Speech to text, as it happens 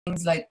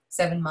like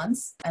 7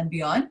 months and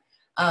beyond.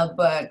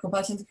 But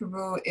Gopal Chandra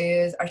Prabhu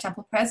is our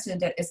temple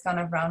president at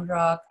ISKCON of Round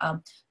Rock.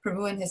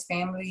 Prabhu and his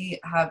family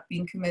have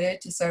been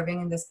committed to serving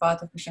in this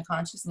path of Krishna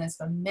consciousness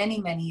for many,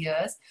 many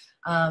years.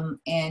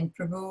 And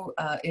Prabhu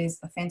is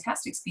a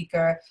fantastic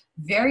speaker,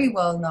 very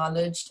well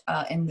knowledged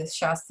in this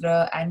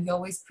Shastra, and he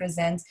always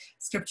presents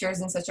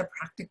scriptures in such a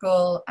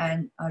practical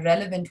and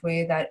relevant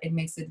way that it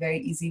makes it very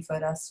easy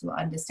for us to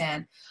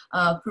understand.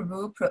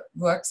 Prabhu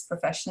works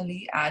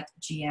professionally at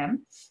GM.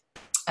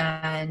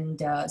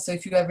 And so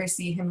if you ever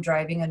see him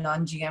driving a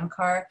non-GM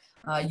car,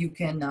 you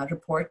can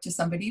report to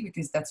somebody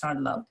because that's not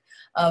allowed.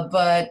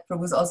 But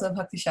Prabhu is also a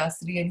Bhakti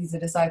Shastri and he's a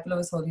disciple of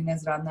His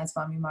Holiness Radhanath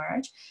Swami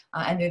Maharaj.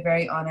 And we're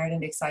very honored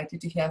and excited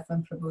to hear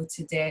from Prabhu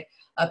today.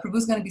 Prabhu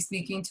is going to be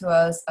speaking to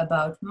us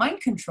about mind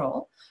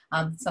control,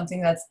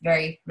 something that's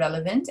very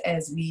relevant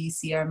as we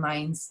see our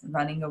minds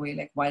running away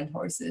like wild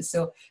horses.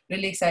 So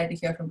really excited to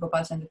hear from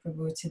Gopal Chandra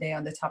Prabhu today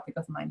on the topic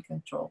of mind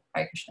control.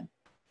 Hare Krishna.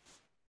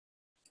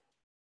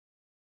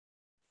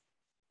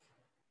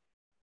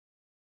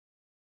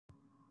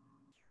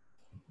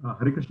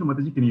 Hare Krishna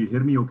Mataji, can you hear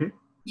me okay?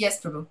 Yes,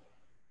 Prabhu.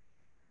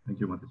 Thank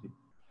you, Mataji.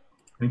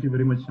 Thank you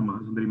very much,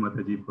 Mahasundari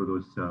Mataji, for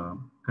those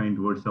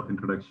kind words of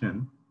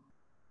introduction,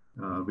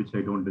 which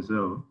I don't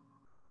deserve.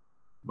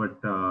 But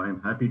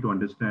I'm happy to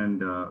understand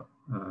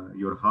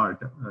your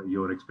heart,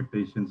 your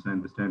expectations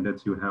and the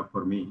standards you have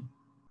for me.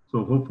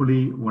 So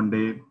hopefully one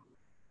day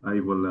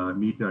I will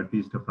meet at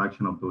least a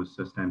fraction of those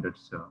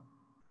standards.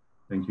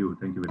 Thank you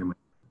very much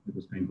for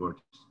those kind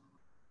words.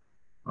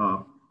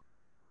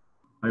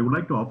 I would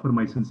like to offer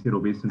my sincere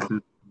obeisances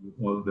to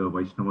all the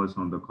Vaishnavas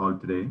on the call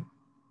today,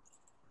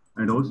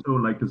 and also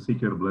like to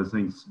seek your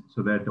blessings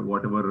so that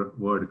whatever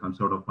word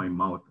comes out of my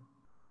mouth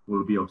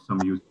will be of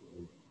some use.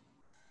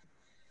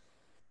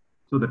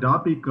 So the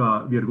topic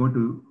we are going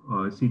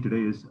to see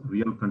today is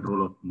real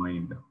control of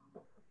mind.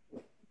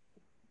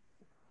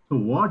 So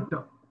what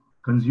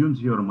consumes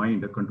your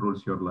mind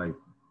controls your life.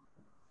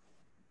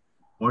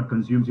 What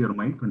consumes your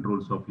mind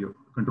controls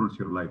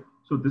your life.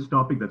 So this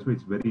topic, that's why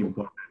it's very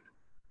important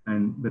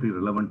and very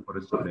relevant for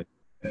us today.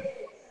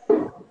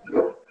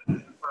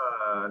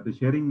 The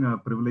sharing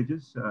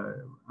privileges,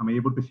 am I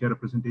able to share a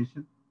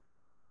presentation?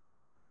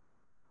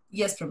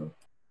 Yes, Prabhu.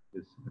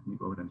 Yes, let me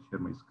go ahead and share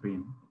my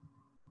screen.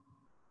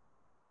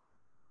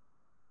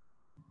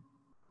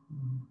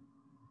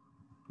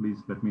 Please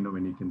let me know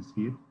when you can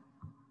see it.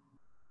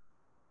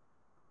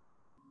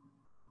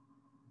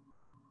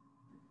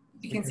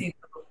 You can see it.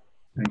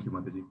 Thank you,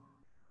 Mataji.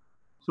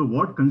 So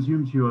what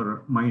consumes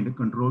your mind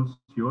controls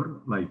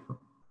your life.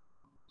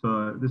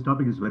 So this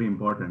topic is very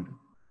important.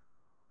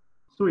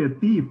 So a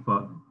thief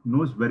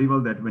knows very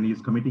well that when he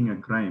is committing a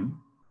crime,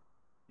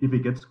 if he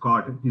gets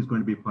caught, he's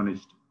going to be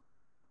punished.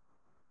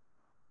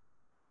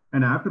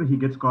 And after he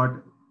gets caught,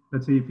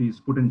 let's say if he's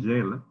put in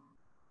jail,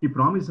 he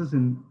promises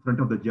in front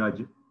of the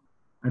judge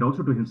and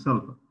also to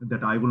himself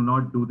that I will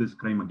not do this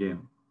crime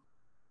again.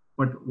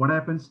 But what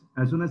happens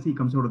as soon as he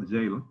comes out of the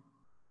jail,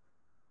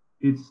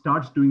 it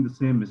starts doing the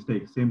same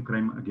mistake, same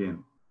crime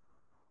again.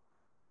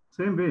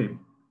 Same way,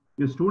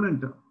 a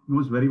student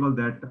knows very well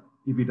that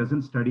if he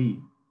doesn't study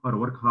or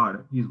work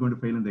hard, he's going to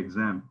fail in the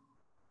exam.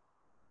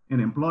 An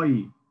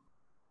employee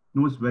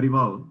knows very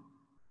well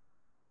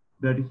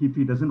that if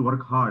he doesn't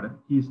work hard,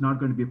 he is not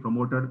going to be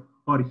promoted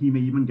or he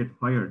may even get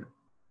fired.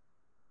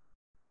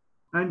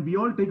 And we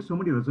all take so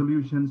many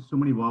resolutions, so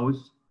many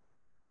vows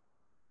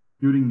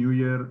during New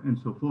Year and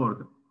so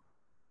forth,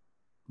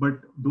 but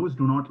those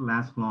do not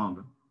last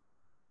long.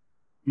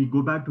 We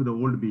go back to the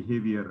old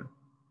behavior,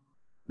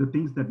 the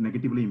things that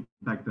negatively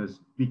impact us.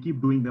 We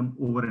keep doing them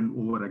over and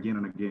over again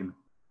and again.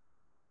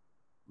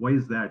 Why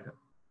is that?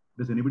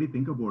 Does anybody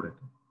think about it?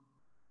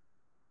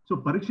 So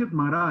Parikshit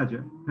Maharaj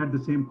had the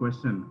same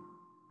question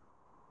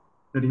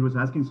that he was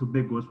asking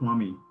Sukhdev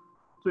Goswami.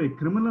 So a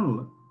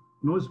criminal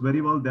knows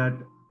very well that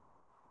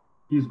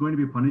he is going to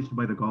be punished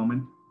by the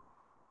government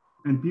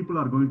and people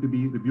are going to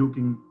be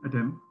rebuking at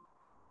him.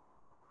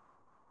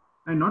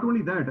 And not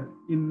only that,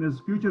 in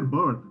his future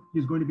birth,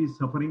 he's going to be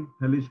suffering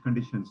hellish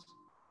conditions.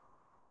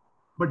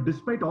 But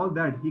despite all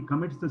that, he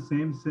commits the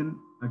same sin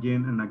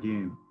again and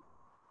again.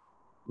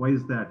 Why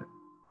is that?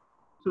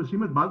 So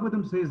Srimad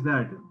Bhagavatam says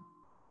that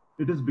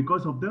it is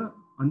because of the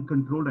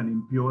uncontrolled and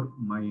impure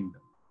mind.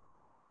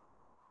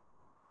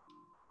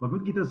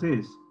 Bhagavad Gita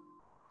says,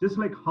 just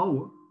like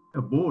how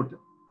a boat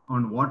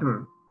on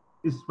water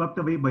is swept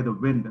away by the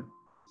wind,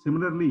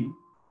 similarly,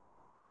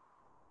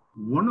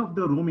 one of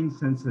the roaming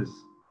senses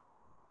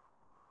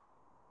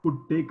could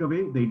take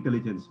away the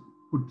intelligence,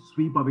 could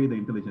sweep away the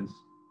intelligence.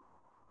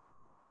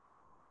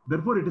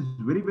 Therefore, it is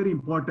very, very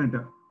important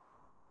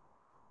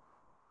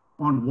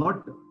on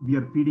what we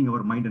are feeding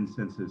our mind and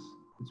senses.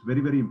 It's very,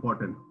 very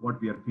important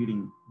what we are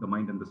feeding the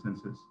mind and the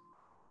senses.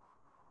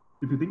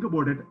 If you think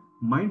about it,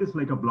 mind is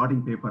like a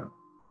blotting paper.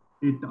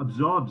 It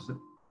absorbs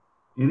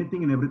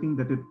anything and everything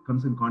that it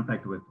comes in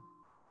contact with.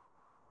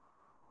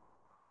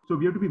 So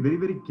we have to be very,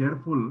 very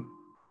careful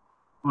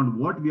on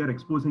what we are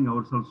exposing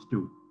ourselves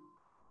to,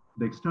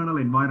 the external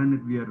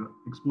environment we are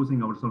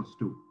exposing ourselves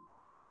to.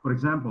 For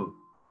example,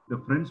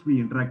 the friends we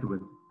interact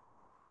with,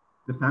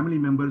 the family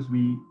members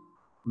we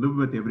live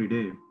with every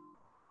day,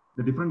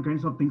 the different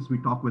kinds of things we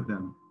talk with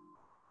them,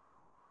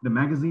 the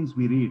magazines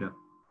we read,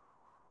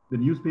 the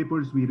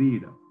newspapers we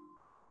read,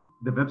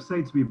 the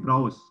websites we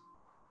browse,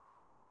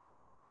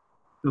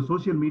 the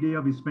social media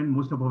we spend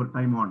most of our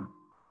time on.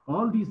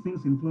 All these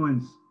things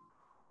influence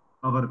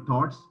our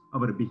thoughts,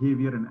 our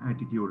behavior, and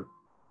attitude.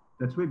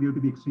 That's why we have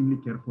to be extremely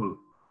careful.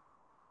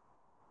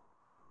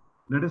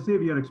 Let us say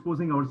we are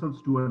exposing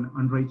ourselves to an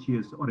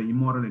unrighteous or an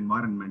immoral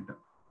environment.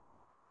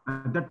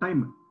 At that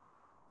time,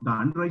 the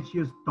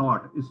unrighteous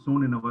thought is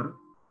sown in our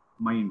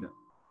mind.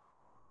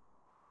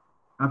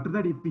 After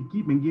that, if we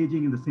keep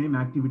engaging in the same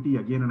activity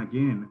again and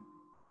again,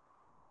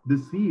 the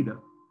seed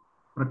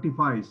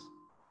fructifies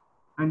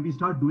and we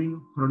start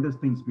doing horrendous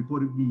things before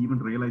we even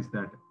realize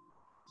that.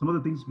 Some of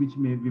the things which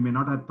we may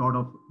not have thought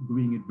of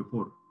doing it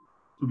before.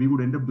 So we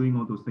would end up doing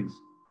all those things.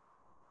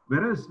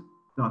 Whereas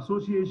the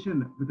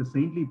association with a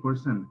saintly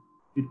person,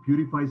 it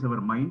purifies our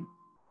mind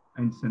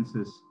and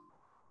senses.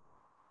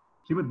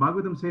 Srimad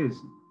Bhagavatam says,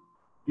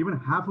 even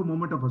half a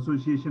moment of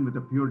association with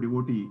a pure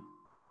devotee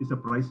is a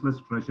priceless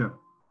treasure.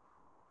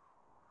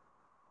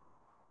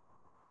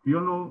 We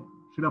all know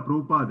Srila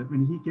Prabhupada,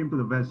 when he came to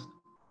the West,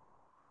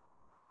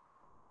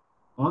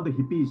 all the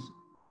hippies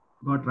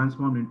got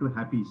transformed into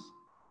happies.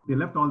 They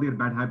left all their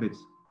bad habits,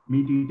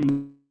 meat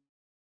eating,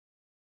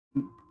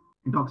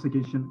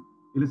 intoxication,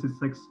 illicit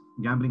sex,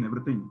 gambling,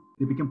 everything.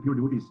 They became pure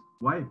devotees.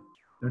 Why?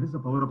 That is the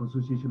power of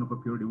association of a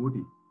pure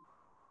devotee.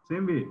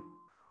 Same way,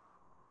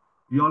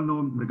 we all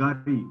know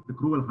Mrigari, the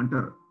cruel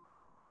hunter.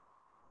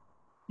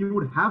 He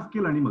would half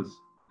kill animals,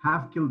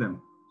 half kill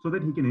them, so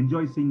that he can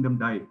enjoy seeing them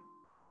die.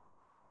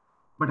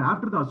 But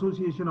after the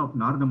association of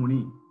Narada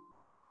Muni,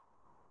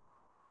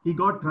 he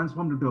got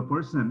transformed into a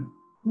person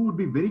who would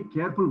be very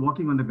careful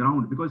walking on the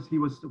ground because he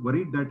was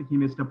worried that he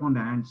may step on the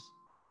ants.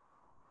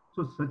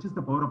 So such is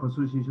the power of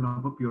association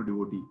of a pure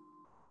devotee.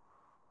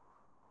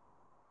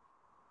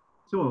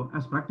 So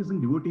as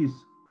practicing devotees,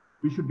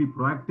 we should be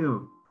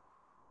proactive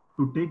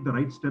to take the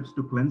right steps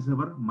to cleanse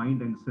our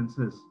mind and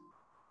senses.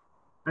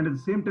 And at the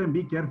same time,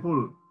 be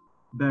careful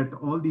that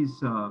all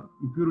these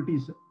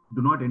impurities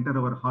do not enter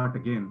our heart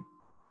again.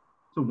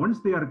 So once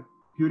they are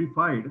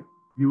purified,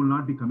 we will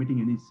not be committing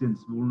any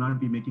sins. We will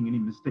not be making any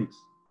mistakes.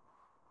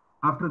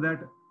 After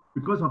that,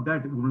 because of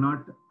that, we will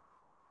not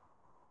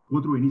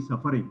go through any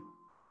suffering.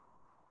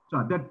 So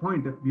at that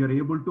point, we are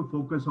able to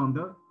focus on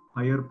the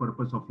higher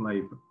purpose of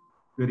life.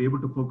 We are able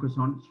to focus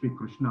on Sri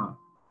Krishna.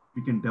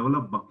 We can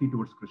develop bhakti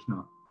towards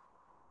Krishna.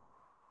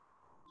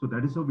 So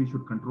that is how we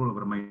should control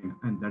our mind.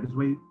 And that is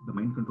why the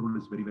mind control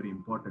is very, very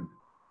important.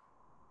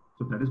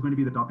 So that is going to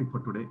be the topic for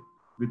today.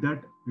 With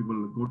that, we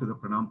will go to the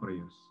pranam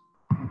prayers.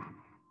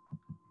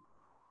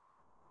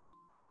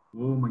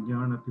 Om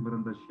Ajnana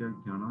Timirandasya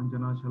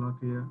Jnananjana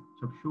Shalakaya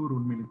Chakshur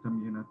Unmilitam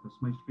Yena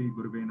Tasmai Shri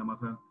Guruve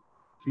Namaha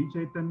Shri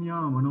Chaitanya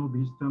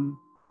Manobhishtam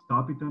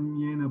Stapitam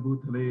Yena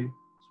Bhutale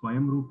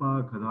Swayam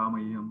Rupa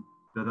Khadamayam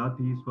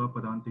Dadati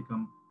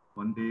Swapadantikam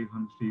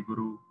Vandeham Shri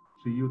Guru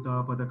Shri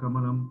Yuta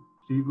Padakamalam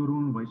Shri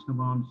Gurun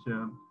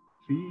Vaishnavamsya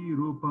Shri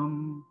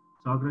Rupam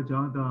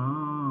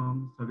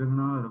Sagrajadam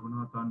Sagarana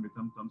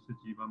Raghunathanvitam Tam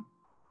Sajivam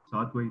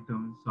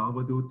Satvaitam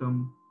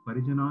Savadutam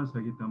Parijana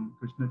Sahitam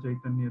Krishna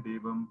Chaitanya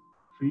Devam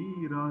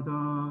Shri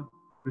Radha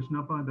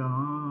Krishna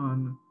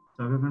Padan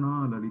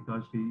Sagagana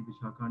Lalita Shri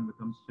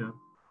Vishakhanvitamsya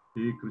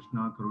He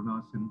Krishna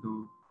Karuna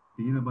Sindhu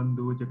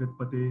Deenabandhu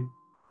Jagatpate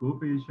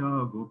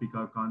Gopesha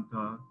Gopika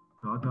Kanta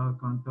Radha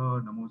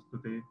Kanta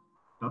Namostute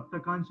Tapta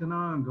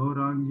Kanchana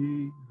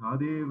Gaurangi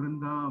Radhe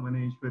Vrinda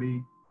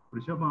Vaneshwari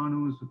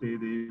Vrishabhanu Sute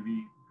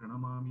Devi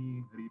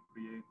Pranamami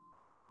Haripriye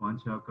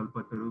Vancha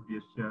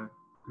Kalpatarubhyasya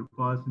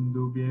Kripa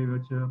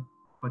Sindhubhyevacha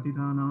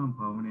Patitanam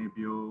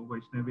Pavanebhyo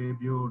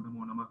Vaishnavebhyo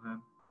Namo Namaha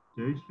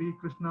Jai Shri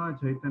Krishna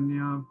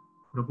Chaitanya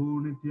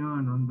Prabhu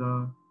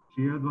Nityananda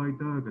Shri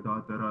Advaita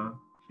Gadadhara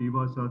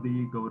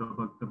Shivasadi Gaura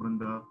Bhakta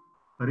Vrinda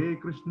Hare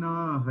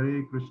Krishna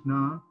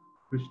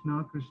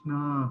Krishna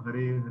Krishna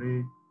Hare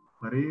Hare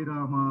Hare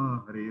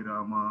Rama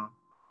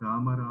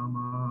Rama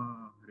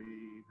Rama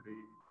Hare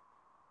Hare.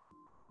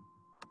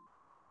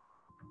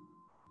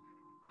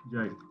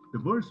 Jai. The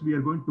verse we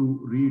are going to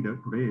read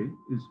today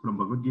is from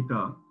Bhagavad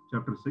Gita,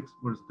 chapter 6,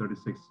 verse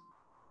 36.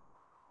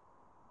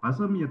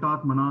 Asam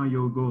yatatmana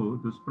yogo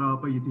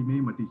dusprapa iti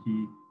me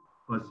matihi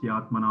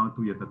pasyatmana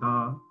tu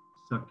yatata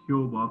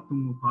sakhyo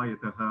vaptum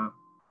upayataha.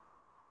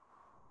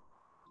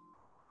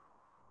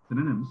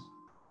 Synonyms: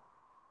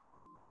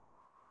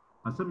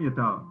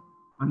 asamyata,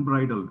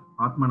 unbridled,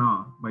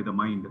 atmana, by the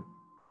mind,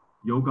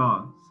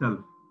 yoga,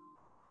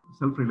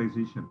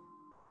 self-realization,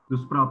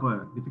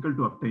 dusprapa, difficult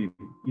to obtain,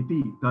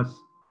 iti, thus,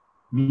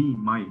 me,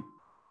 my,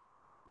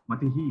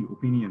 matihi,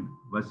 opinion,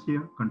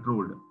 vasya,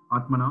 controlled,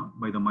 atmana,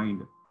 by the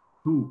mind,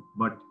 tu,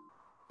 but,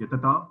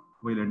 yatata,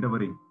 while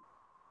endeavoring,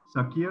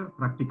 sakya,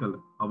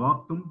 practical,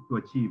 avaptum, to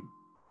achieve,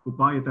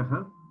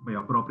 upayataha, by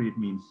appropriate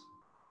means.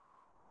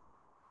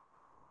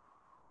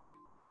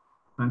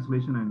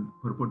 Translation and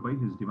purport by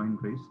His Divine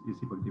Grace,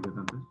 A.C.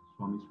 Bhaktivedanta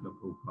Swami Srila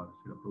Prabhupada,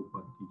 Srila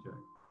Prabhupada Ki Jai.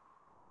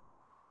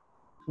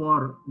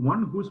 For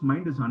one whose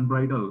mind is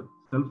unbridled,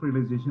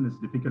 self-realization is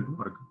difficult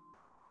work.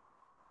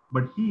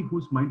 But he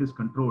whose mind is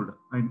controlled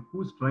and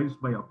who strives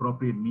by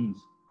appropriate means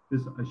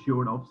is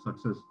assured of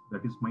success.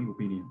 That is my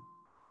opinion.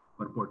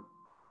 Purport.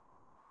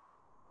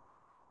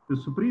 The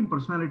Supreme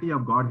Personality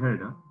of Godhead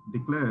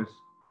declares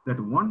that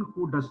one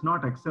who does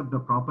not accept the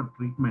proper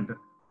treatment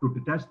to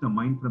detach the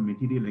mind from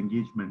material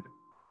engagement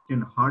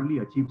can hardly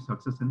achieve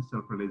success in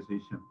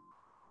self-realization.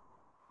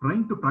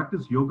 Trying to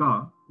practice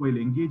yoga while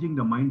engaging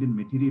the mind in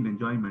material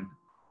enjoyment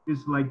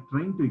is like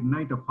trying to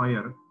ignite a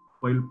fire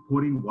while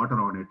pouring water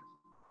on it.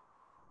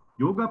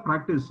 Yoga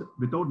practice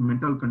without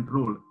mental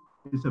control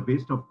is a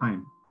waste of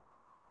time.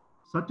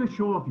 Such a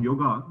show of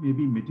yoga may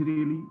be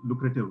materially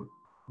lucrative,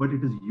 but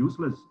it is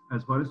useless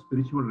as far as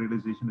spiritual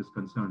realization is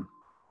concerned.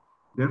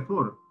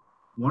 Therefore,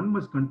 one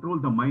must control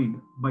the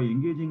mind by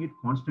engaging it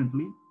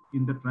constantly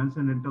in the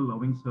transcendental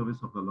loving service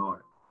of the Lord.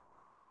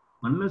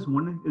 Unless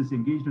one is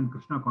engaged in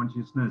Krishna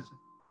consciousness,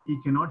 he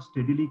cannot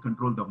steadily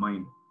control the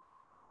mind.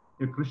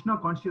 A Krishna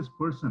conscious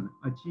person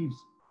achieves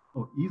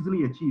or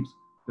easily achieves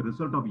the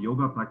result of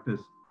yoga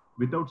practice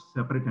without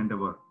separate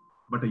endeavor,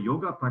 but a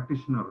yoga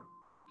practitioner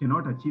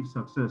cannot achieve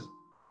success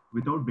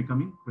without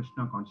becoming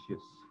Krishna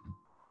conscious.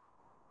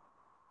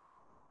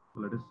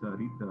 So let us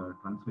read the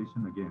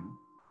translation again.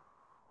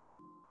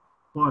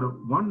 For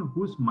one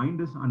whose mind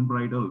is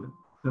unbridled,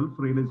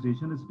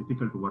 self-realization is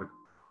difficult work.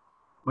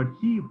 But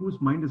he whose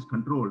mind is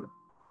controlled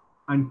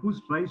and who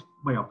strives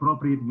by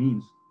appropriate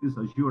means is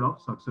assured of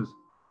success.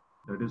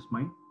 That is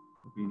my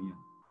opinion.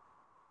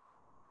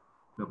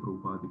 The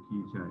Prabhupada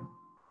Ki Jai.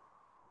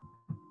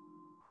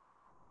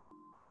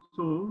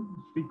 So,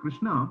 Sri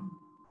Krishna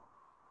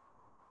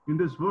in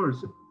this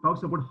verse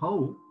talks about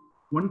how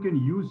one can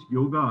use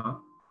yoga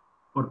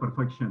for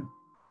perfection.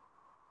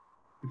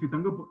 If you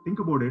think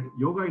about it,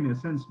 yoga in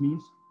essence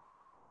means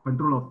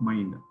control of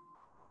mind,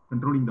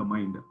 controlling the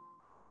mind.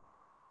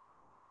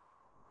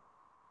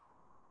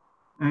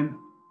 An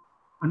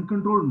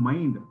uncontrolled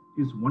mind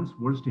is one's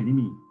worst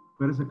enemy,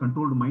 whereas a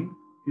controlled mind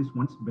is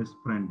one's best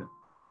friend.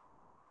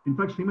 In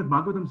fact, Srimad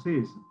Bhagavatam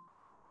says,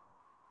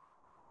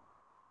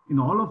 in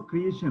all of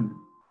creation,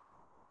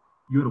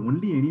 your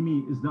only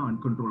enemy is the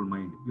uncontrolled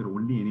mind, your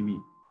only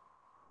enemy.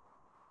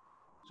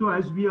 So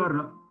as we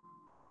are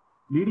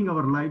leading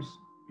our lives,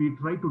 we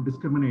try to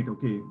discriminate,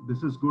 okay,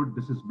 this is good,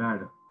 this is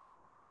bad.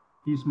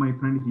 He's my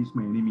friend, he's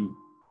my enemy.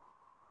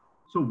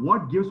 So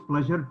what gives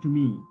pleasure to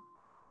me,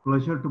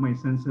 pleasure to my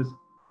senses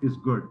is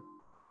good.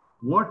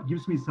 What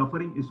gives me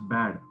suffering is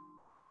bad.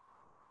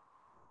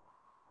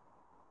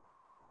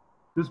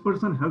 This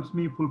person helps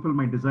me fulfill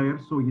my desire,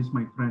 so he's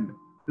my friend.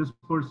 This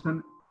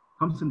person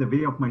comes in the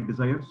way of my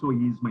desire, so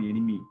he is my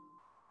enemy.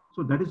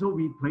 So that is how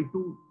we try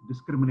to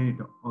discriminate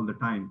all the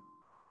time.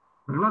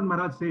 Prahlad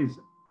Maharaj says,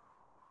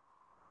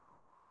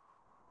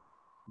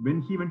 when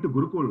he went to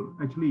Gurukul,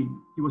 actually,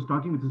 he was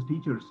talking with his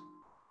teachers.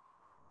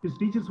 His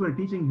teachers were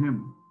teaching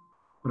him,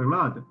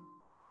 Prahlad,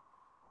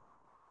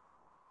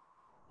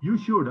 you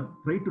should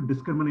try to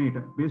discriminate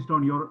based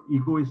on your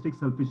egoistic,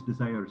 selfish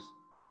desires.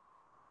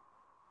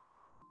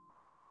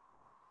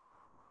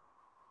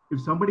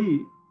 If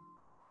somebody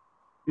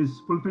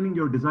is fulfilling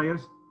your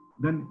desires,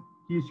 then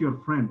he is your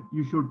friend.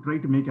 You should try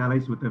to make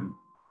allies with him.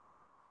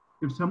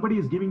 If somebody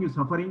is giving you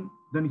suffering,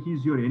 then he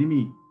is your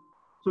enemy.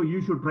 So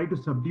you should try to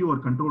subdue or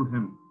control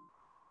him.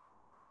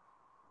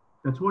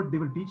 That's what they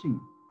were teaching.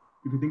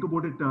 If you think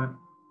about it,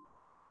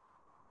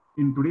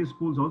 in today's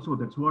schools also,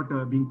 that's what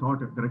being taught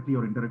directly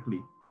or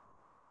indirectly.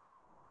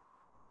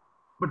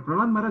 But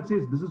Prahlad Maharaj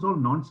says this is all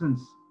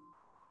nonsense.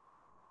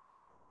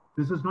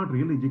 This is not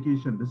real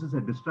education. This is a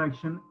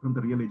distraction from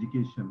the real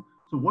education.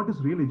 So what is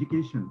real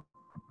education?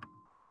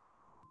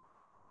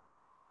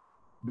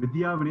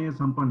 Vidya Vinaya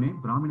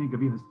Sampanne Brahmane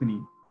Gavi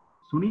Hastini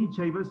Suni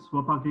Chaiva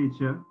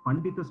Swapakecha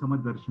Pandita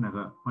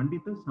Samadarshanaha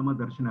Pandita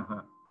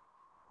Samadarshanaha.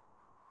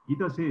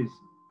 Gita says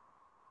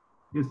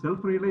a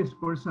self-realized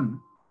person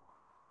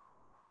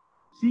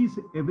sees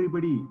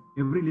everybody,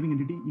 every living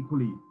entity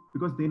equally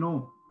because they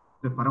know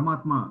the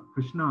Paramatma,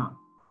 Krishna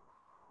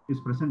is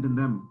present in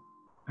them,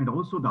 and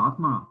also the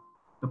Atma,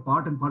 the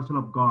part and parcel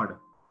of God,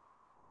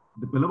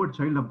 the beloved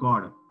child of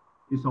God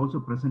is also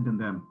present in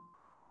them.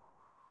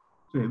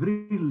 So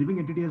every living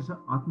entity has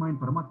Atma and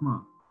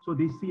Paramatma. So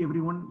they see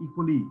everyone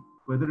equally,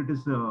 whether it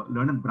is a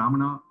learned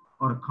Brahmana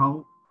or a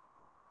cow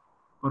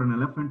or an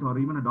elephant or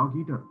even a dog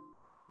eater.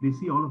 They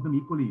see all of them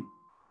equally.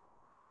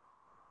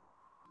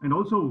 And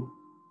also,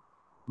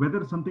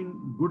 whether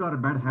something good or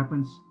bad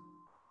happens,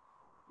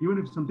 even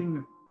if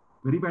something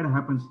very bad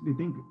happens, they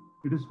think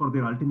it is for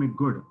their ultimate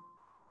good.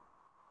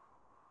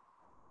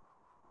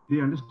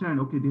 They understand,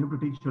 okay, they have to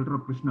take shelter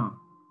of Krishna.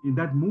 In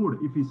that mood,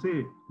 if we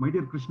say, my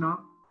dear Krishna,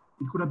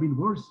 it could have been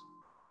worse.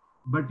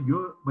 But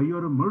by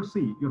your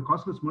mercy, your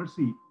causeless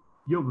mercy,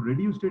 you have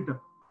reduced it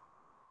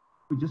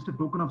to just a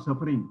token of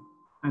suffering,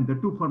 and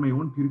that too for my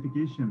own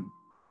purification.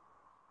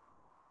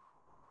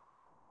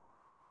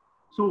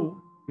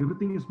 So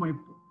everything is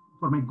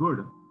for my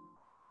good.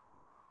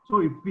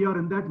 So if we are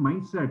in that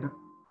mindset,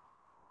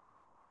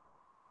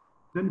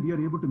 then we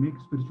are able to make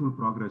spiritual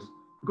progress.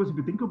 Because if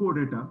you think about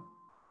it,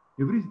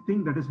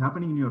 everything that is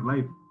happening in your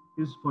life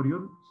is for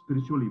your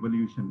spiritual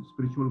evolution,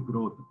 spiritual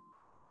growth.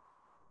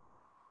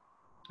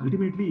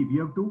 Ultimately, we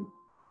have to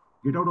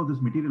get out of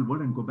this material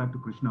world and go back to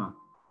Krishna.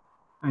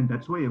 And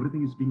that's why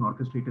everything is being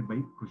orchestrated by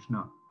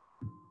Krishna.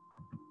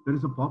 There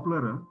is a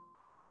popular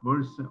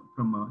verse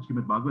from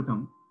Srimad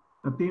Bhagavatam,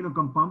 Tattenu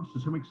kampam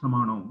sushamik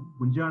samano,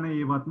 gunjana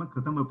evatma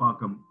kritam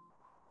vipakam,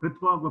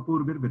 pritva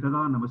vapurvir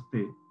vidada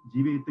namaste,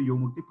 jiveta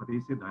yomukti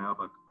padese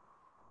dayabhak.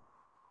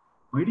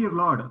 My dear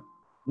Lord,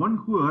 one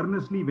who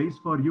earnestly waits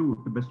for you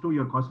to bestow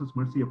your causeless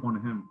mercy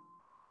upon him,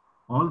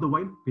 all the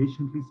while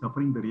patiently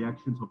suffering the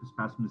reactions of his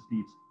past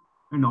misdeeds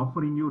and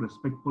offering you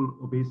respectful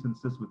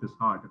obeisances with his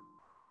heart,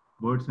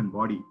 words and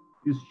body,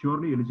 is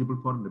surely eligible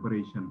for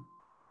liberation,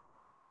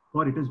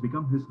 for it has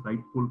become his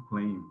rightful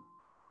claim.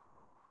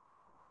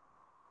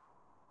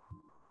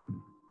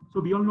 So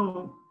we all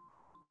know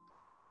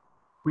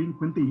Queen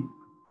Kunti,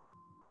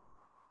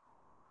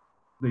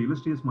 the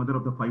illustrious mother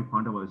of the 5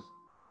 Pandavas.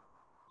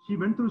 She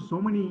went through so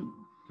many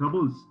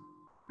troubles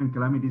and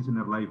calamities in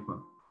her life.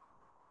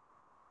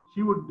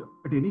 She would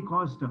at any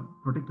cost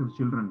protect her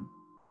children.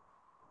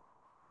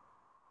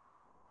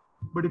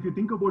 But if you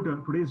think about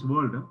today's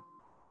world,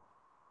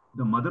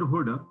 the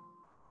motherhood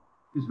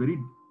is very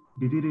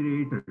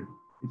deteriorated.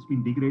 It's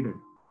been degraded.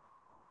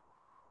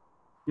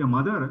 A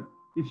mother,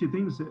 if she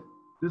thinks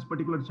this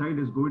particular child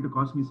is going to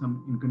cause me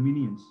some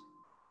inconvenience,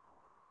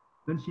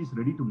 then she's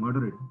ready to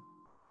murder it.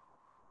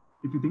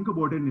 If you think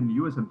about it, in the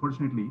US,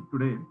 unfortunately,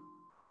 today,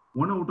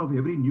 1 out of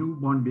every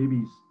newborn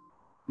babies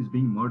is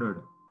being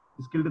murdered,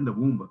 is killed in the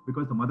womb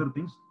because the mother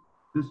thinks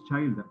this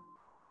child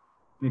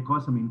may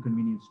cause some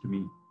inconvenience to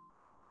me.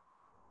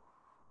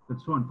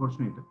 That's so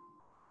unfortunate.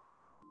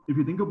 If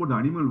you think about the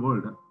animal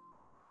world,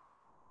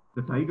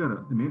 the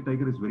tiger, the male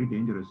tiger is very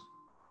dangerous.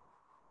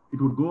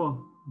 It would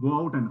go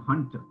out and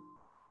hunt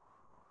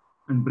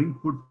and bring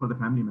food for the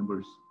family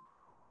members.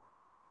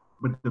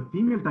 But the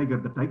female tiger,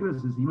 the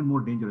tigress, is even more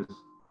dangerous.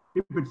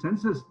 If it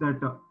senses that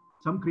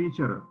some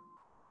creature,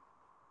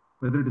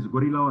 whether it is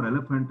gorilla or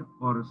elephant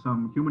or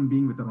some human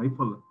being with a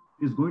rifle,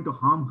 is going to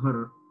harm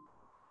her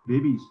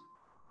babies,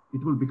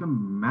 it will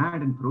become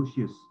mad and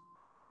ferocious.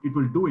 It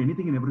will do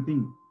anything and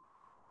everything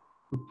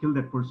to kill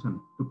that person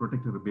to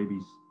protect her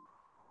babies.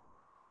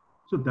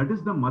 So that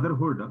is the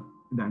motherhood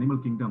in the animal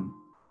kingdom.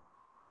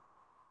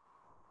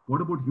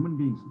 What about human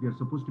beings? We are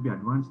supposed to be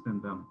advanced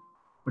than them.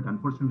 But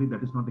unfortunately,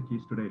 that is not the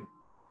case today.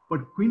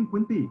 But Queen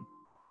Kunti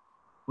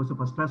was a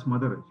first-class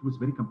mother. She was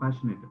very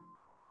compassionate.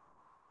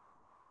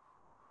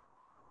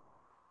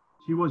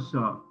 She was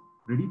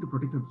ready to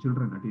protect her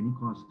children at any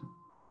cost.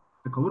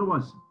 The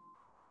Kauravas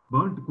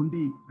burnt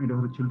Kunti and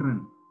her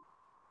children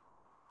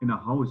in a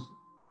house,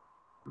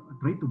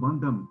 tried to burn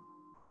them.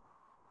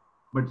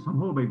 But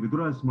somehow by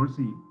Vidura's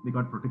mercy, they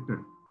got protected.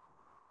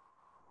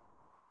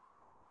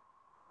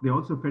 They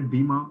also fed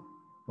Bhima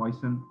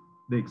poison.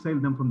 They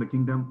exiled them from the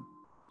kingdom.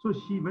 So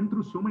she went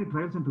through so many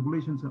trials and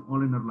tribulations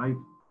all in her life.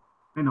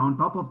 And on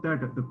top of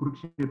that, the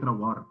Kurukshetra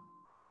war.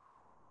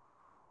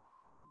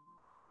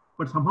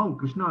 But somehow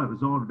Krishna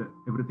resolved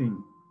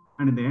everything.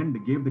 And in the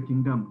end, gave the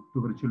kingdom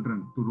to her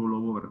children to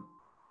rule over.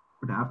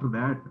 But after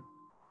that,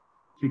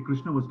 Sri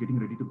Krishna was getting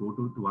ready to go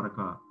to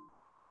Dwaraka.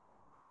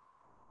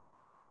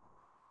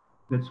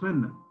 That's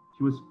when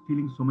she was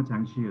feeling so much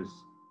anxious.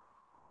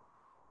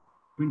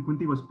 Queen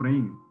Kunti was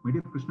praying, my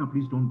dear Krishna,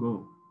 please don't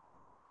go.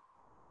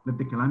 Let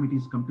the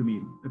calamities come to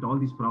me. Let all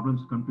these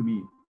problems come to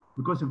me.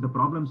 Because if the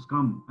problems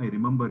come, I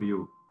remember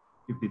you.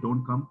 If they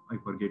don't come, I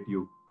forget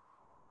you.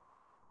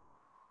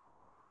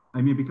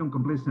 I may become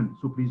complacent,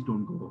 so please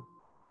don't go.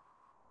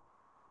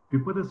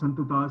 Vipada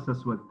santuta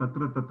saswat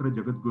tatra tatra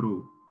jagat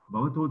guru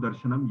bhavato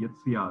darshanam yat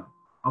siyad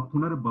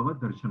apunar bhava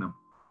darshanam.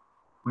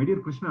 My dear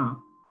Krishna,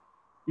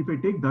 if I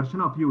take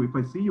darshan of you, if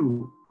I see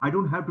you, I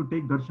don't have to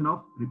take darshan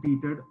of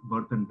repeated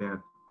birth and death.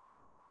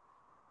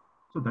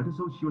 So that is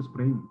how she was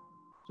praying.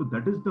 So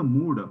that is the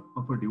mood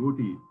of a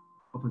devotee,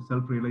 of a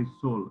self-realized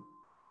soul.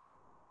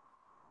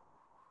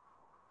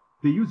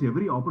 They use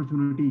every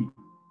opportunity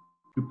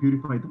to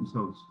purify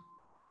themselves.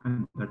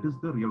 And that is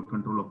the real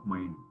control of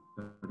mind.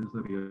 That is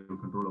the real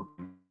control of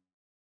mind.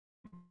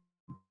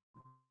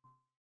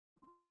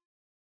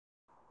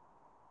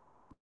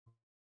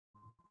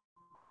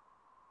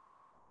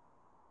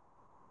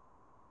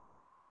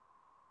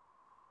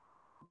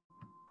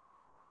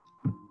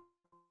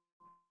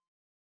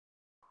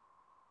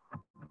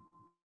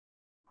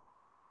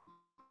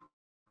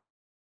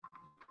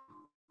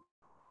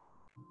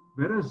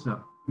 Whereas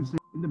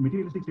in the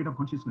materialistic state of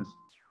consciousness,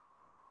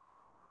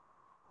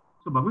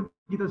 so Bhagavad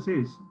Gita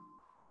says,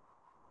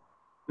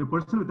 the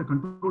person with a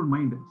controlled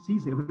mind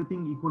sees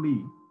everything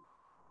equally.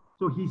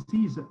 So he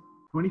sees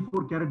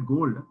 24 karat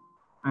gold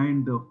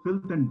and the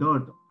filth and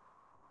dirt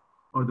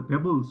or the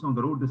pebbles on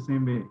the road the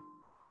same way.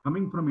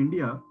 Coming from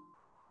India,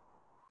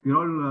 we're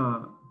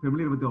all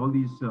familiar with all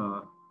these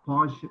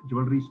posh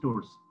jewelry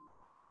stores.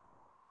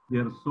 They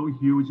are so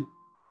huge.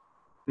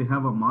 They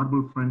have a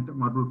marble front,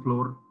 marble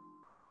floor.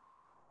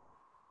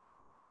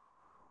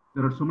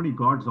 There are so many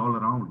gods all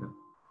around.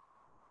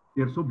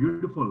 They are so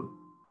beautiful.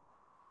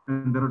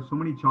 And there are so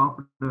many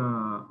chopped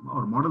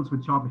or models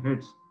with chopped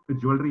heads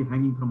with jewelry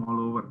hanging from all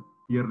over,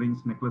 earrings,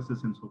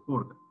 necklaces, and so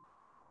forth.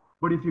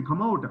 But if you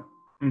come out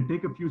and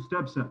take a few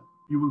steps,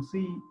 you will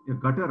see a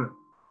gutter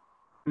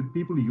with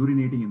people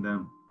urinating in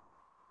them.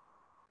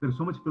 There's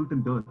so much filth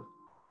and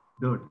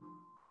dirt.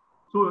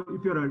 So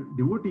if you're a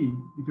devotee,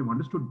 if you've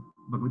understood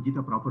Bhagavad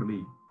Gita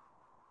properly,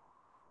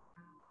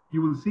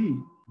 you will see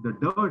the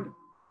dirt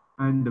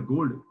and the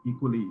gold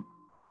equally.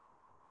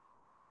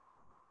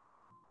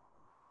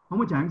 How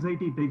much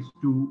anxiety it takes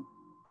to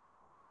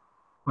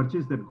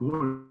purchase that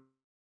gold.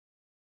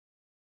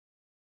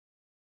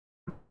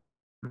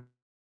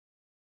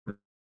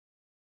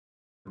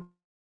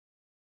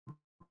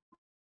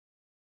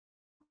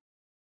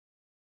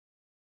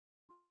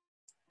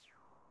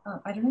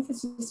 I don't know if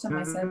it's just on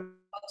my side.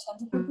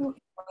 Chandra Prabhu, your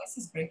voice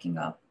is breaking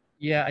up.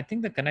 Yeah, I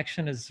think the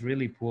connection is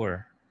really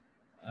poor.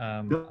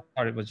 I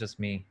thought it was just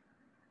me.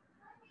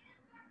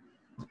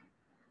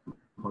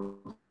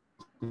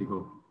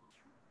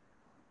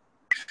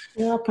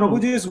 Yeah,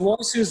 Prabhuji's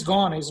voice is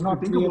gone. He's not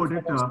think clear. About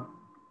it,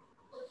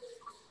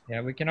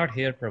 Yeah, we cannot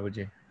hear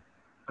Prabhuji.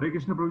 Hare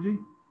Krishna, Prabhuji.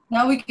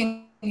 Now we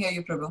can hear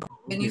you, Prabhu.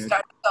 When you Okay.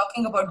 started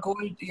talking about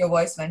gold, your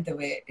voice went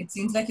away. It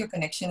seems like your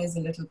connection is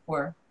a little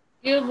poor.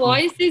 Your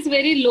voice is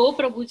very low,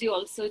 Prabhuji,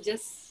 also,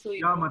 just so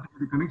you Yeah, know. Mataji,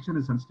 the connection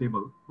is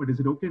unstable. But is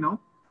it okay now?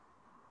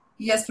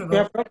 Yes, Prabhu.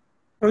 Yeah,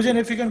 Prabhuji,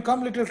 if you can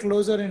come a little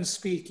closer and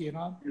speak, Yes,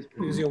 because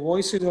Prabhuji. your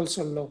voice is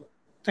also low.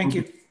 Thank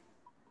you.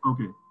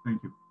 Okay,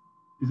 thank you.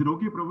 Is it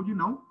okay, Prabhuji,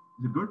 now?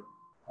 Is it good?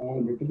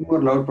 Little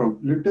more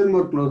loud, little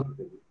more closer.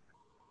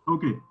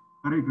 Okay,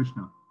 Hare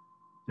Krishna.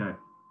 Jai.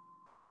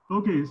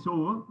 Okay,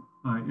 so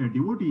a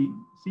devotee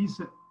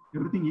sees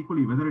everything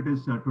equally, whether it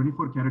is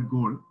 24 karat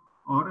gold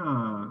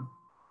or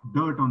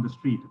dirt on the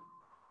street.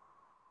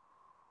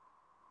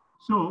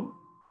 So,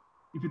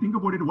 if you think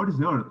about it, what is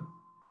earth?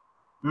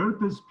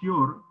 Earth is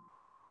pure.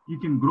 You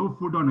can grow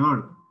food on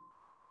earth.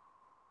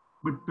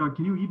 But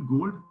can you eat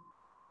gold?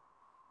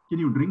 Can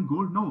you drink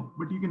gold? No,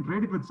 but you can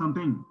trade it with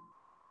something.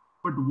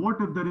 But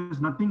what if there is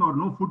nothing or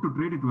no food to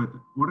trade it with?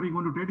 What are you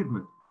going to trade it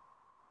with?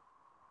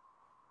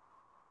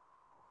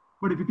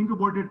 But if you think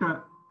about it,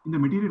 in the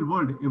material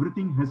world,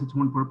 everything has its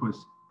own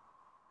purpose.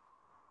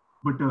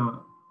 But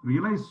a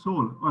realized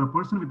soul or a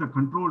person with a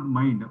controlled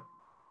mind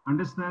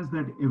understands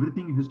that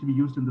everything has to be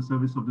used in the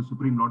service of the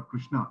Supreme Lord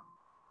Krishna,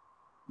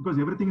 because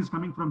everything is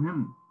coming from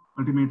him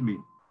ultimately.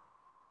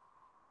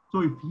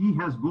 So if he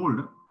has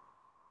gold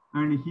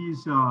and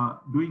he's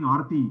doing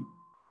arati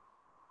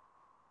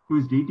to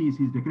his deities,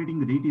 he's decorating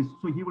the deities,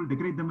 so he will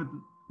decorate them with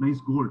nice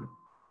gold.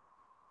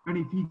 And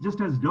if he just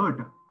has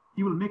dirt,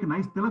 he will make a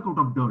nice tilak out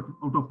of dirt,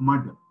 out of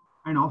mud,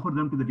 and offer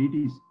them to the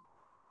deities.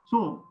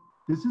 So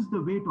this is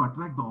the way to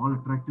attract the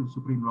all-attractive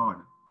Supreme Lord.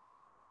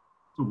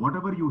 So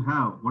whatever you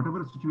have,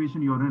 whatever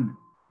situation you're in,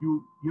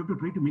 you have to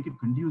try to make it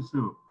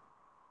conducive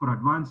for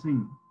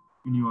advancing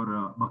in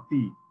your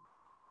bhakti,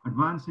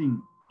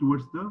 advancing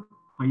towards the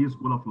highest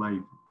goal of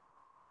life.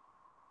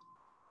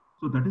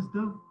 So that is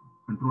the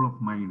control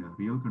of mind,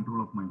 real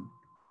control of mind.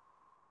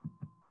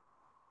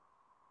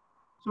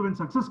 So when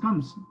success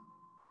comes,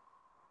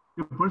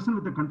 a person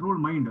with a controlled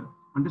mind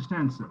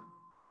understands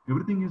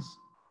everything is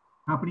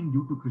happening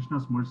due to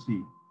Krishna's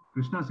mercy.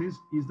 Krishna says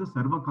he is the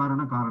Sarva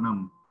Karana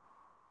Karanam,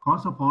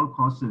 cause of all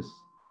causes.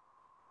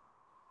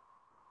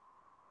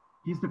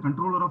 He is the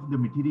controller of the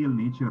material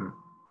nature.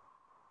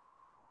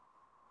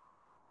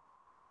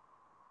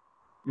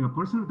 A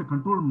person with a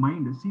controlled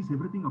mind sees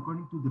everything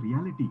according to the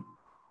reality.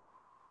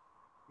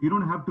 You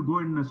don't have to go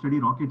and study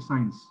rocket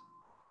science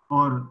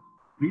or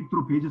read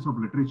through pages of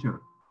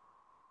literature.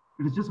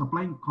 It is just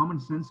applying common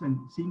sense and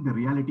seeing the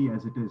reality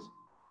as it is.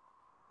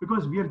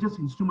 Because we are just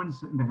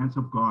instruments in the hands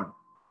of God.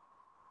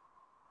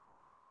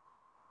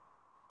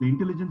 The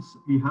intelligence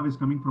we have is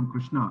coming from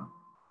Krishna.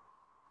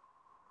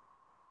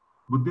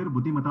 Buddhir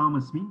buddhimatam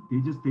asmi,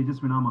 tejas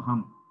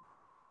tejasvinamaham.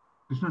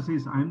 Krishna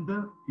says, I am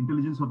the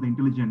intelligence of the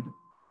intelligent,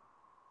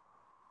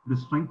 the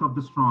strength of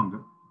the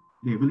strong,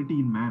 the ability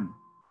in man.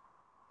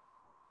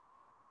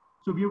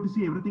 So we have to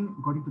see everything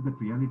according to that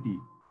reality.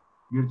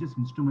 We are just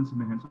instruments in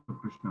the hands of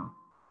Krishna.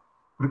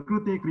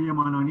 Prakrite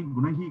kriyamanani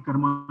gunahi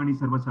karmani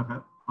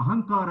sarvasaha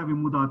ahankara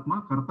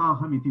vimudatma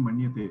kartaham iti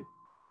manyate.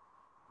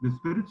 The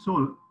spirit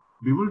soul,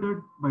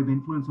 bewildered by the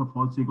influence of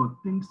false ego,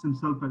 thinks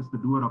himself as the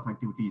doer of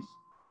activities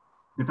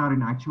that are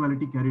in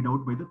actuality carried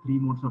out by the three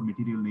modes of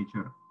material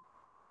nature.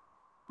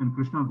 And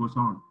Krishna goes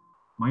on,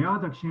 Maya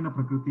dakshena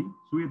prakriti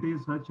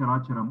suyate sa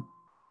characharam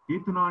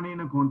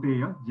ketunanena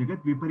konteya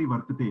jagat vipari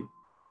vartate.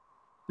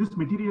 This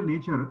material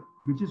nature,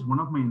 which is one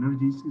of my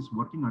energies, is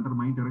working under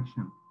my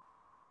direction.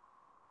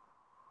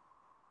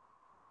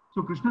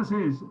 So Krishna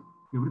says,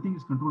 everything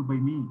is controlled by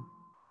me.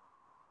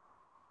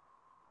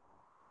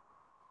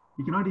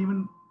 We cannot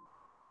even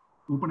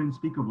open and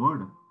speak a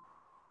word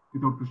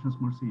without Krishna's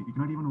mercy. We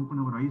cannot even open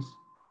our eyes.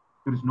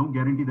 There is no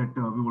guarantee that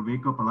we will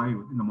wake up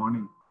alive in the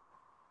morning.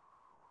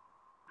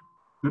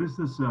 There is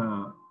this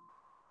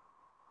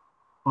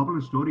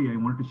popular story I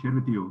wanted to share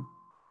with you.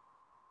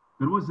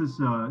 There was this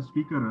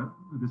speaker,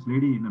 this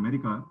lady in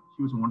America.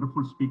 She was a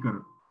wonderful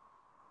speaker.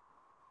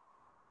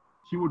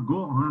 She would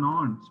go on and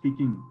on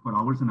speaking for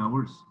hours and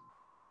hours.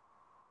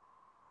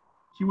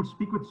 She would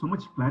speak with so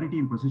much clarity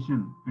and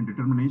precision and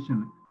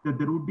determination that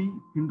there would be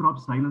pin drop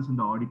silence in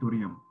the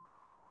auditorium.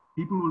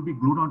 People will be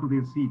glued onto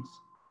their seats.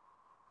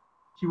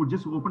 She would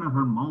just open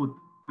her mouth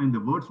and the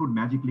words would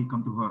magically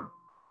come to her.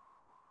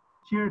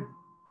 She had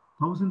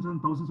thousands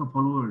and thousands of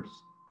followers.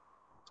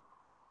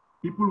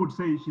 People would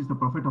say she's the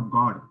prophet of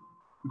God,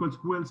 because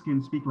who else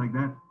can speak like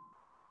that?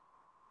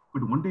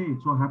 But one day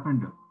it so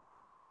happened,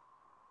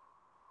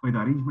 by the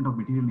arrangement of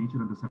material nature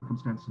and the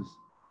circumstances,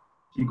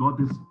 she got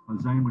this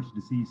Alzheimer's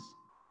disease.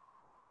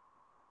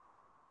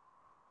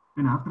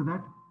 And after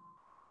that,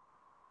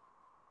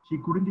 she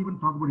couldn't even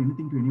talk about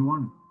anything to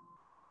anyone.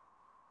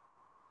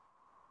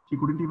 She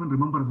couldn't even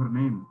remember her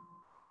name.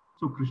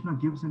 So Krishna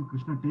gives and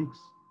Krishna takes.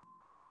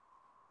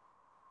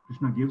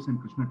 Krishna gives and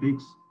Krishna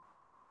takes.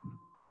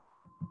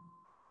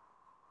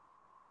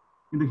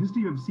 In the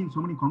history, we have seen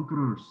so many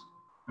conquerors.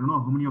 I don't know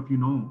how many of you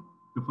know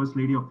the first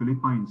lady of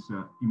Philippines,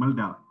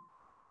 Imelda.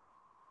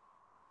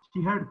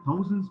 She had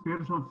thousands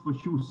pairs of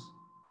shoes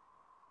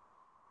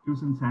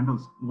and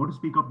sandals. What to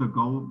speak of the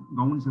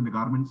gowns and the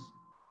garments?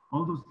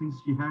 All those things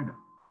she had.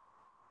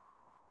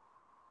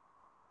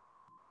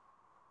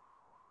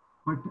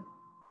 But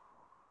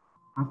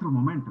after a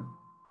moment,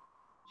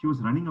 she was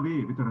running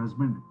away with her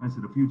husband as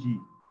a refugee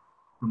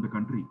from the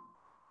country.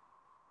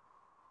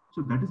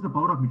 So that is the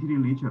power of material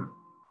nature.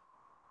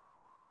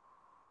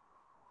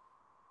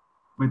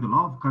 By the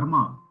law of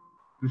karma,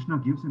 Krishna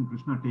gives and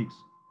Krishna takes.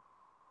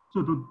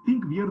 So to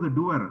think we are the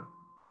doer,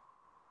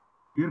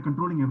 we are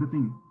controlling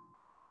everything,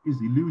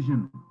 is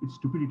illusion. It's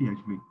stupidity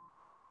actually.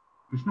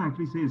 Krishna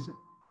actually says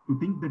to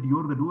think that you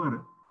are the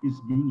doer is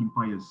being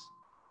impious.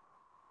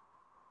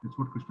 That's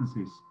what Krishna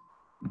says.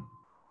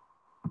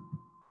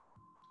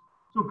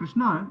 So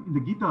Krishna in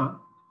the Gita,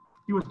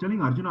 he was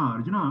telling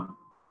Arjuna,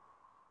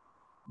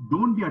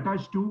 don't be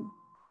attached to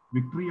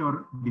victory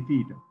or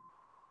defeat,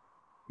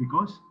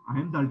 because I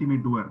am the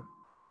ultimate doer.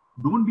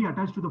 Don't be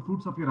attached to the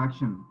fruits of your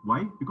action.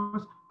 Why?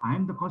 Because I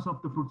am the cause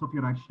of the fruits of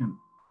your action.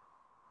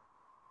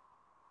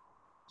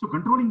 So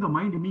controlling the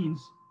mind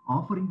means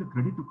offering the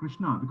credit to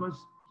Krishna,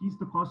 because he's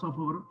the cause of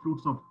our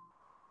fruits of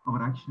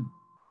our action.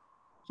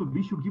 So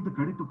we should give the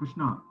credit to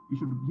Krishna. We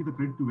should give the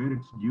credit to where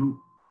it's due.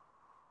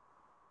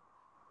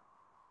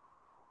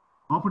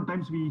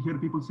 Oftentimes we hear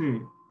people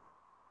say,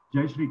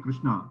 Jai Shri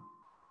Krishna.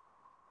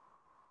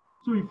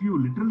 So if you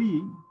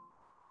literally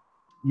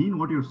mean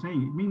what you're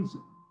saying, it means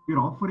you're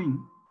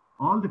offering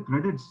all the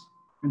credits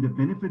and the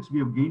benefits we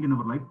have gained in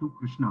our life to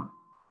Krishna.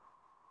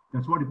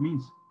 That's what it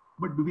means.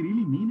 But do we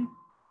really mean it?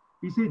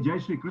 We say Jai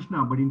Shri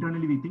Krishna, but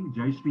internally we think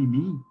Jai Shri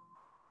me.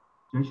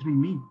 Jai Shri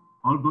me.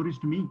 All glories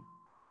to me.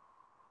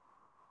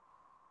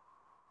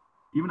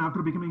 Even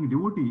after becoming a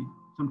devotee,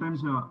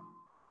 sometimes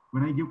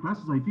when I give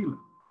classes,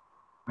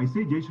 I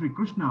say Jai Shri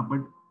Krishna,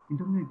 but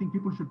internally I think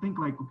people should think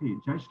like, okay,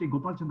 Jai Shri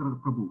Gopal Chandra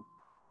Prabhu.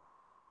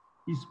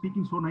 He's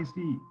speaking so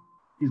nicely.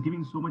 He's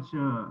giving so much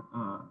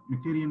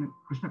nectarian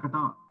Krishna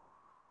Katha.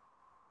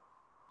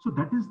 So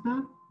that is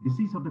the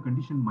disease of the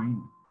conditioned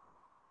mind.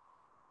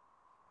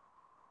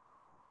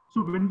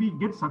 So when we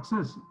get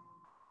success,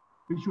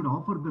 we should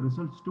offer the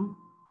results to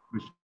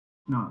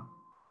Krishna.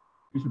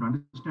 We should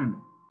understand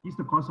he's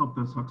the cause of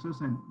the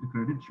success and the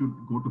credit should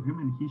go to him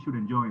and he should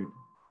enjoy it.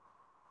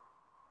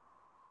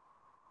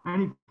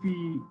 And if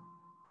we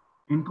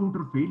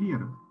encounter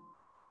failure,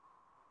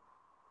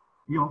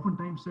 we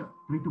oftentimes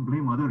try to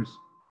blame others.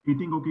 We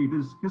think, okay, it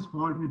is his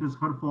fault, it is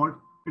her fault,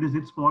 it is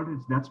its fault,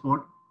 it's that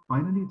fault.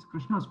 Finally, it's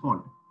Krishna's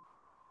fault.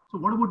 So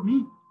what about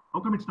me?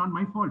 How come it's not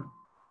my fault?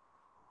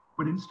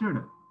 But instead,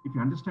 if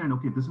you understand,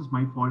 okay, this is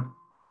my fault,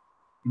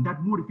 in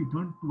that mood, if you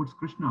turn towards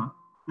Krishna,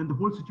 then the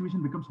whole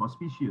situation becomes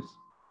auspicious.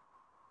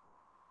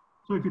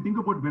 So if you think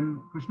about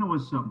when Krishna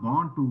was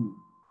born to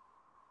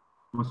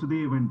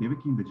Vasudeva and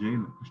Devaki in the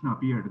jail, Krishna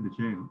appeared in the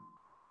jail.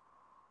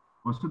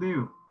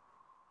 Vasudeva,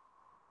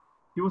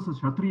 he was a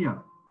Kshatriya.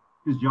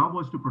 His job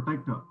was to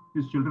protect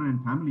his children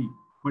and family,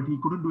 but he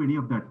couldn't do any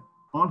of that.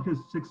 All his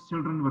 6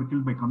 children were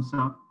killed by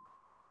Kamsa.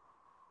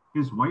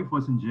 His wife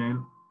was in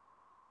jail.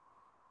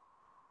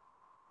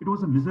 It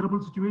was a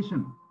miserable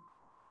situation.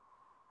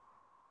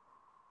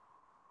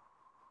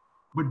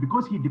 But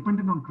because he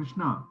depended on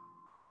Krishna,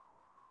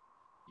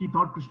 he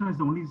thought Krishna is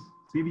the only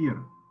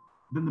savior.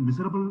 Then the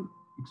miserable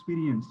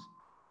experience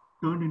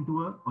turned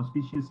into an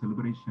auspicious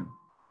celebration.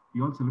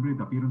 We all celebrate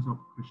the appearance of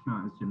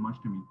Krishna as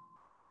Janmashtami.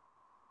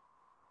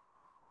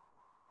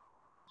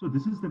 So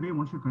this is the way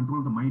one should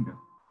control the mind.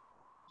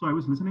 So I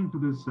was listening to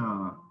this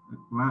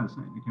class,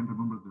 I can't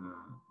remember the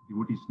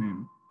devotee's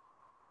name,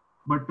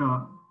 but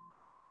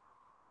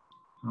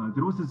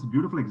there was this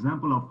beautiful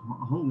example of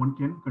how one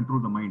can control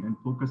the mind and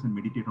focus and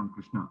meditate on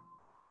Krishna.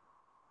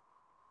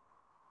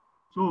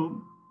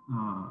 So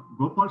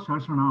Gopal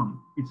Shashranam,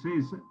 it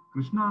says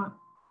Krishna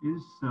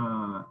is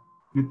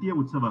Nitya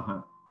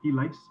Utsavaha. He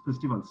likes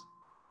festivals.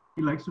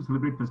 He likes to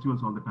celebrate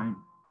festivals all the time.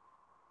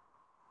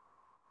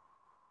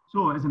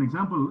 So as an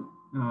example,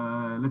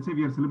 let's say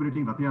we are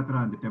celebrating Rath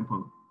Yatra in the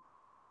temple.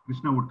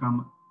 Krishna would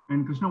come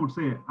and Krishna would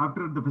say,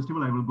 after the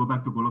festival, I will go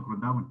back to Golok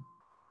Vrindavan.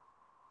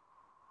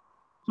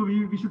 So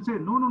we should say,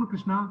 no,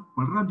 Krishna,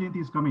 Balram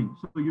Jayanti is coming,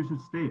 so you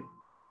should stay.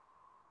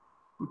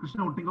 So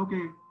Krishna would think,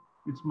 okay,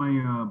 it's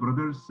my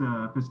brother's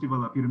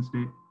festival appearance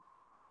day,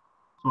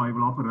 so I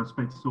will offer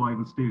respects, so I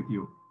will stay with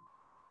you.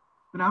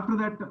 Then after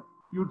that,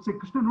 you would say,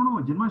 Krishna,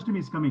 no, Janmashtami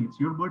is coming, it's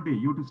your birthday,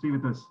 you have to stay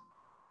with us.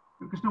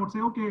 Then Krishna would say,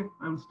 okay,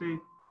 I will stay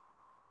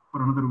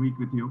for another week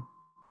with you.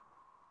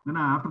 Then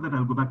after that,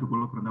 I'll go back to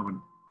Golok Vrindavan.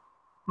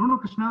 No,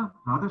 Krishna,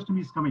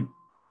 Radhashtami is coming.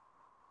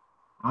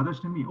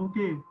 Radhashtami,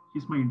 okay,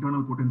 she's my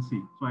internal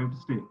potency, so I have to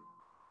stay.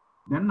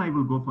 Then I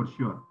will go for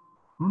sure.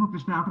 No,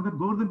 Krishna, after that,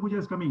 Govardhan Puja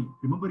is coming.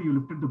 Remember, you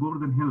lifted the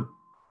Govardhan hill.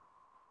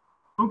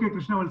 Okay,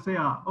 Krishna will say,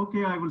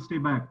 okay, I will stay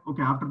back.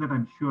 Okay, after that,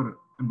 I'm sure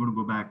I'm going to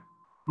go back.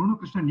 No,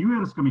 Krishna, New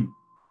Year is coming.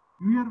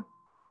 New Year?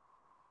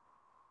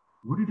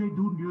 What did I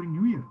do during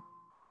New Year?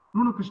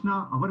 No,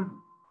 Krishna, our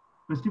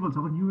festivals,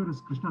 our New Year is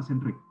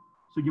Krishna-centric,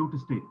 so you have to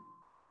stay.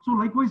 So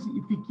likewise,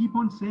 if we keep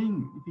on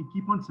saying, if we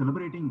keep on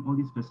celebrating all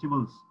these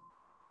festivals,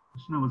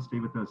 Krishna will stay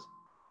with us.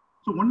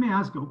 So one may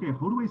ask, okay,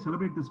 how do I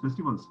celebrate these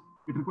festivals?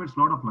 It requires a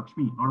lot of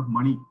Lakshmi, a lot of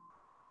money,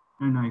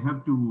 and I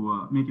have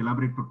to make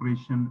elaborate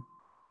preparation,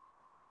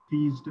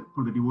 feast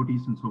for the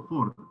devotees and so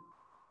forth.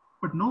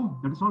 But no,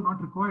 that is all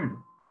not required.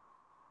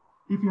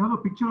 If you have a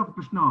picture of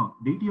Krishna,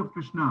 deity of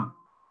Krishna,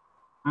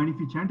 and if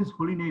you chant his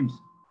holy names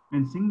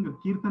and sing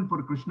Kirtan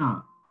for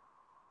Krishna,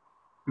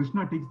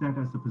 Krishna takes that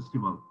as a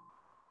festival.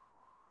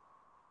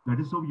 That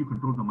is how you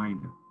control the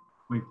mind,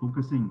 by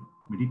focusing,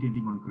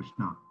 meditating on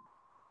Krishna.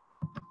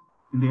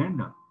 In the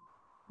end,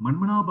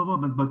 Manmana Bhava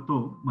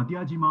Madbhakto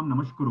Madhyaji Mam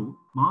Namaskuru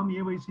Mam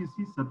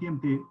Evaisisi Satyam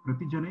Te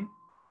Pratijane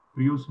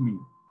Priyosmi.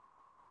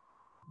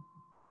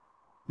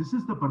 This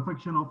is the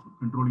perfection of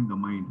controlling the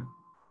mind.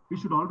 We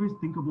should always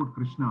think about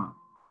Krishna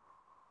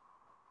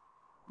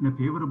in a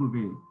favorable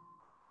way.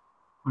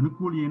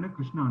 Anukulyena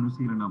Krishna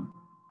Anusiranam.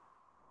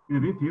 In a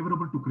way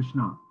favorable to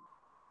Krishna.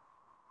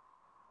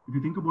 If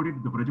you think about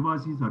it, the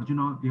Brajavasis,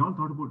 Arjuna, they all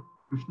thought about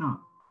Krishna.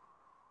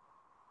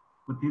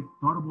 But they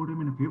thought about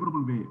him in a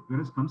favorable way.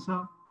 Whereas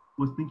Kamsa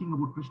was thinking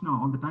about Krishna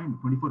all the time,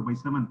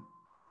 24/7,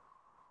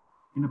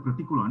 in a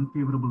particular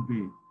unfavorable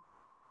way.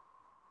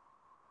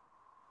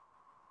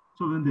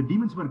 So when the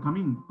demons were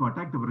coming to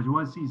attack the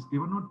Brajavasis, they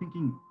were not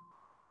thinking,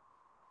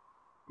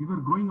 we were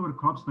growing our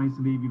crops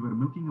nicely, we were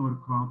milking our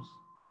crops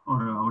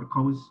or our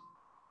cows.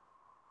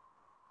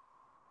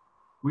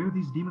 Why are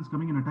these demons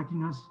coming and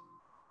attacking us?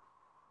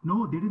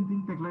 No, they didn't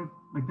think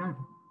like that.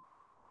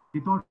 They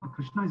thought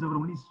Krishna is our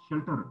only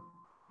shelter.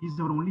 He's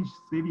our only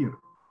savior.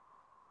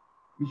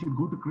 We should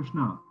go to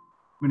Krishna.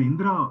 When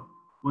Indra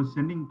was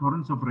sending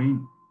torrents of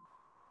rain,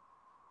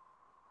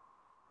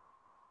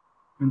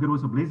 when there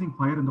was a blazing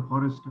fire in the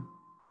forest,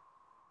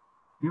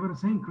 they were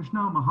saying, Krishna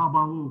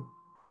Mahabahu,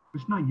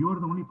 Krishna, you are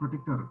the only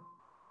protector.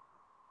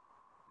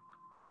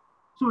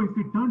 So if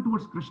we turn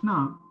towards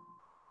Krishna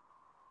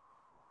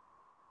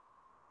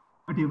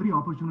at every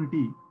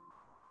opportunity,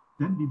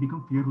 then we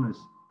become fearless.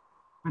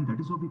 And that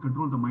is how we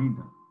control the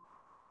mind.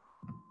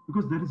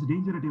 Because there is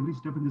danger at every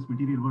step in this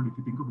material world if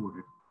you think about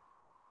it.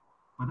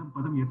 Padam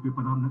padam yat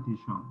vipadam na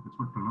tesham. That's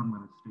what Prahlad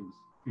Maharaj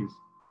says.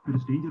 There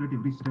is danger at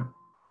every step.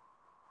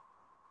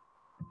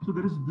 So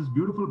there is this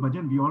beautiful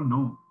bhajan we all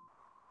know.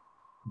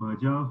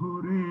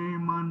 Bhajahure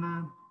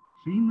mana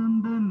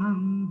Srinanda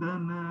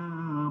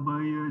Nandana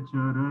Abhaya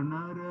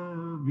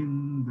Charanara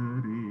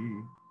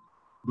Vindare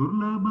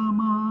Durlabha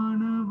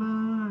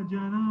Manava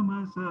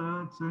Janama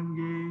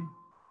Satsange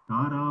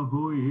Tara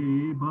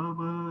Hoye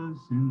Bhava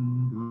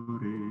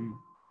Sindhure.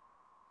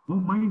 Oh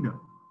mind,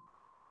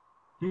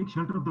 take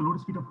shelter of the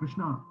lotus feet of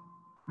Krishna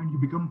and you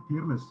become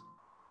fearless.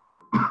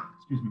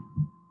 Excuse me.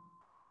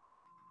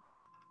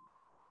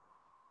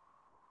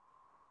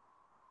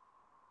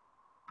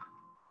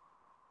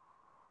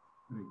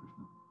 Hare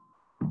Krishna.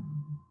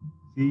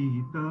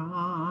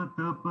 Sita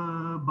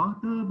tapa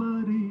bata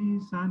bari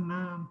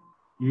sana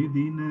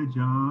yedina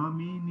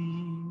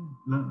jamini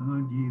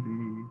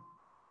lagire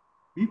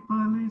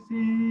vipale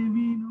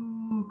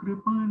sevinu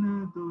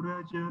kripana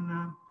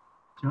durajana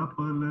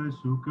chapala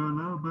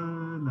sukalaba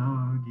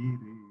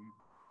lagire.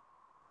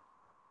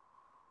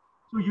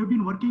 So you've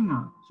been working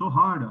so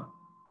hard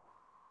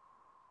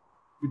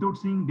without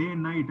seeing day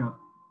and night,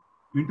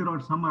 winter or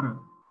summer,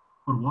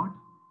 for what?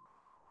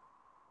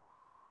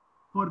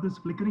 For this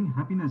flickering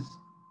happiness.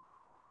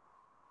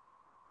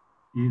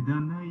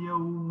 Edana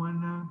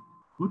yauvana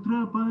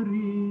putra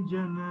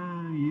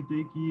parijana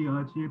iteki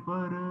ache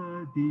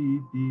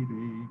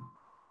paratitire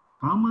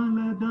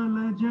kamala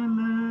dala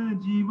jala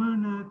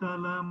jivana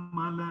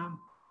talamala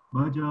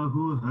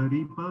bhajahu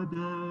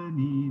haripada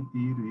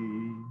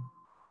nitire.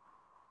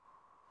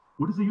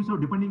 What is the use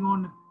of depending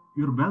on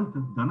your wealth,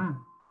 dana,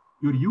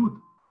 your youth,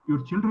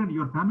 your children,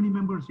 your family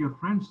members, your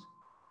friends?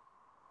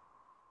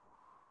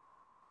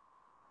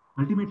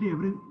 Ultimately,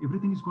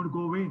 everything is going to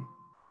go away.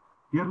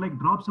 They are like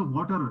drops of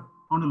water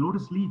on a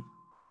lotus leaf.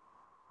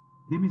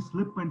 They may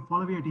slip and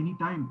fall away at any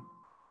time.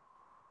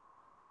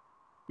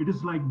 It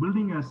is like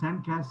building a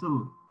sand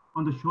castle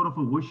on the shore of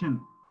an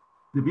ocean.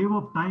 The wave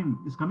of time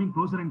is coming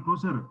closer and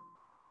closer.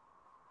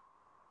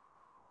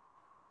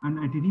 And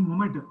at any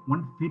moment,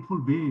 one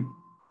fateful wave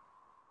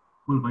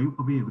will wipe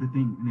away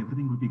everything and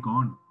everything will be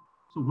gone.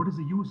 So what is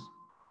the use?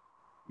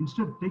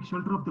 Instead, take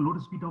shelter of the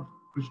lotus feet of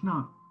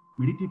Krishna.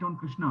 Meditate on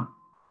Krishna.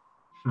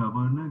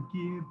 Shravana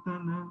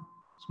Kirtana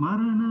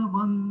Smarana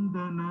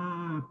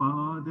Vandana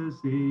Pada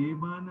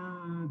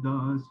Sevana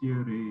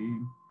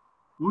Dasyare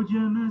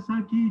Ujana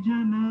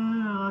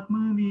Sakijana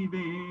Atma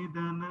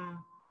Nivedana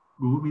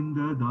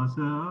Govinda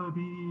Dasa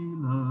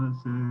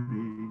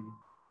Vilasare.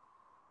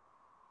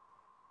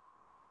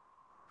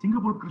 Think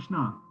about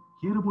Krishna,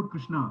 hear about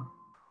Krishna,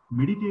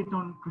 meditate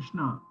on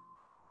Krishna,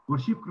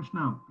 worship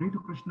Krishna, pray to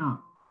Krishna,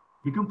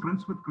 become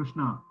friends with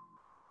Krishna,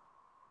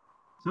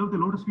 serve the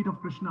lotus feet of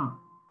Krishna,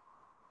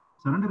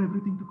 surrender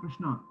everything to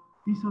Krishna.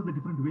 These are the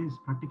different ways,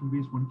 practical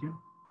ways one can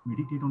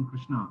meditate on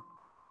Krishna.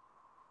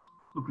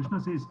 So Krishna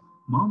says,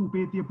 Mam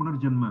upetiya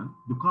punarjanma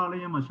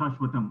dukhalayam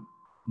ashashvatam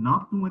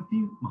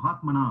naptumati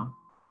mahatmana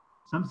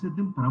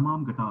samsiddhim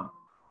paramam gata.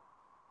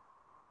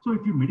 So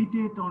if you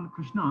meditate on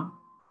Krishna,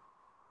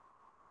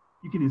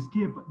 you can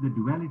escape the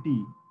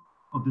duality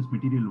of this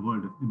material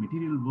world. The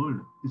material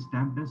world is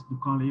stamped as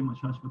dukhalayam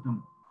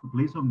ashashvatam, a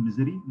place of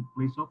misery, a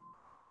place of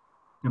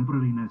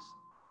temporariness.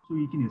 So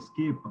you can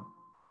escape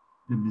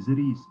the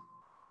miseries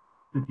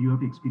that you have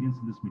to experience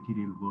in this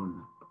material world.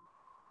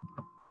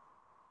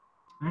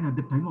 And at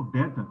the time of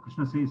death,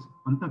 Krishna says,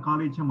 Anta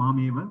kalecha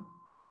mameva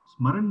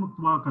smaran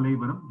muktva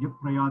kalaivaram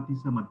yaprayati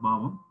sa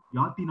madbhavam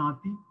yati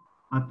nati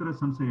atra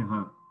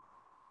samsayaha.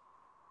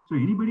 So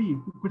anybody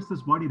who quits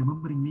this body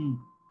remembering me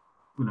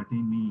will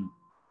attain me.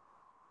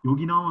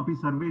 Yoginam api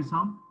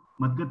sarvesam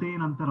madgatein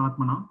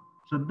antaratmana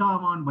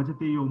shraddhavan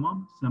bhajate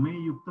yomam same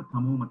yukta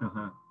thamo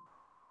mataha.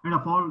 And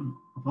of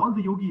all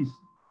the yogis,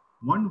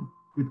 one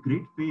with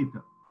great faith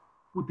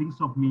who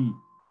thinks of me,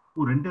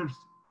 who renders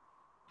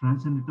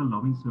transcendental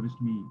loving service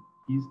to me,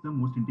 he is the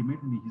most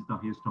intimate and he is the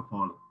highest of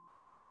all.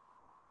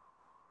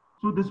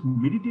 So this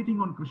meditating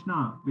on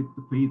Krishna with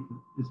faith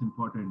is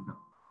important.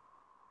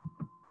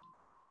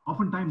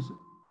 Oftentimes,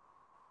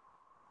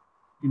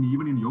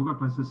 even in yoga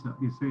classes,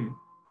 they say,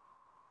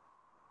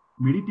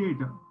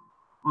 meditate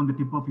on the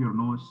tip of your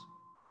nose,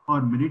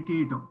 or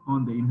meditate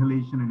on the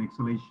inhalation and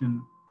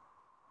exhalation,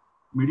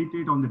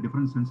 meditate on the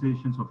different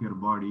sensations of your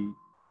body,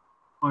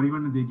 or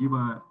even they give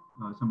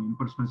some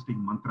impersonalistic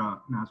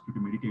mantra and ask you to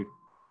meditate.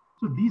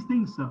 So these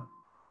things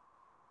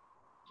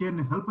can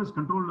help us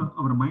control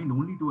our mind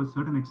only to a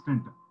certain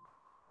extent,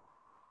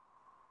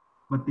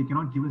 but they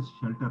cannot give us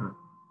shelter.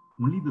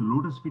 Only the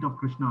lotus feet of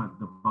Krishna,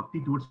 the bhakti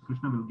towards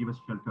Krishna will give us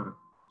shelter.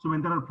 So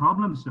when there are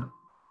problems,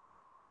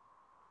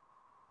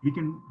 we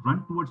can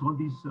run towards all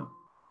these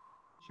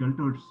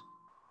shelters,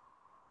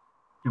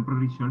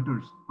 temporary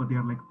shelters, but they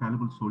are like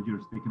fallible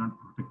soldiers. They cannot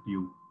protect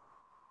you.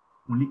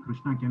 Only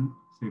Krishna can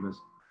save us.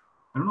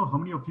 I don't know how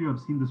many of you have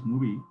seen this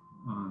movie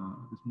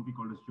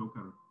called as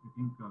Joker. I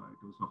think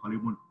it was a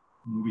Hollywood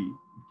movie.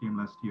 It came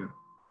last year.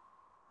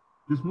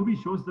 This movie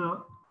shows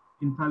the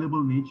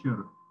infallible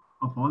nature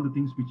of all the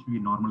things which we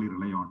normally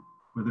rely on,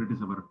 whether it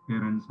is our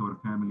parents, our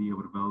family,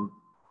 our wealth,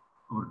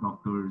 our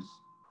doctors,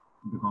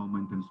 the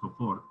government, and so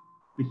forth.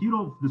 The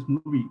hero of this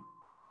movie,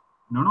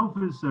 none of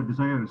his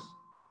desires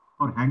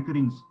or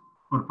hankerings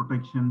for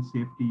protection,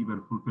 safety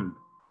were fulfilled.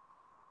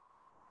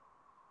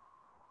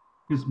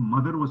 His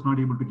mother was not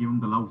able to give him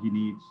the love he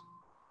needs.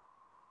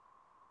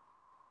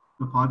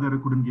 The father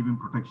couldn't give him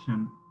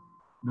protection.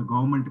 The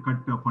government cut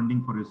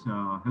funding for his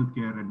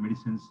healthcare and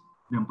medicines.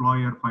 The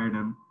employer fired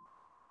him.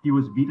 He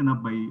was beaten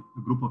up by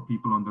a group of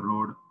people on the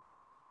road.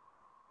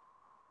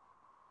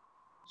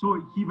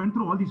 So he went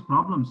through all these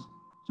problems.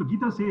 So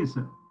Gita says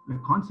the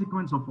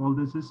consequence of all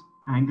this is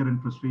anger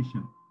and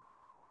frustration.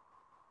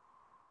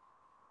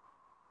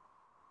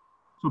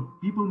 So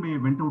people may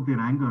vent out their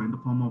anger in the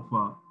form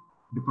of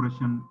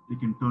depression. They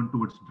can turn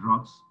towards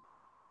drugs,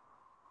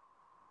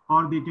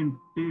 or they can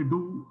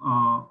do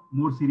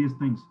more serious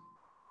things.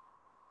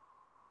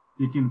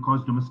 They can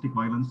cause domestic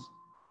violence.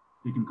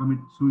 They can commit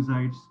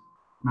suicides,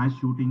 mass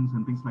shootings,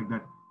 and things like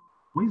that.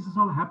 Why is this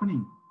all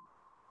happening?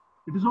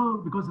 It is all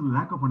because of the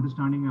lack of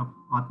understanding of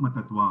Atma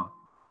Tattva.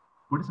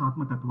 What is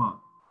Atma Tattva?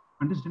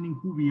 Understanding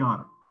who we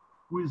are,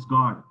 who is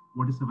God,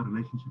 what is our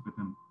relationship with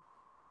Him.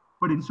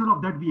 But instead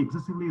of that, we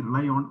excessively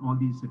rely on all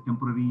these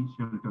temporary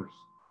shelters.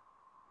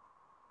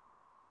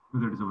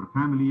 Whether it is our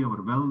family,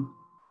 our wealth,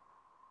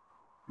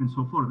 and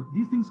so forth.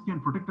 These things can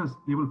protect us.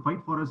 They will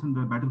fight for us in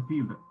the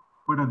battlefield.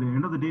 But at the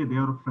end of the day, they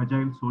are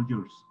fragile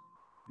soldiers.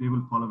 They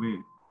will fall away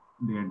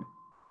in the end.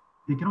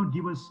 They cannot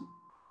give us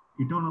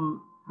eternal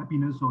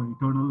happiness or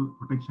eternal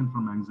protection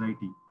from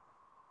anxiety.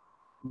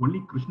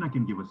 Only Krishna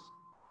can give us.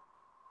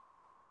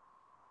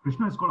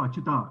 Krishna is called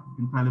Achyuta,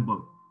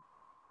 infallible.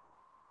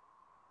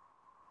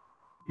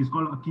 He's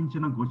called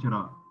Akinchana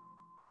Gochara,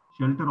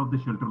 shelter of the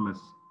shelterless.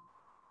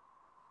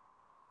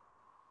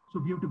 So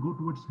we have to go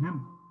towards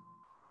Him.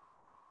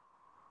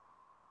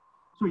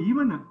 So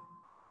even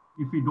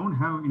if we don't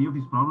have any of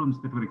these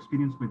problems that were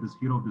experienced by this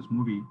hero of this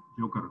movie,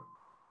 Joker,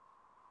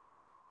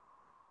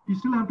 we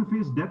still have to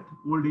face death,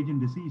 old age,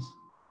 and disease,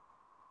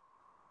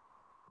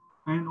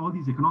 and all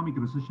these economic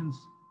recessions.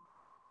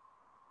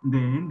 In the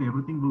end,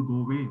 everything will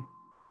go away.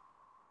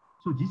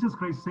 So Jesus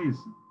Christ says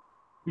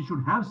we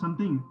should have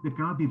something that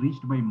cannot be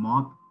reached by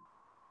moth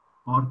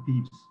or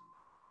thieves.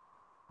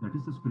 That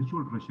is the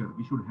spiritual treasure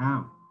we should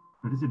have.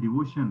 That is a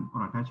devotion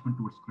or attachment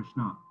towards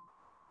Krishna.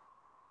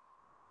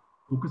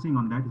 Focusing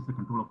on that is the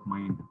control of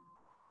mind.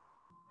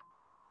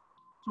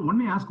 So one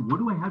may ask, what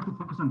do I have to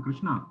focus on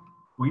Krishna?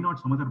 Why not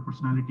some other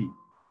personality?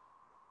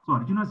 So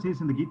Arjuna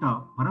says in the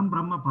Gita, Param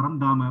Brahma Param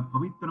Dhamma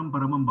Pavitram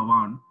Paramam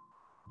Bhavan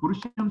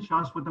Purusham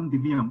Shashvatam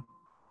Divyam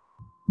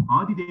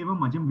Adi Devam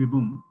Ajam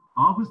Vibhum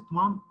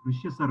Ahustvam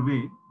Rishya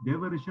Sarve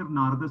Deva Rishar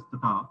Naradas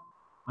Tata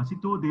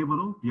Asito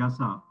Devalo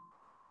Vyasa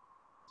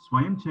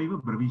Swayam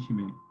Chaiva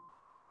Bravishime.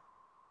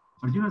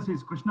 Arjuna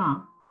says,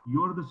 Krishna,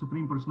 you are the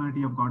Supreme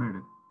Personality of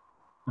Godhead,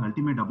 the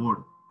ultimate abode,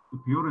 the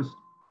purest,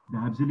 the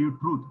absolute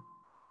truth.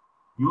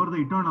 You are the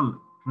eternal,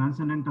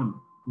 transcendental,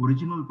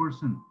 original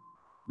person,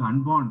 the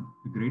unborn,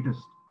 the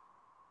greatest.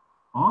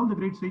 All the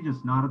great sages,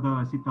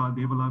 Narada, Asita,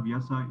 Devala,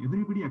 Vyasa,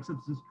 everybody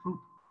accepts this truth.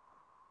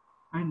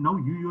 And now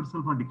you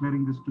yourself are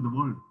declaring this to the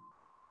world.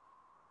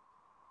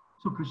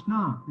 So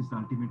Krishna is the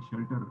ultimate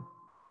shelter.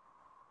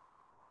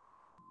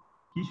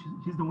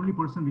 He's the only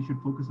person we should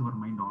focus our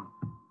mind on.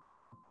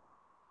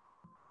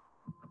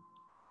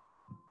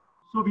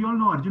 So we all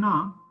know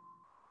Arjuna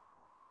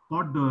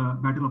fought the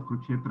battle of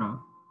Kurukshetra.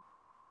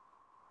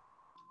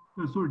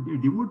 So a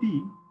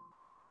devotee,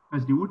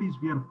 as devotees,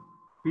 we are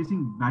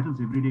facing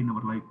battles every day in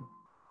our life.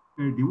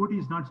 A devotee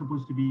is not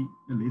supposed to be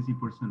a lazy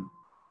person.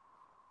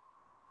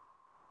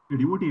 A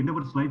devotee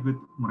endeavors life with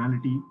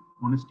morality,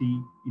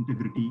 honesty,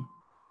 integrity,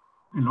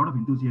 and a lot of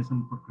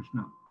enthusiasm for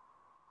Krishna.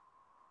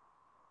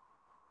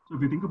 So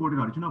if you think about it,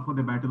 Arjuna for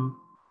the battle,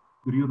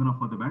 Duryodhana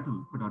for the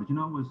battle, but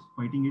Arjuna was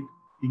fighting it,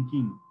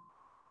 thinking,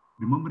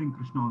 remembering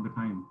Krishna all the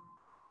time.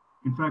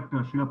 In fact,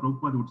 Srila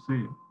Prabhupada would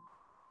say,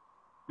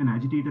 an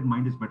agitated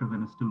mind is better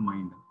than a still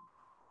mind.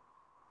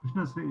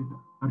 Krishna said,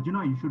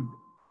 Arjuna, you should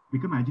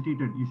become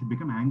agitated, you should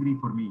become angry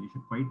for me, you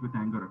should fight with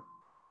anger.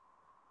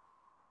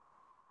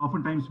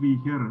 Oftentimes we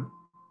hear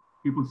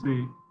people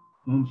say,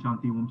 Om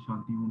Shanti, Om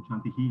Shanti, Om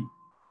Shanti Hi.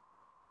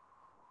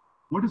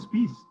 What is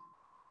peace?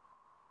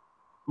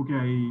 Okay,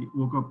 I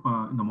woke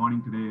up in the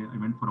morning today, I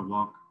went for a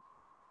walk.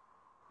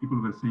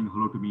 People were saying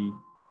hello to me.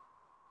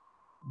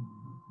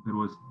 There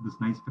was this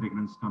nice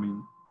fragrance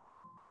coming.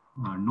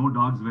 No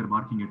dogs were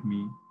barking at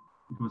me.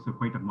 It was a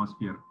quiet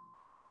atmosphere.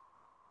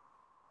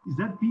 Is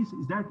that peace?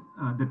 Is that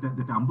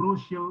that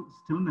ambrosial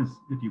stillness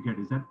that you get?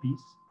 Is that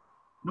peace?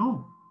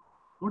 No.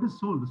 What is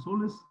soul? The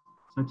soul is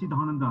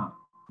Sachidananda,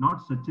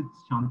 not Sachit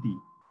Shanti.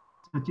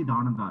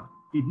 Sachidananda.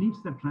 It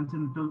needs that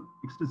transcendental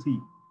ecstasy.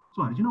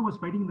 So Arjuna was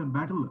fighting the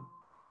battle,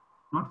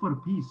 not for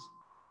peace.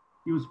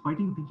 He was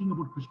fighting, thinking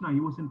about Krishna. He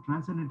was in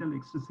transcendental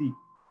ecstasy.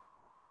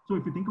 So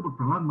if you think about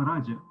Prahlad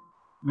Maharaj,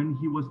 when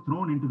he was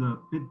thrown into the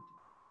pit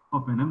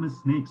of venomous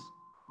snakes,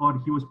 or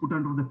he was put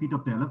under the feet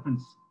of the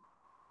elephants,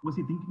 was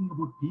he thinking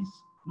about peace?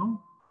 No.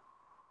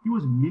 He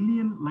was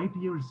million light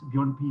years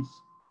beyond peace.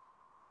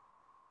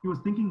 He was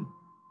thinking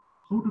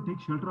how to take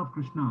shelter of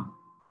Krishna.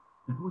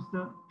 That was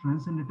the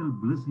transcendental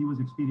bliss he was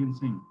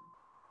experiencing.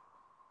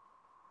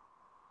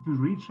 If you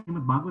read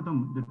Srimad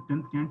Bhagavatam, the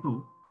 10th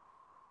canto,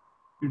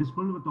 it is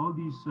filled with all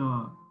these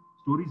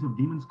stories of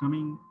demons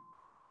coming,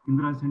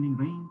 Indra sending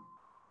rain.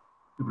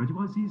 The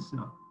Brajavasis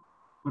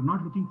were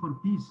not looking for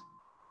peace.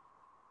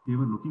 They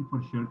were looking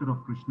for shelter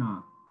of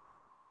Krishna.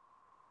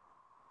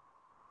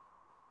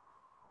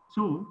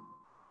 So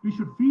we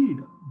should feed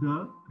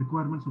the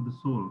requirements of the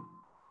soul.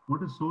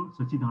 What is soul?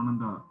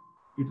 Sachidananda.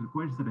 It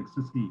requires that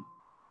ecstasy.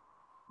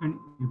 And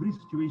every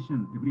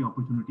situation, every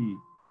opportunity,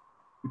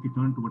 if you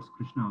turn towards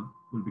Krishna,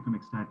 will become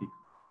ecstatic.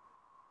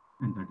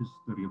 And that is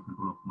the real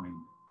control of mind.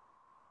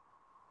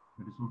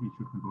 That is how we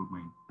should control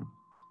mind.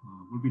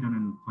 Will be done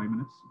in 5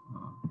 minutes.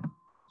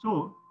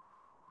 So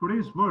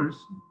today's verse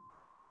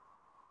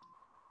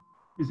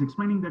is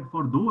explaining that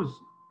for those,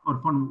 or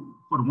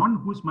for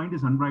one whose mind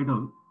is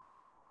unbridled,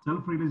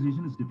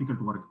 self-realization is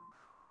difficult work.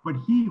 But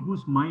he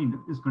whose mind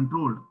is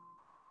controlled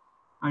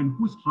and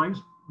who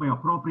strives by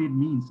appropriate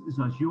means is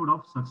assured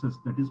of success.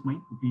 That is my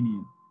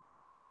opinion.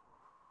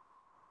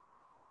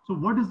 So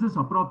what does this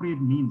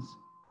appropriate means?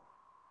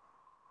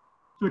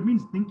 So it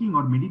means thinking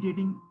or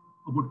meditating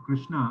about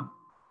Krishna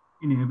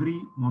in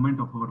every moment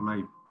of our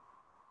life.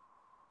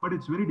 But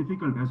it's very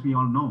difficult, as we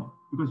all know,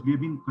 because we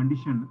have been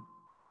conditioned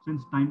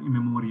since time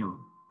immemorial.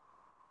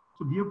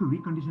 So we have to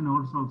recondition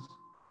ourselves.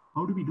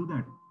 How do we do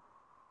that?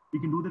 We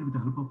can do that with the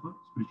help of a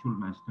spiritual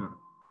master.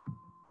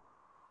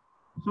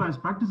 So as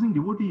practicing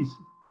devotees,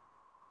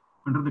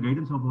 under the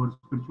guidance of our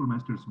spiritual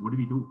masters, what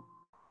do?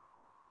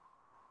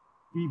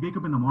 We wake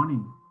up in the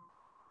morning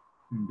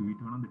and do we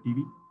turn on the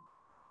TV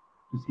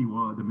to see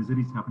what the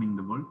miseries happening in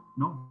the world?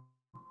 No.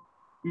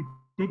 We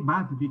take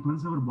bath, we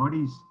cleanse our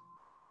bodies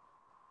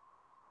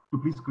to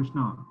please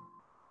Krishna.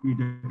 We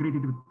decorate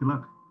it with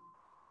tilak.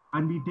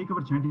 And we take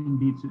our chanting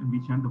beads and we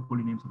chant the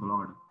holy names of the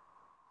Lord.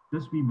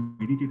 Thus we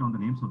meditate on the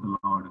names of the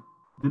Lord.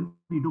 Then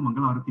we do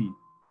Mangala Arati.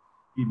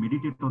 We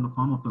meditate on the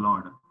form of the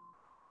Lord.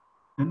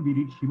 Then we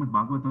read Srimad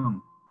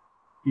Bhagavatam.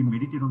 We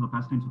meditate on the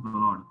pastimes of the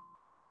Lord.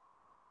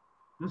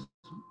 Thus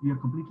we are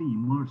completely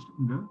immersed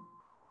in the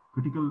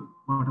critical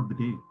part of the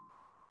day,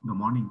 the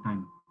morning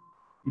time.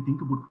 We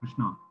think about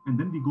Krishna and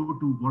then we go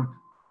to work.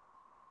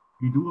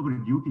 We do our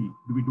duty.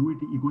 Do we do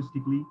it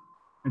egoistically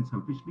and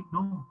selfishly?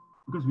 No,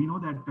 because we know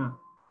that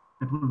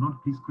that will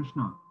not please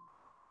Krishna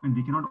and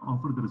we cannot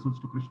offer the results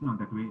to Krishna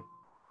that way.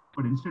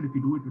 But instead, if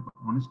we do it with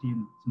honesty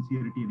and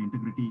sincerity and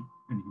integrity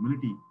and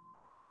humility,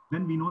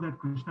 then we know that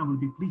Krishna will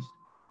be pleased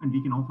and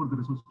we can offer the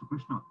results to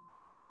Krishna.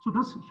 So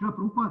thus, Srila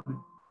Prabhupada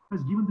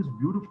has given this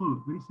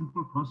beautiful, very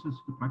simple process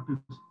to practice.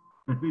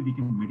 That way we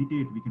can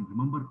meditate, we can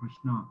remember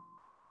Krishna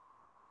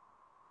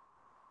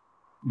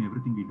in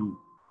everything we do.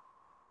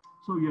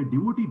 So your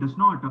devotee does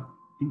not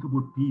think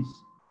about peace.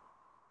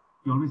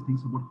 He always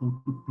thinks about how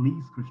to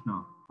please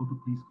Krishna, how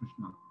to please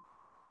Krishna.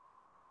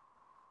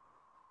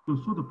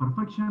 So the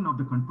perfection of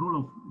the control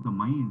of the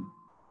mind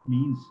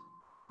means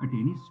at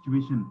any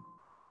situation,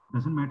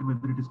 doesn't matter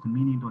whether it is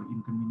convenient or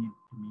inconvenient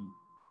to me.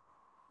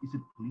 Is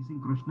it pleasing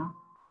Krishna?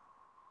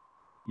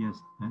 Yes,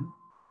 then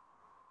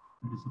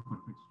that is a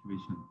perfect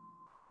situation.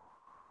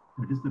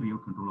 That is the real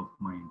control of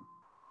mind.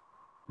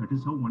 That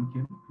is how one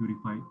can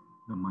purify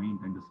the mind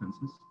and the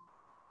senses,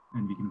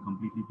 and we can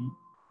completely be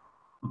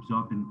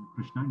absorbed in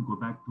Krishna and go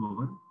back to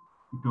our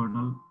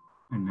eternal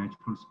and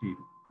natural state,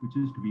 which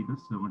is to be the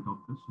servant of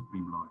the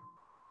Supreme Lord.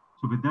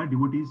 So with that,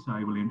 devotees,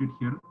 I will end it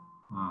here.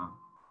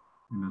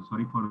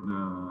 Sorry for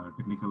the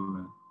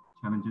technical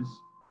challenges.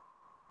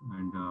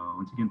 And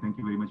once again, thank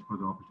you very much for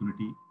the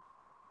opportunity.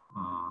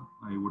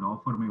 I would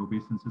offer my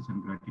obeisances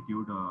and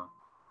gratitude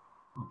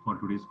for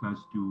today's class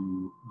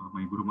to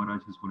my Guru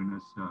Maharaj, His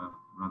Holiness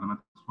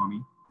Radhanath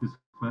Swami. This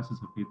class is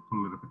a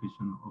faithful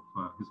repetition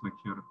of his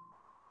lecture.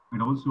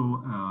 And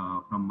also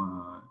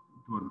from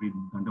 2 or 3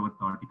 Dandavat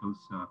articles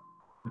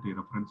that I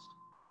referenced.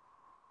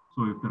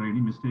 So if there are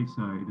any mistakes,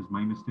 it is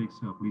my mistakes.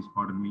 Please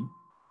pardon me.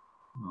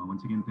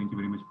 Once again, thank you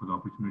very much for the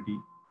opportunity.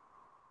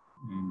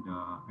 And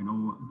I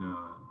know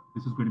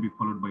this is going to be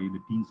followed by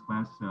the teens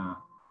class.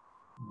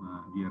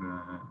 We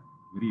are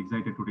very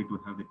excited today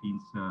to have the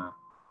teens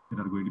that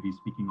are going to be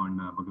speaking on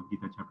Bhagavad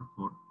Gita chapter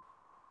 4.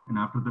 And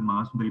after the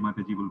Mahasundari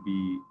Mataji will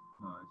be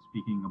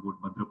speaking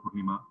about Bhadra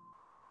Purnima,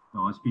 the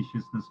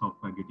auspiciousness of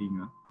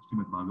getting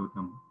Srimad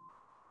Bhagavatam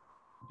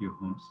to your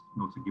homes,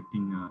 and also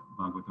gifting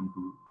Bhagavatam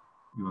to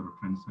your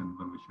friends and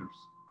well-wishers.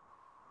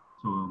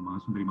 So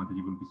Mahasundari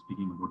Mataji will be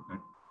speaking about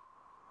that.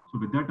 So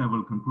with that, I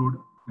will conclude.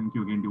 Thank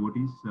you again,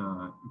 devotees.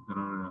 If there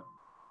are,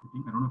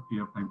 I don't know if we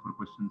have time for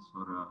questions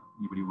or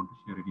anybody want to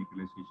share any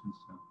realizations.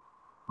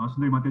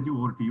 Mahasundari Mataji,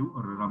 over to you,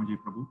 or Ramaji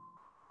Prabhu.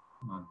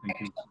 Thank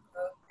you.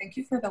 Thank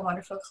you for the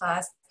wonderful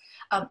class.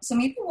 So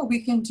maybe what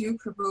we can do,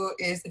 Prabhu,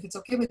 is if it's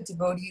okay with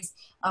devotees,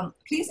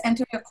 please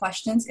enter your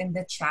questions in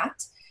the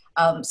chat.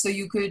 So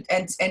you could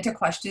enter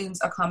questions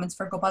or comments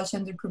for Gopal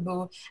Chandra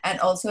Prabhu, and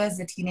also as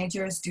the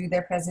teenagers do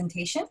their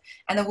presentation,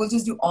 and then we'll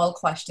just do all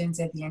questions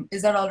at the end.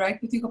 Is that all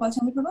right with you, Gopal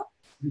Chandra Prabhu?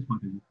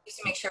 Just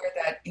to make sure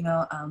that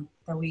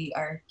that we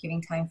are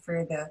giving time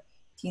for the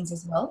teens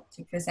as well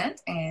to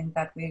present, and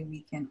that way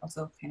we can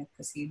also kind of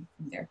proceed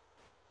from there.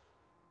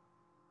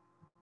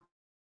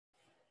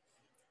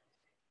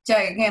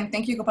 Jai, again,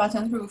 thank you, Gopal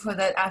Chandra Prabhu, for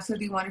that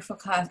absolutely wonderful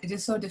class. It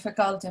is so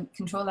difficult to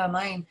control our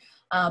mind,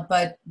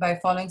 but by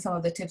following some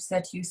of the tips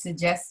that you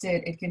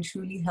suggested, it can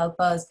truly help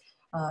us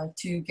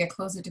to get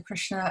closer to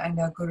Krishna and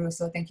our Guru.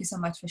 So thank you so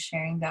much for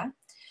sharing that.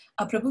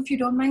 Prabhu, if you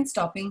don't mind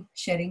stopping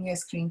sharing your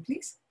screen,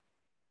 please.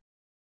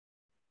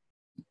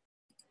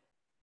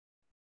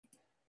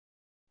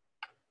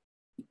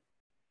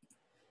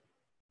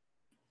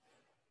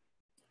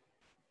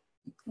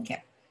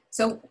 Okay.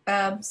 So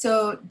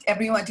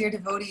everyone, dear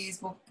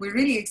devotees, we're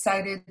really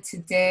excited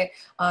today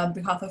on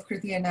behalf of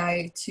Kriti and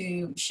I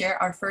to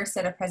share our first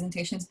set of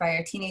presentations by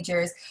our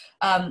teenagers.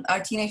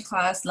 Our teenage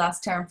class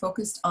last term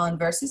focused on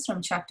verses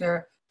from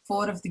chapter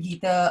 4 of the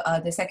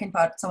Gita, the second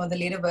part, some of the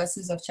later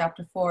verses of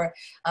chapter 4,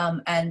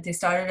 and they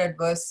started at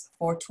verse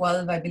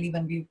 412, I believe,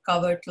 and we've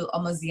covered till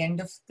almost the end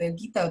of the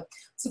Gita.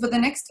 So for the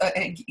next,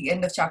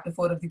 end of chapter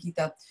 4 of the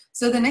Gita.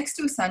 So the next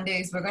 2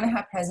 Sundays, we're going to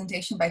have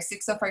presentation by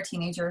 6 of our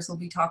teenagers. We'll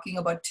be talking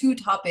about 2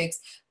 topics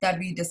that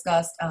we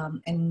discussed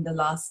in the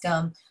last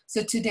term.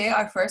 So today,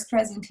 our first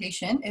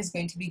presentation is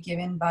going to be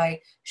given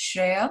by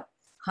Shreya,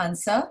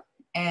 Hansa,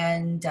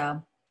 and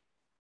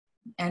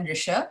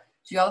Risha.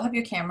 Do you all have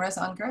your cameras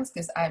on, girls?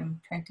 Because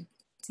I'm trying to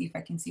see if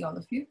I can see all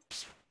of you.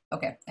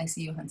 Okay, I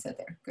see you, Hansa,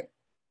 there. Good.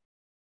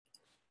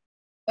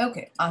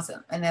 Okay,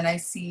 awesome. And then I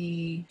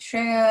see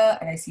Shreya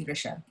and I see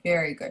Risha.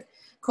 Very good.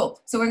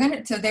 Cool. So they're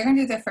gonna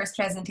do their first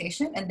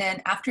presentation, and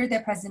then after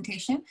their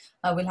presentation,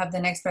 we'll have the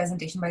next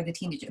presentation by the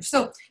teenagers.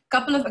 So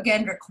couple of,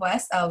 again,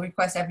 requests. I'll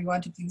request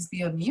everyone to please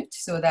be on mute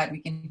so that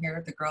we can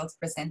hear the girls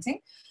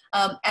presenting.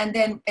 And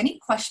then any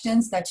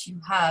questions that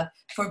you have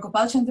for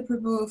Gopal Chandra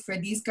Prabhu, for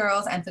these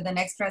girls, and for the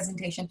next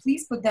presentation,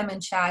 please put them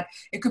in chat.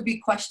 It could be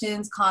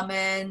questions,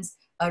 comments,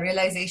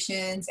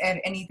 realizations, and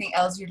anything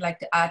else you'd like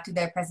to add to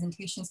their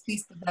presentations,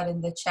 please put that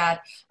in the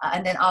chat.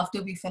 And then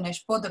after we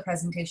finish both the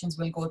presentations,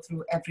 we'll go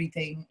through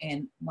everything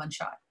in one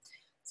shot.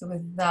 So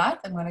with that,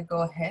 I'm gonna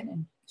go ahead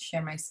and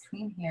share my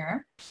screen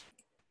here.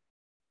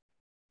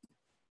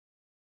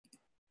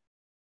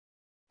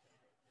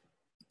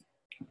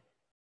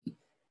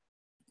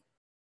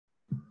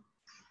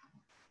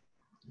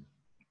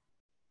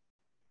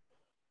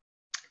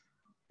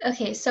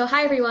 Okay, so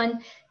hi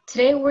everyone.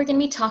 Today we're going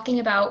to be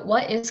talking about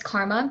what is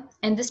karma,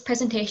 and this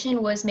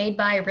presentation was made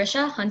by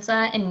Risha,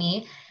 Hansa, and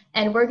me,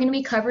 and we're going to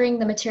be covering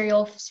the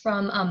materials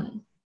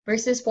from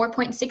verses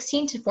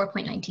 4.16 to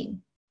 4.19.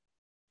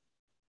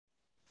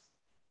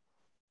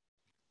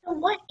 So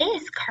what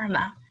is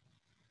karma?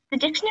 The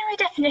dictionary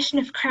definition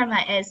of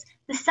karma is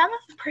the sum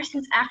of a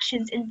person's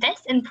actions in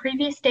this and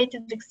previous states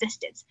of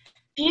existence,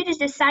 viewed as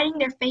deciding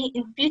their fate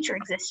in future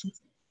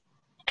existences.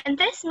 And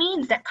this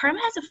means that karma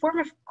has a form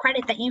of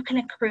credit that you can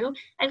accrue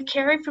and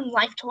carry from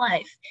life to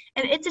life,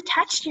 and it's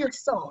attached to your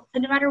soul,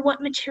 so no matter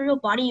what material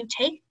body you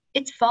take,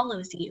 it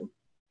follows you.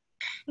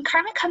 And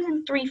karma comes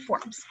in three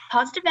forms: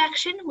 positive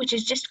action, which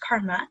is just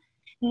karma;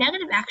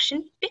 negative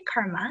action,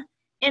 vikarma;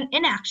 and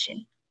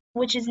inaction,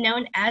 which is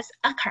known as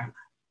akarma.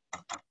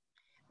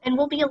 And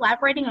we'll be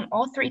elaborating on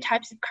all three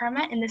types of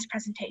karma in this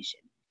presentation.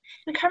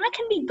 And karma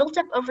can be built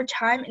up over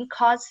time and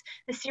cause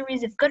a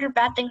series of good or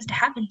bad things to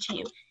happen to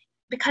you.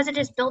 Because it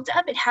is built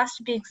up, it has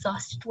to be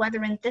exhausted,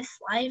 whether in this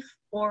life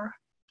or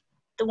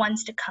the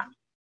ones to come.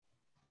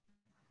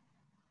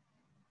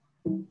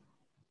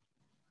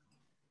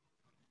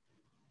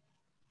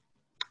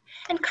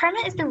 And karma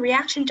is the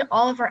reaction to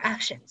all of our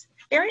actions.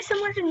 Very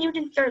similar to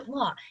Newton's third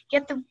law,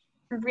 yet the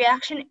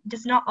reaction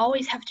does not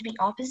always have to be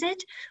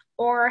opposite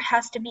or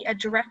has to be a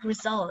direct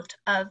result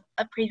of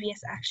a previous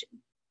action.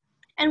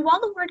 And while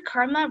the word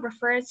karma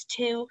refers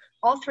to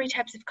all three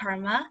types of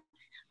karma,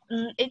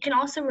 it can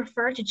also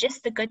refer to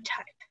just the good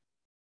type.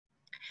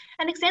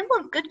 An example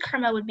of good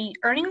karma would be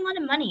earning a lot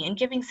of money and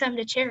giving some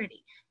to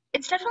charity.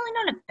 It's definitely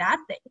not a bad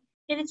thing,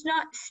 yet it's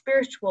not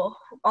spiritual,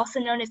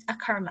 also known as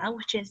akarma,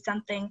 which is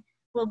something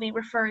we'll be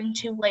referring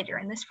to later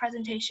in this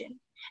presentation.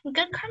 And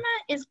good karma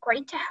is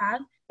great to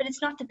have, but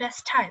it's not the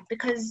best type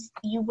because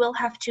you will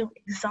have to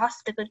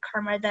exhaust the good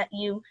karma that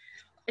you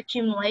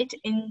accumulate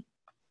in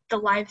the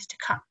lives to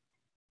come.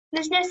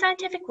 There's no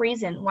scientific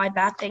reason why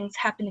bad things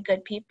happen to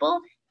good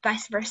people,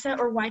 vice versa,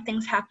 or why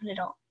things happen at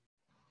all.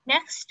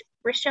 Next,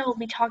 Risha will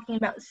be talking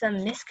about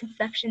some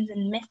misconceptions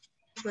and myths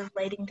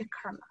relating to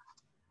karma.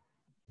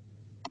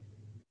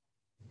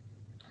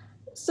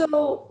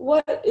 So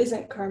what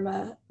isn't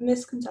karma?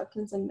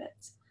 Misconceptions and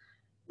myths.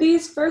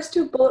 These first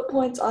two bullet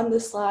points on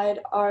this slide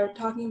are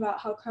talking about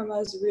how karma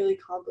is really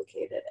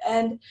complicated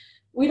and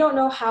we don't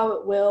know how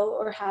it will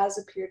or has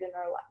appeared in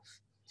our life.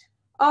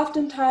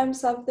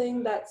 Oftentimes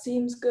something that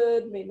seems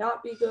good may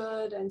not be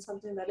good, and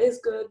something that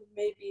is good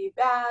may be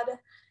bad.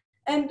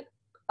 And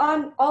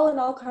all in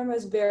all, karma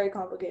is very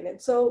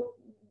complicated. So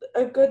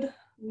a good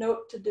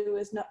note to do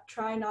is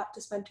try not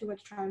to spend too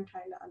much time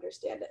trying to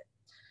understand it.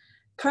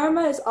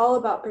 Karma is all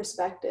about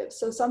perspective.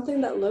 So something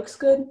that looks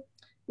good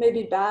may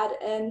be bad,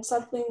 and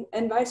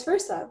vice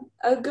versa.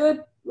 A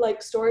good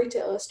story to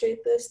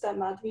illustrate this that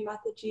Madhvi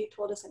Mataji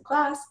told us in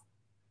class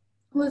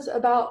was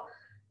about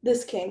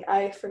this king.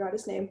 I forgot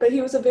his name, but he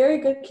was a very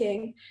good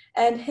king,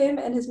 and him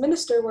and his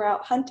minister were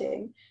out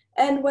hunting.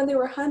 And when they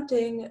were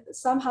hunting,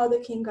 somehow the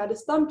king got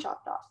his thumb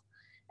chopped off.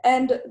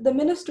 And the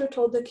minister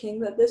told the king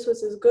that this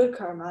was his good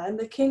karma. And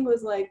the king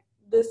was like,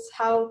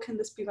 how can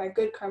this be my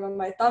good karma?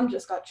 My thumb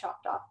just got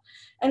chopped off.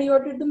 And he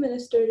ordered the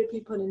minister to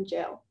be put in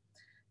jail.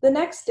 The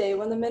next day,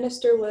 when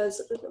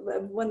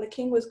the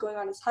king was going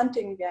on his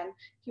hunting again,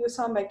 he was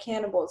found by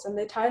cannibals, and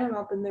they tied him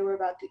up and they were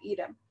about to eat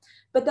him.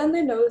 But then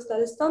they noticed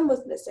that his thumb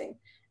was missing.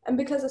 And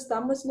because his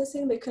thumb was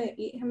missing, they couldn't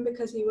eat him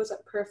because he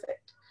wasn't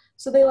perfect.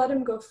 So they let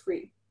him go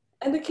free.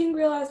 And the king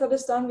realized that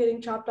his thumb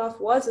getting chopped off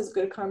was his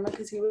good karma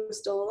because he was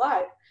still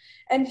alive.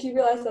 And he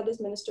realized that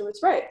his minister was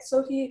right.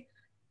 So he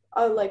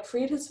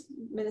freed his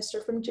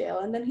minister from jail.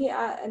 And then he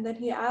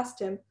asked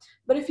him,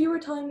 but if you were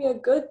telling me a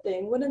good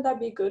thing, wouldn't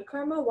that be good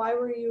karma? Why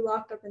were you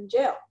locked up in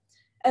jail?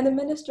 And the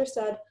minister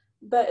said,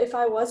 but if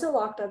I wasn't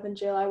locked up in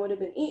jail, I would have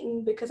been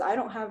eaten because I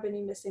don't have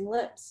any missing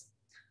limbs.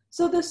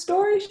 So the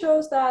story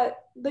shows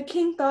that the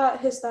king thought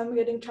his thumb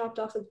getting chopped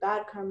off was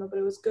bad karma, but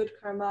it was good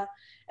karma.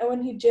 And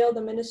when he jailed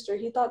the minister,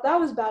 he thought that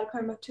was bad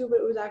karma too, but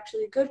it was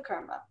actually good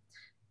karma.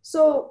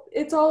 So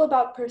it's all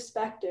about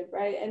perspective,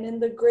 right? And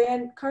in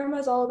karma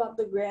is all about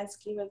the grand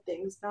scheme of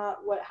things, not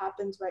what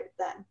happens right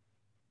then.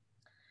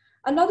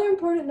 Another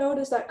important note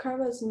is that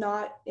karma is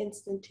not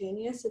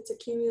instantaneous. It's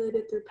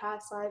accumulated through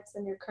past lives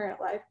and your current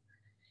life.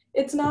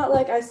 It's not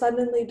like I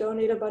suddenly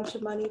donate a bunch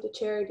of money to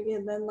charity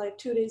and then like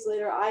 2 days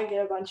later I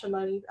get a bunch of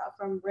money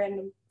from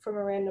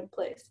a random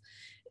place.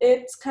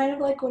 It's kind of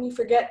like when you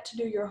forget to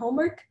do your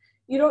homework.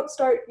 You don't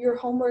start your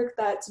homework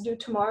that's due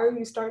tomorrow.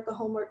 You start the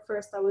homework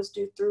first that was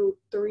due through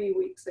 3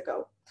 weeks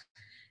ago.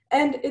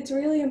 And it's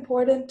really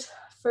important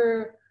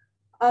for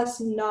us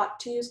not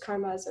to use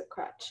karma as a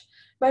crutch.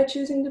 By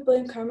choosing to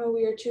blame karma,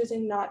 we are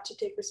choosing not to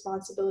take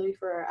responsibility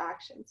for our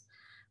actions.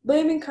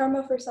 Blaming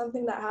karma for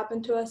something that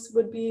happened to us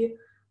would be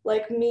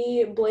like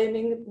me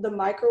blaming the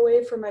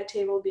microwave for my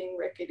table being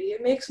rickety.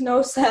 It makes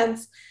no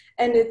sense,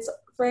 and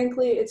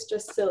frankly, it's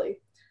just silly.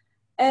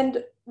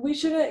 And we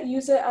shouldn't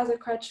use it as a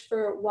crutch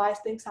for why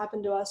things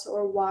happen to us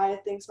or why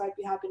things might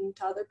be happening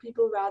to other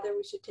people. Rather,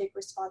 we should take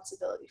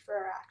responsibility for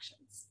our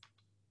actions.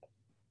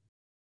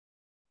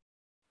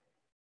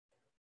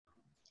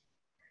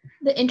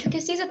 The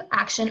intricacies of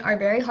action are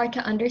very hard to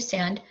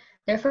understand.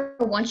 Therefore,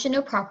 one should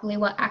know properly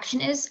what action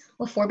is,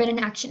 what forbidden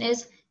action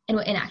is, and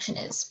what inaction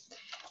is.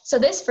 So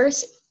this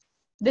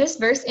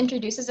verse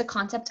introduces the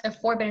concept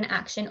of forbidden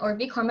action, or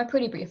vikarma,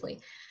 pretty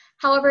briefly.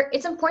 However,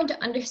 it's important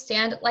to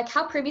understand, like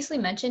how previously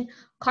mentioned,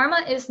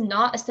 karma is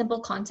not a simple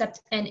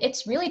concept, and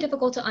it's really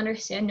difficult to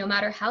understand no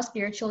matter how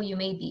spiritual you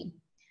may be.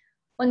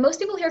 When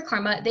most people hear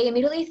karma, they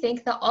immediately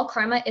think that all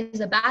karma is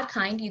a bad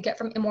kind you get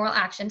from immoral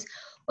actions,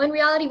 when in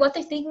reality, what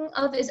they're thinking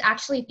of is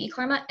actually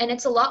vikarma, and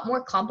it's a lot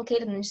more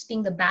complicated than just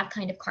being the bad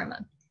kind of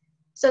karma.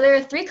 So there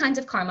are 3 kinds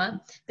of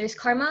karma. There's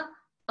karma,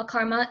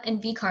 akarma,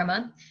 and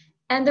vikarma,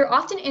 and they're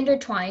often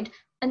intertwined,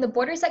 and the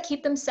borders that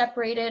keep them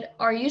separated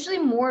are usually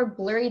more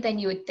blurry than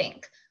you would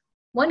think.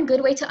 One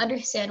good way to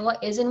understand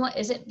what is and what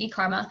isn't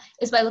vikarma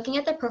is by looking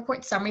at the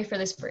purport summary for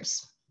this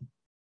verse.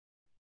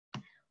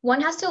 One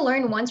has to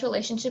learn one's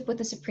relationship with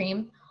the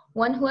Supreme.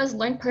 One who has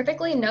learned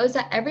perfectly knows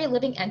that every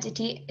living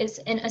entity is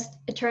an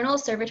eternal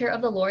servitor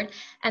of the Lord,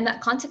 and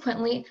that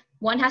consequently,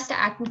 one has to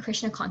act in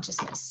Krishna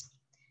consciousness.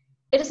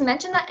 It is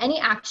mentioned that any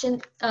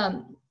action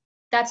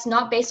that's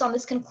not based on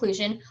this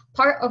conclusion,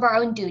 part of our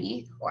own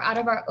duty, or out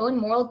of our own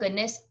moral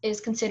goodness, is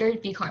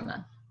considered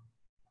vikarma.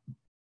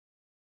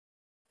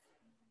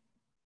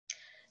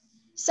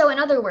 So in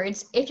other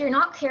words, if you're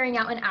not carrying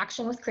out an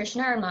action with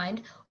Krishna in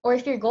mind, or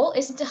if your goal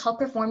isn't to help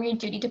perform your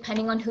duty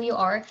depending on who you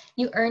are,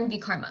 you earn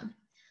vikarma.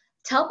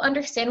 To help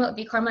understand what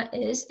vikarma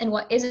is and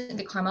what isn't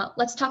vikarma,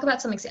 let's talk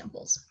about some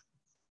examples.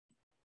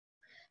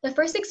 The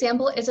first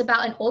example is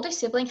about an older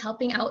sibling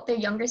helping out their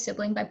younger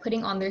sibling by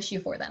putting on their shoe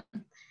for them.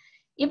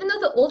 Even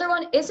though the older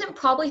one isn't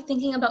probably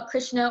thinking about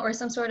Krishna or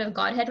some sort of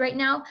godhead right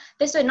now,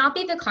 this would not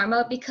be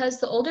vikarma because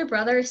the older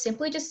brother is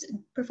simply just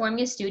performing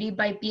his duty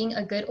by being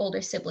a good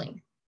older sibling.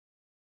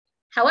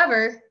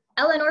 However,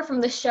 Eleanor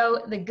from the show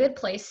The Good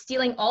Place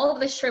stealing all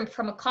of the shrimp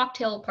from a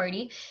cocktail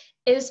party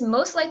is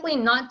most likely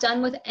not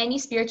done with any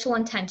spiritual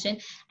intention,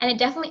 and it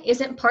definitely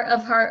isn't part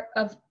of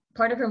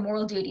her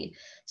moral duty.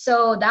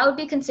 So that would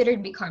be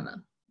considered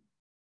vikarma.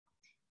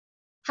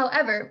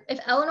 However, if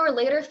Eleanor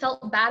later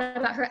felt bad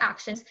about her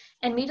actions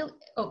and immediately,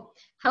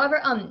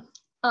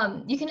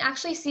 you can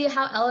actually see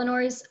how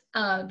Eleanor's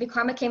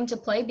vikarma came to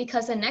play,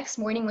 because the next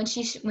morning when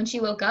she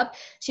woke up,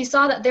 she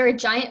saw that there were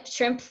giant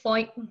shrimp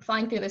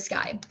flying through the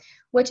sky,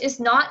 which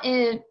is not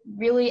a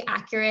really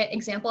accurate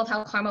example of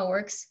how karma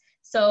works.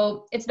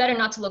 So it's better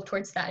not to look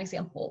towards that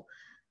example.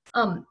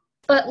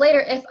 But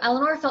later, if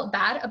Eleanor felt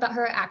bad about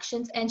her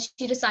actions and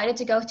she decided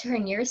to go to her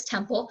nearest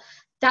temple,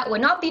 that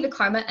would not be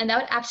vikarma, and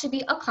that would actually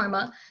be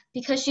akarma,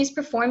 because she's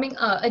performing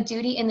a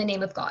duty in the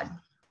name of God.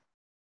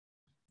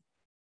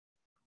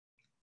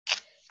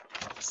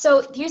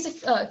 So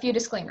here's a few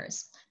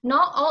disclaimers.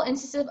 Not all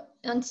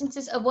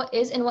instances of what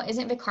is and what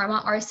isn't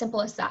vikarma are as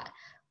simple as that.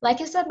 Like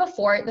I said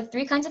before, the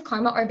 3 kinds of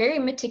karma are very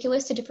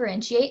meticulous to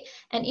differentiate,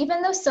 and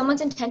even though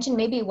someone's intention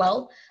may be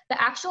well, the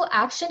actual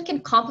action can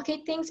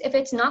complicate things if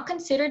it's not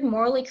considered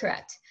morally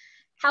correct.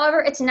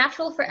 However, it's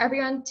natural for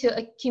everyone to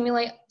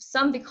accumulate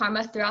some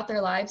vikarma throughout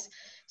their lives,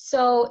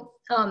 so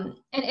and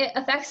it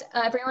affects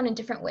everyone in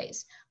different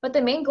ways. But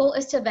the main goal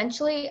is to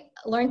eventually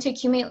learn to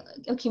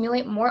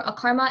accumulate more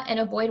akarma and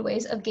avoid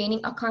ways of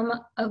gaining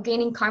karma and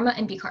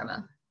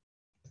vikarma.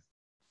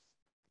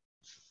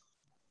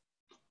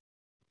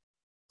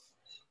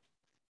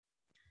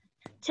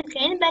 To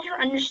gain a better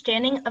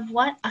understanding of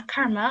what a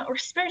karma or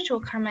spiritual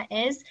karma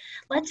is,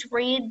 let's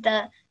read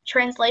the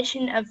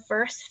translation of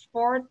verse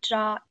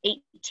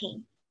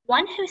 4.18.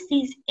 One who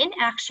sees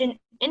inaction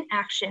in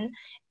action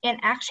and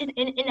action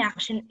in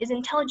inaction is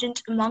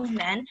intelligent among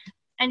men,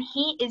 and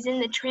he is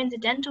in the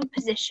transcendental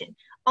position,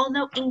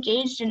 although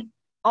engaged in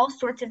all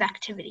sorts of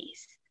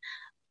activities.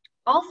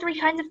 All 3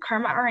 kinds of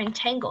karma are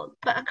entangled,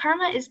 but a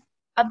karma is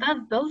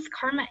above both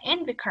karma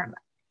and vikarma,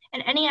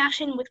 and any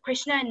action with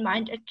Krishna in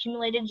mind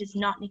accumulated does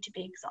not need to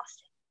be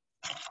exhausted.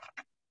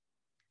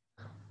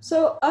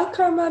 So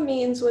akarma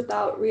means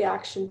without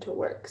reaction to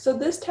work. So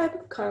this type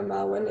of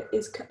karma when it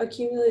is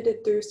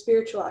accumulated through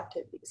spiritual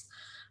activities.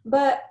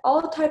 But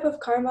all type of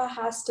karma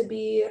has to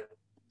be,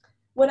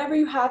 whenever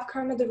you have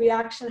karma, the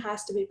reaction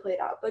has to be played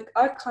out. Like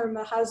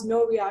akarma has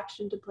no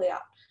reaction to play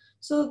out.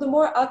 So the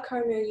more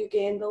akarma you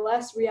gain, the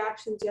less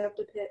reactions you have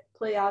to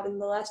play out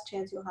and the less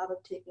chance you'll have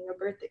of taking a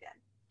birth again.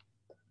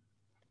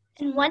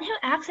 And one who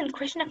acts in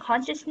Krishna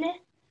consciousness,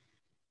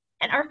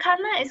 and our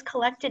karma is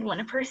collected when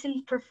a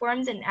person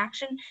performs an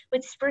action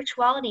with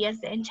spirituality as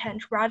the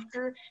intent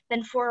rather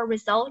than for a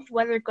result,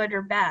 whether good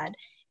or bad.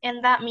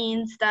 And that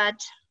means that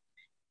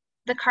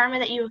the karma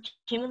that you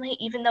accumulate,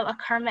 even though a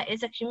karma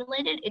is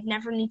accumulated, it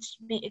never needs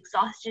to be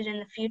exhausted in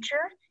the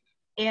future.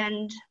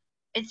 And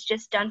it's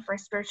just done for a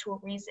spiritual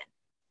reason,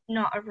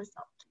 not a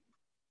result.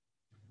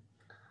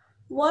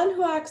 One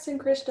who acts in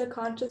Krishna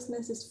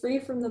consciousness is free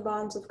from the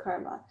bonds of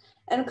karma,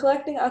 and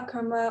collecting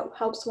akarma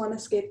helps one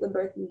escape the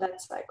birth and death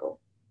cycle.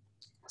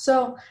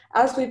 So,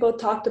 as we both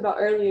talked about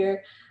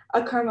earlier,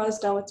 akarma is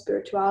done with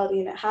spirituality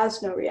and it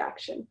has no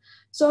reaction.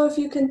 So if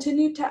you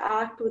continue to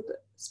act with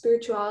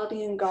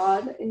spirituality and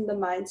God in the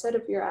mindset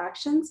of your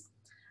actions,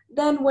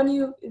 then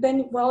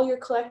while you're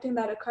collecting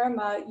that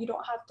akarma, you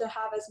don't have to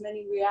have as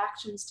many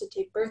reactions to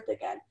take birth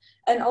again.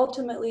 And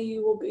ultimately,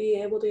 you will be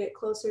able to get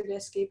closer to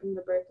escaping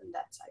the birth and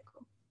death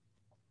cycle.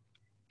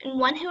 And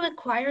one who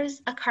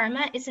acquires a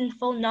karma is in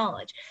full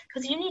knowledge,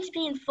 because you need to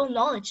be in full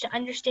knowledge to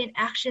understand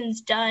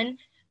actions done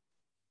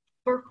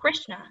for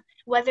Krishna,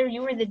 whether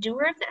you are the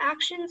doer of the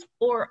actions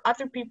or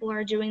other people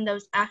are doing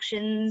those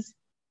actions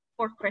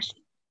for Krishna.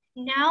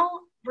 Now,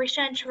 Risha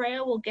and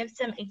Shreya will give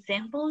some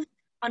examples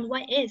on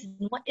what is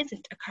and what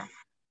isn't a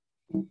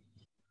karma.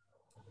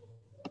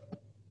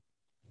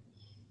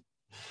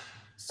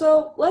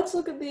 So let's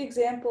look at the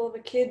example of a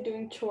kid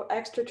doing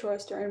extra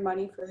chores to earn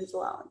money for his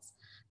allowance.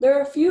 There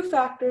are a few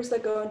factors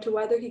that go into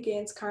whether he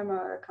gains karma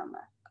or akarma.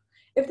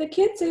 If the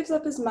kid saves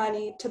up his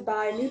money to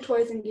buy new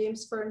toys and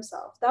games for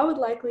himself, that would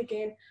likely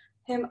gain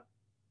him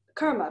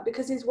karma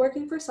because he's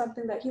working for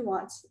something that he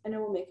wants and it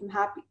will make him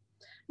happy.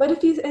 But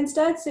if he's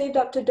instead saved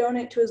up to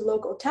donate to his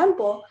local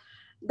temple,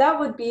 that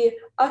would be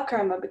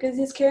akarma because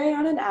he's carrying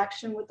on an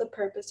action with the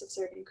purpose of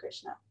serving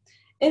Krishna.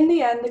 In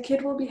the end, the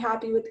kid will be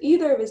happy with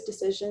either of his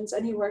decisions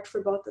and he worked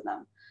for both of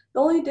them. The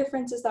only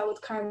difference is that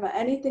with karma,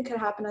 anything could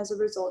happen as a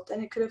result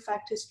and it could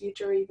affect his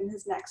future or even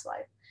his next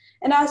life.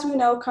 And as we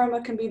know,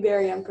 karma can be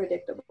very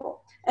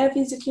unpredictable. And if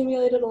he's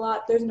accumulated a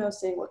lot, there's no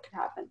saying what could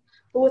happen.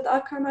 But with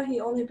akarma, he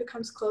only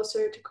becomes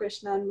closer to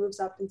Krishna and moves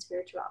up in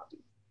spirituality.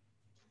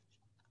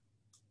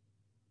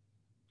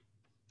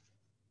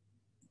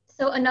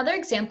 So another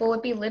example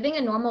would be living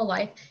a normal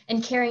life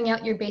and carrying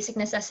out your basic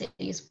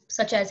necessities,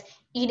 such as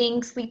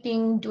eating,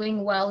 sleeping,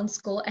 doing well in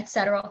school,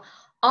 etc.,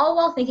 all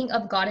while thinking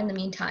of God in the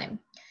meantime.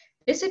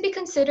 This would be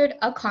considered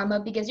a karma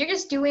because you're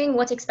just doing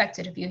what's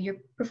expected of you. You're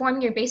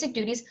performing your basic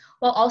duties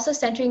while also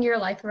centering your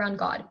life around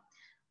God.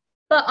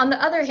 But on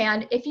the other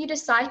hand, if you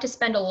decide to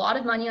spend a lot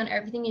of money on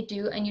everything you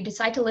do and you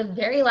decide to live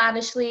very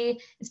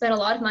lavishly and spend a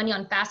lot of money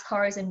on fast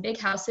cars and big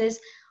houses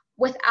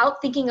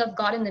without thinking of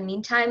God in the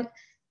meantime,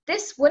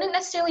 this wouldn't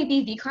necessarily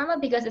be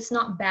vikarma because it's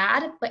not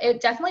bad, but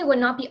it definitely would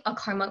not be a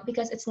karma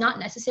because it's not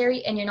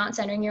necessary and you're not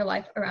centering your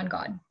life around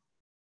God.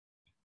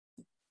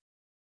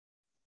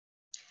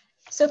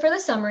 So for the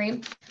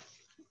summary,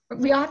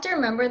 we have to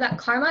remember that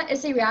karma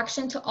is a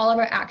reaction to all of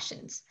our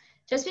actions.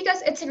 Just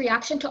because it's a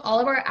reaction to all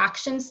of our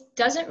actions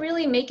doesn't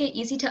really make it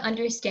easy to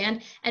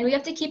understand, and we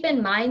have to keep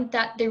in mind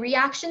that the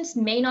reactions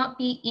may not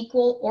be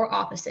equal or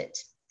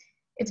opposite.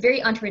 It's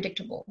very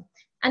unpredictable.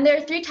 And there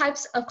are three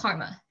types of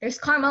karma. There's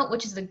karma,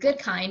 which is the good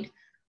kind,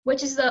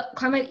 which is the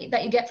karma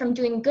that you get from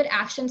doing good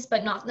actions,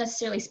 but not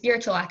necessarily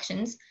spiritual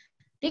actions.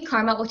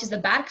 Vikarma, which is the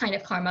bad kind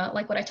of karma,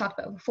 like what I talked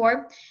about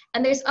before.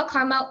 And there's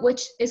akarma,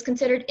 which is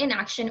considered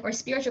inaction or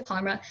spiritual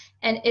karma,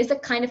 and is the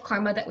kind of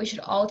karma that we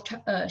should all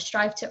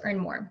strive to earn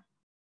more.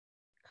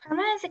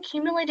 Karma is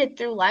accumulated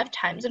through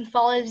lifetimes and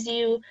follows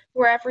you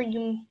wherever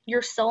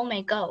your soul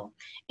may go.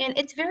 And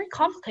it's very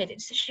complicated,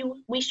 so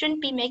we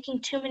shouldn't be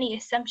making too many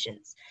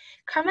assumptions.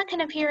 Karma can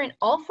appear in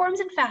all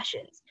forms and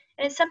fashions,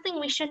 and it's something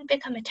we shouldn't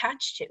become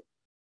attached to.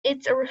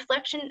 It's a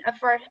reflection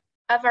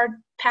of our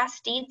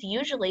past deeds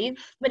usually,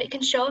 but it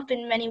can show up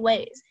in many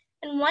ways.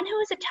 And one who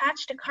is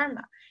attached to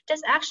karma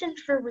does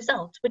actions for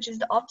results, which is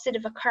the opposite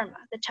of a karma,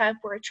 the type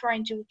we're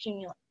trying to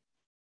accumulate.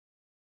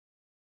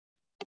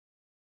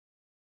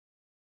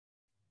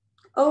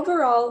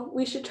 Overall,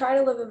 we should try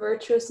to live a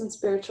virtuous and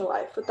spiritual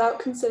life without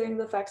considering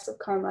the effects of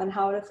karma and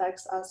how it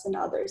affects us and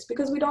others,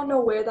 because we don't know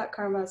where that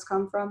karma has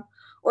come from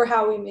or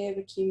how we may have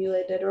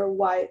accumulated or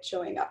why it's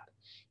showing up.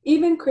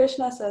 Even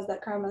Krishna says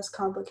that karma is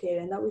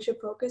complicated and that we should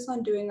focus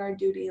on doing our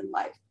duty in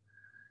life.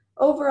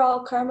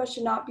 Overall, karma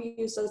should not be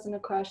used as a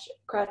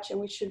crutch and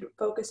we should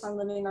focus on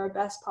living our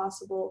best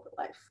possible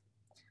life.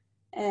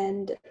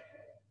 And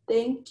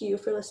thank you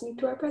for listening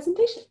to our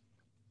presentation.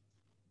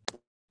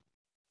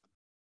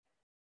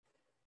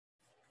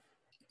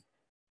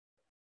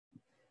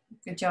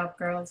 Good job,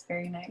 girls.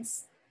 Very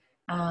nice.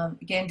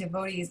 Again,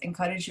 devotees,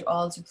 encourage you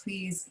all to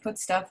please put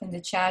stuff in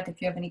the chat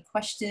if you have any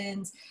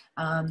questions,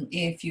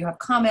 if you have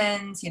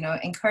comments,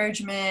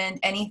 encouragement,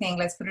 anything,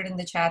 let's put it in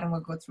the chat and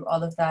we'll go through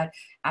all of that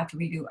after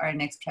we do our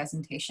next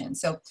presentation.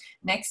 So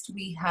next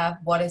we have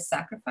What is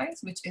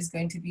Sacrifice, which is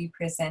going to be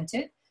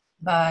presented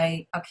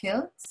by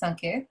Akhil,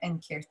 Sankir,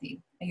 and Kirti.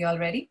 Are you all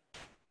ready?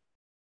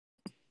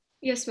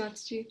 Yes,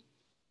 Mataji.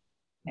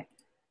 Yeah.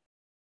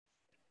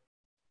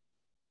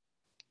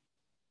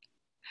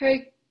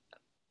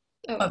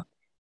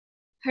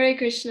 Hare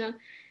Krishna.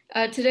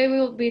 Today we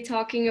will be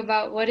talking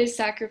about what is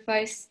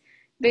sacrifice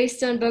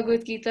based on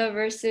Bhagavad Gita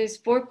verses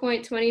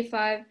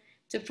 4.25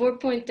 to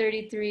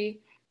 4.33,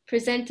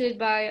 presented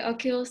by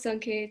Akhil,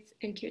 Sanket,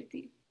 and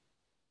Kirti.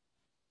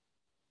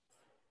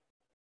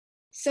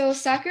 So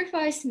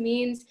sacrifice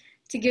means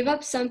to give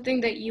up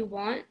something that you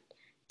want,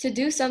 to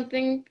do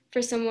something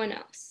for someone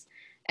else.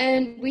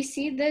 And we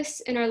see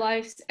this in our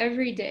lives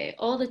every day,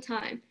 all the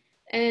time,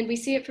 and we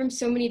see it from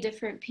so many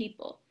different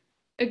people.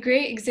 A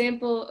great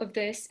example of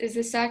this is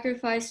the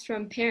sacrifice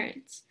from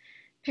parents.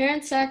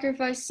 Parents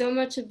sacrifice so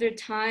much of their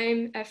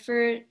time,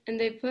 effort, and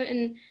they put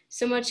in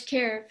so much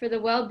care for the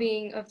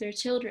well-being of their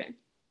children.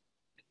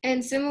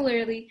 And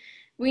similarly,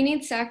 we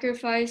need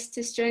sacrifice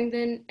to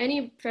strengthen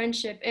any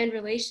friendship and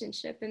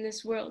relationship in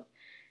this world.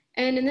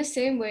 And in the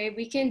same way,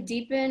 we can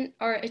deepen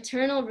our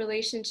eternal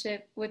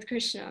relationship with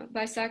Krishna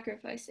by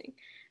sacrificing,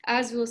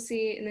 as we'll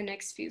see in the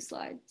next few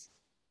slides.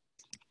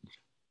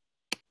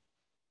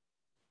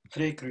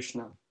 Hare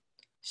Krishna.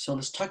 So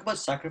let's talk about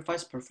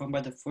sacrifice performed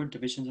by the four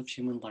divisions of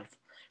human life,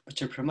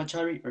 which are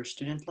brahmachari or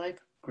student life,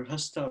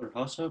 grihastha or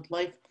household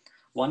life,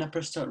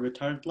 vanaprastha or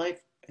retired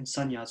life, and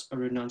sannyas or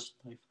renounced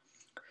life.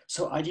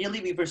 So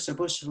ideally, we were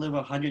supposed to live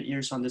 100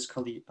 years on this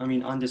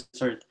on this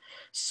earth.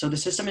 So the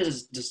system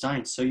is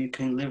designed so you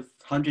can live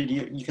 100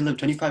 years, you can live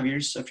 25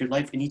 years of your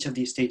life in each of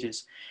these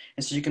stages,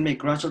 and so you can make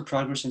gradual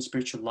progress in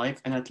spiritual life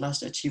and at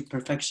last achieve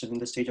perfection in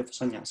the stage of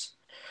sannyas.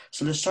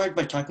 So let's start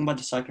by talking about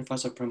the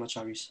sacrifice of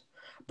brahmacharis.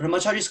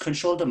 Brahmacharis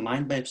control the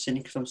mind by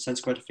abstaining from sense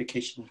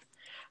gratification.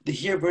 They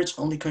hear words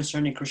only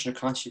concerning Krishna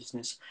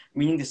consciousness,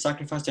 meaning they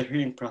sacrifice their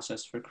hearing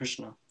process for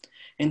Krishna.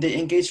 And they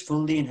engage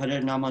fully in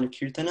Hare Nama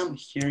Kirtanam,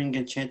 hearing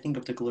and chanting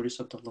of the glories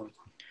of the Lord.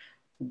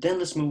 Then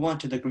let's move on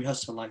to the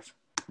Grihastha life.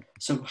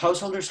 So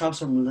householders have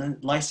some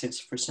license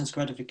for sense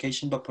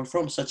gratification, but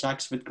perform such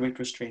acts with great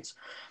restraints.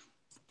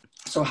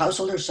 So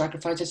householder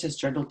sacrifices his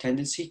general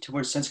tendency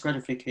towards sense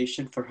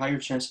gratification for higher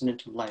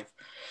transcendental life.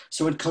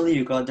 So in Kali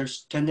Yuga,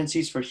 there's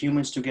tendencies for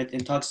humans to get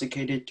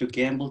intoxicated, to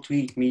gamble, to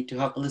eat meat, to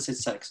have illicit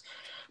sex.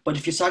 But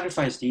if you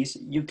sacrifice these,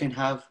 you can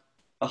have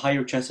a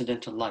higher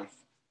transcendental life.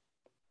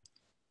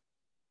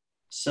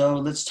 So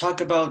let's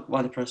talk about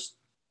Vanaprastha.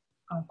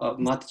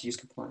 Mataji's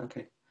complaint.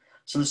 Okay.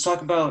 So let's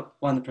talk about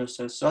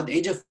Vanaprastha. So at the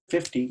age of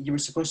 50, you're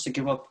supposed to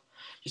give up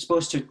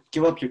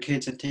your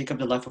kids and take up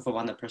the life of a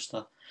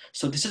Vanaprastha.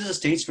 So this is a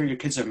stage where your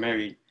kids are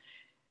married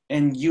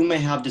and you may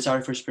have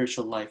desire for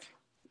spiritual life,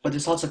 but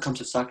this also comes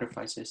with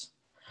sacrifices.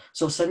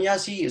 So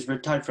sannyasi is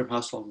retired from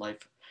household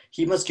life.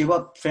 He must give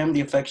up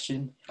family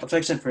affection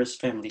for his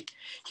family.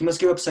 He must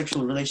give up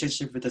sexual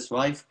relationship with his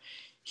wife.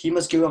 He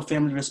must give up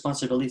family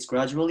responsibilities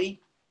gradually.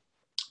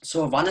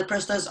 So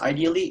Vanaprasthas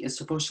ideally is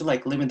supposed to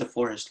live in the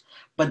forest,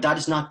 but that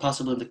is not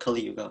possible in the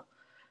Kali Yuga.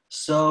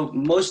 So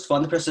most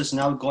Vanaprasthas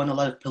now go on a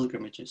lot of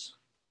pilgrimages.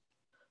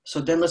 So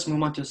then let's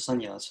move on to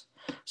sannyas.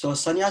 So a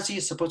sannyasi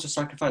is supposed to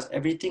sacrifice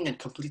everything and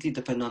completely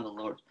depend on the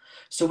Lord.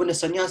 So when a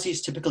sannyasi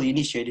is typically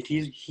initiated,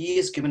 he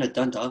is given a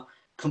danda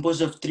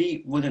composed of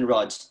 3 wooden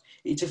rods.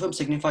 Each of them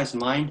signifies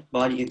mind,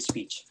 body, and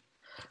speech.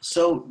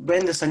 So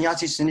when the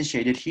sannyasi is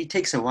initiated, he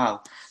takes a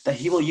vow that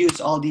he will use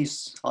all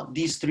these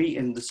 3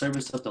 in the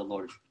service of the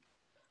Lord.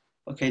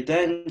 Okay,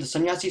 then the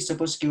sannyasi is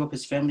supposed to give up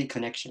his family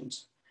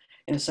connections.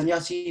 And the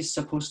sannyasi is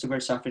supposed to wear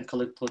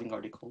saffron-colored clothing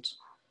articles.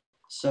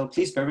 So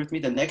please bear with me.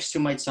 The next 2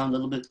 might sound a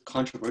little bit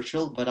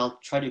controversial, but I'll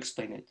try to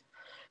explain it.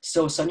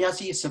 So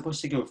sannyasi is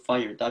supposed to give up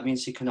fire. That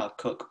means he cannot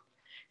cook.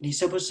 And he's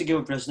supposed to give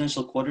up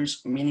residential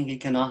quarters, meaning he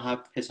cannot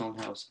have his own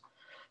house.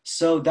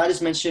 So that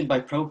is mentioned by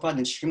Prabhupada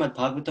in Srimad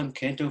Bhagavatam,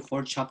 Canto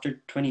 3,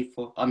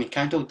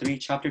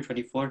 Chapter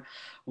 24,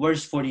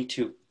 verse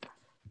 42.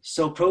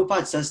 So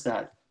Prabhupada says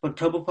that, but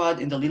Prabhupada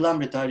in the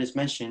Lilamrita it is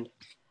mentioned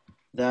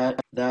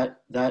that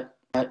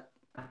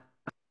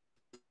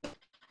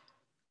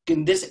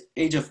in this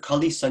age of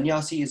Kali,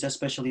 sannyasa is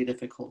especially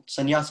difficult.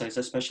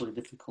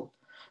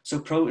 So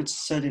it's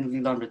said in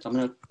Lilamrita, I'm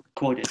going to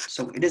quote it.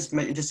 So it is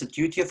the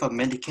duty of a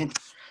mendicant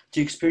to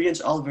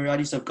experience all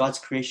varieties of God's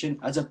creation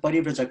as a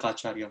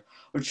Parivrajaka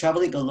or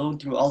traveling alone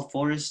through all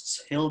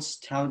forests, hills,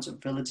 towns,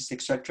 villages,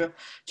 etc.,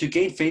 to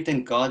gain faith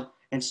in God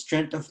and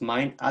strength of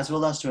mind, as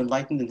well as to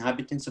enlighten the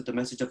inhabitants of the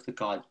message of the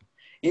God.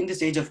 In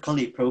this age of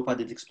Kali, Prabhupada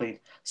did explain,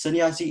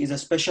 sannyasi is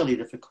especially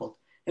difficult.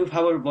 If,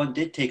 however, one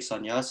did take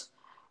sannyas,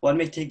 one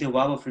may take the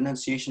vow of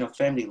renunciation of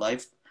family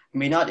life,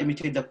 may not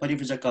imitate the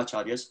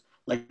Parivrajakacharyas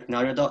like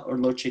Narada or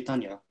Lord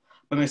Chaitanya,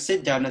 but may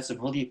sit down at some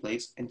holy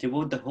place and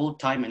devote the whole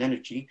time and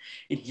energy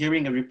in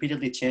hearing and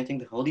repeatedly chanting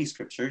the holy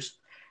scriptures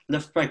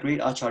left by great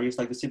acharyas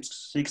like the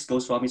 6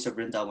 Goswamis of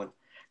Vrindavan.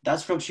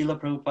 That's from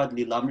Srila Prabhupada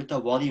Lilamrita,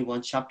 Volume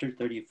 1, Chapter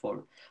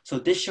 34. So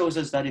this shows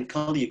us that in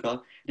Kali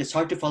Yuga, it is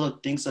hard to follow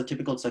things a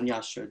typical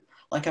sannyas should.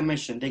 Like I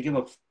mentioned, they give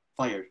up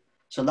fire.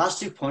 So last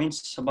 2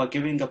 points about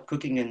giving up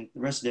cooking and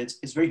residence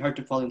is very hard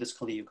to follow in this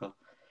Kali Yuga.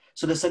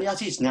 So the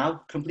sannyasis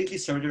now completely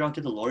surrender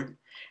unto the Lord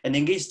and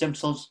engage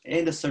themselves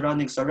in the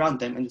surroundings around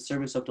them in the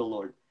service of the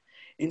Lord.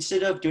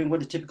 Instead of doing what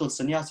the typical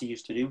sannyasi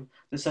used to do,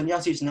 the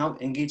sannyasis now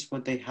engage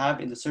what they have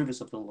in the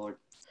service of the Lord.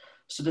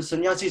 So the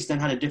sannyasis then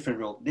had a different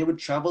role. They would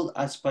travel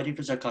as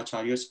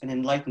parivrajakacharyas and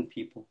enlighten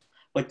people.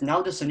 But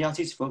now the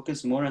sannyasis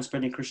focus more on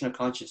spreading Krishna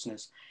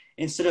consciousness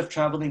instead of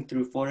traveling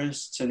through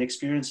forests and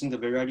experiencing the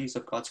varieties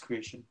of God's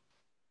creation.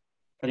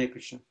 Hare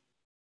Krishna.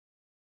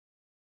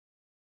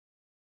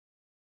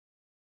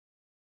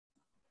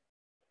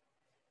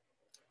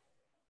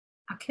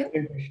 Akhil?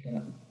 Hare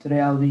Krishna. Today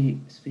I'll be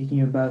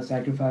speaking about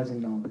sacrifice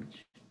and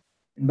knowledge.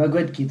 In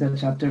Bhagavad Gita,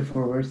 chapter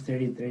 4, verse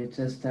 33, it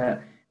says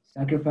that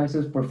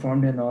sacrifices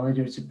performed in knowledge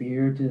are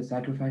superior to the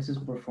sacrifices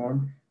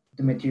performed with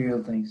the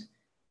material things.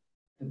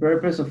 The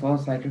purpose of all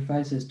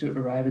sacrifice is to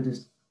arrive at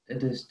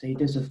the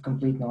status of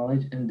complete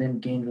knowledge and then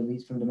gain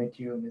release from the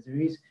material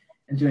miseries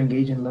and to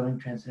engage in loving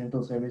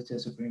transcendental service to the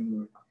Supreme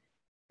Lord.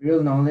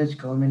 Real knowledge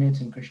culminates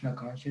in Krishna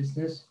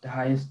consciousness, the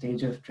highest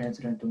stage of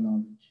transcendental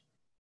knowledge.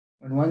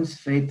 When one's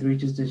faith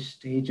reaches the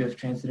stage of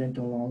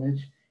transcendental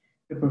knowledge,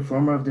 the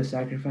performer of the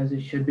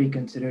sacrifices should be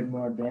considered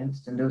more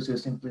advanced than those who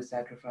simply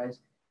sacrifice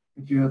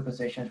material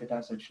possessions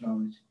without such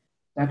knowledge.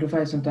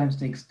 Sacrifice sometimes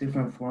takes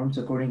different forms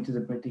according to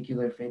the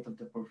particular faith of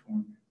the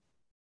performer.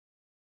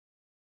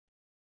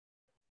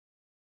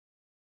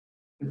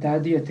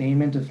 Without the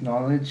attainment of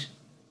knowledge,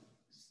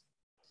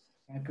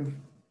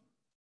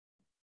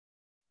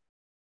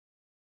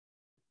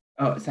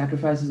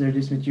 sacrifices are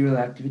just material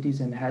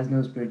activities and has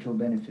no spiritual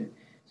benefit.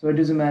 So it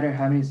doesn't matter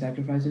how many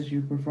sacrifices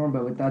you perform,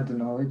 but without the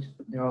knowledge,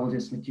 they're all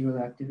just material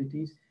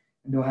activities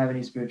and don't have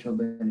any spiritual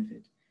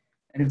benefit.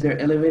 And if they're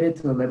elevated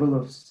to a level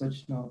of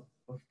such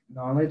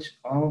knowledge,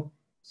 all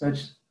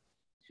such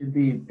should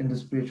be in the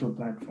spiritual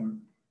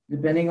platform.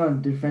 Depending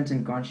on difference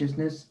in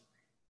consciousness,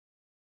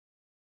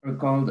 are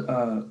called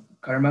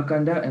karma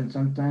kanda and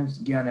sometimes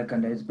jnana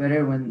kanda. It's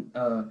better when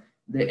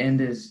the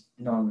end is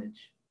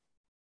knowledge.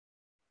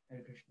 Hare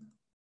Krishna.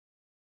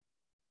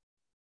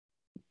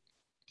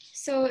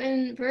 So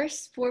in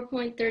verse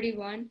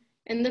 4.31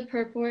 in the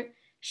purport,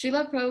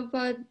 Srila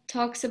Prabhupada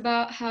talks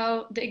about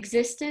how the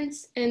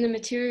existence in the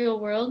material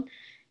world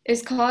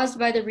is caused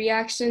by the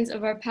reactions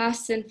of our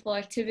past sinful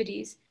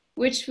activities,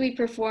 which we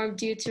perform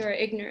due to our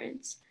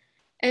ignorance.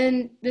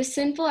 And the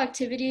sinful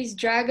activities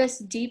drag us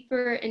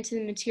deeper into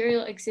the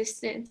material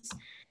existence.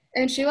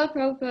 And Srila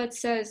Prabhupada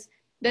says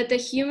that the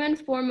human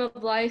form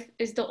of life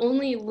is the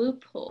only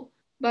loophole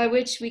by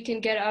which we can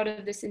get out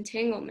of this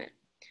entanglement.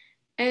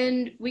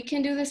 And we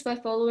can do this by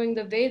following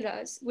the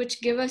Vedas,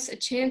 which give us a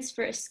chance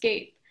for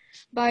escape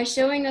by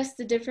showing us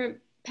the different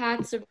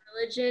paths of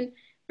religion,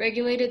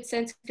 regulated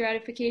sense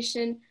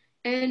gratification,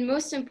 and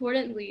most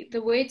importantly,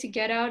 the way to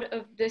get out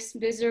of this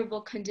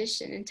miserable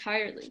condition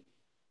entirely.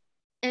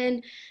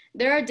 And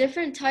there are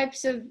different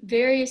types of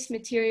various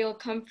material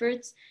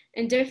comforts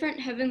and different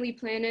heavenly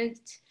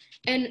planets.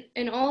 And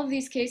in all of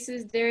these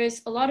cases, there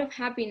is a lot of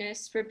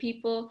happiness for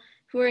people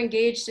who are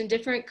engaged in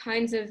different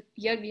kinds of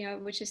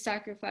yajna, which is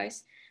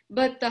sacrifice.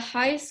 But the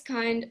highest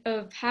kind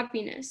of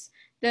happiness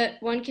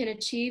that one can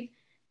achieve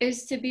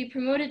is to be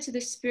promoted to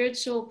the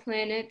spiritual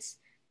planets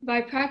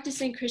by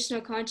practicing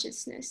Krishna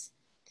consciousness.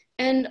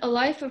 And a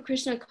life of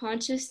Krishna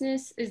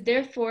consciousness is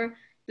therefore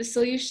the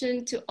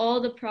solution to all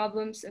the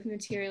problems of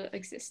material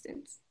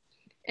existence.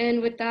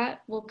 And with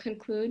that, we'll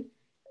conclude.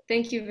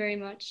 Thank you very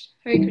much.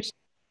 Hare Krishna.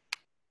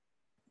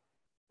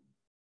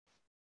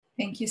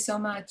 Thank you so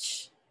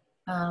much,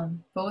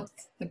 both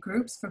the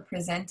groups, for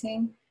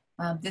presenting.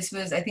 This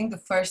was, I think, the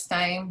first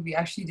time we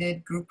actually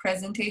did group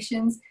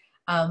presentations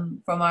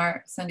from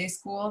our Sunday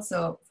school,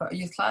 so for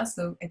youth class.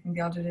 So I think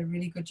they all did a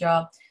really good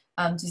job.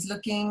 Just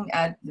looking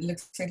at, it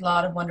looks like a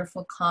lot of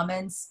wonderful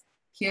comments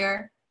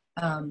here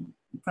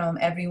from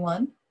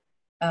everyone.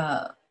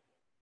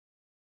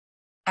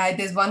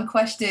 There's one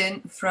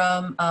question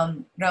from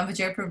Ram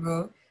Vijay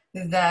Prabhu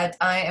that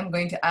I am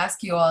going to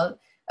ask you all.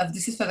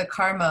 This is for the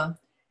karma.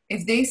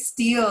 If they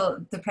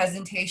steal the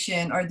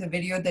presentation or the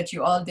video that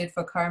you all did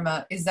for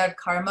karma, is that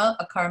karma,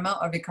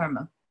 akarma, or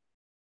vikarma?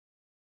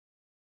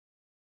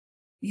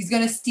 He's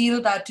going to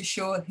steal that to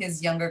show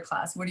his younger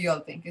class. What do you all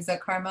think? Is that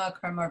karma,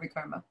 akarma, or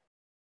vikarma?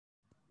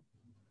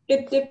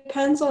 It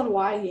depends on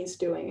why he's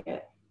doing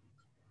it.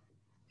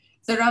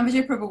 So Ram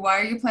Vijay Prabhu, why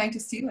are you planning to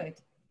steal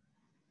it?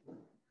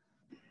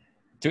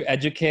 To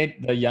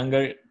educate the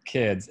younger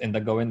kids in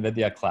the Govind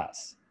Vidya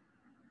class.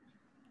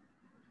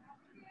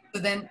 So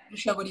then,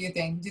 Risha, what do you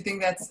think? Do you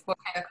think that's, what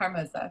kind of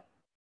karma is that?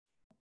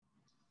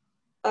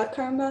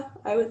 Akarma?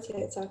 I would say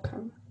it's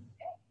akarma.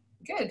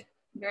 Good,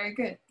 very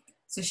good.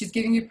 So she's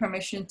giving you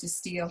permission to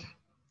steal.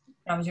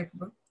 Ram Vijay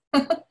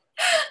Prabhu.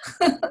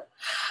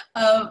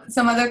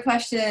 Some other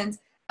questions.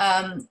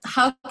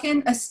 How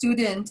can a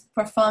student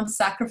perform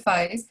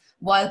sacrifice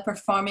while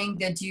performing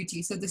their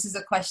duty? So this is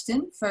a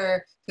question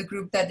for the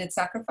group that did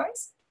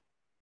sacrifice.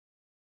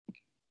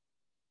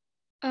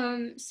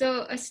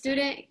 So a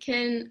student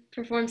can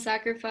perform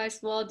sacrifice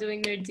while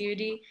doing their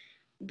duty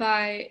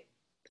by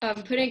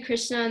putting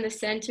Krishna in the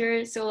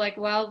center. So like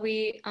while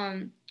we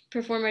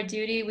perform our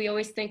duty, we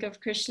always think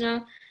of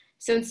Krishna.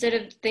 So instead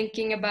of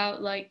thinking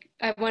about like,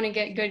 I want to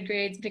get good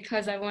grades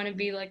because I want to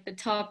be like the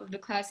top of the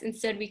class,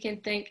 instead we can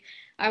think,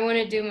 I want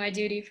to do my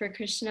duty for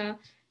Krishna.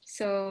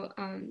 So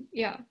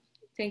yeah,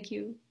 thank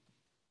you.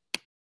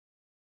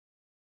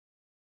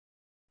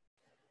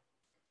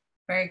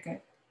 Very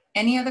good.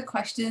 Any other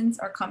questions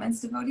or comments,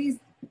 devotees?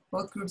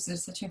 Both groups did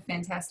such a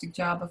fantastic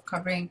job of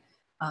covering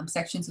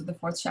sections of the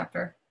 4th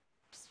chapter.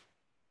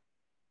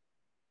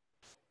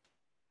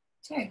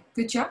 Okay,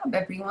 good job,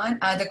 everyone.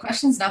 The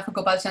questions now for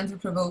Gopal Chandra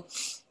Prabhu.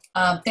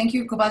 Thank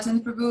you, Gopal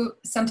Chandra Prabhu.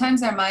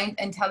 Sometimes our mind,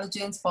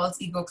 intelligence,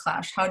 false ego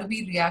clash. How do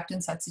we react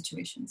in such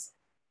situations?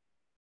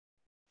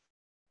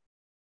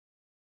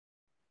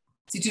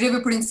 See, today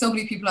we're putting so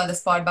many people on the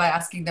spot by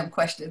asking them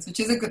questions, which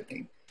is a good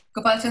thing.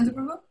 Gopal Chandra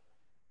Prabhu?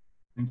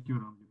 Thank you,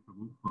 Ramji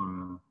Prabhu,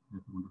 for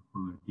that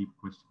wonderful deep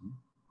question.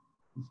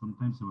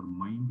 Sometimes our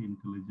mind,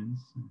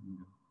 intelligence,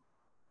 and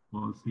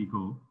false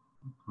ego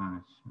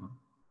clash.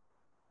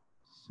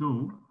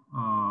 So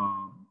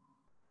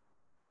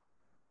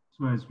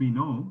as we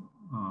know,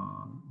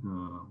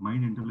 the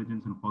mind,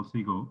 intelligence, and false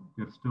ego,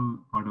 they're still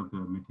part of the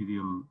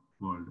material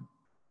world.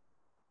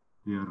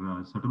 They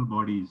are subtle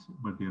bodies,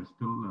 but they are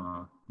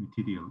still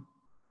material.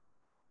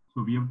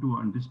 So we have to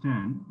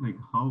understand like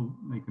how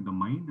like the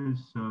mind is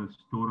a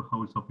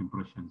storehouse of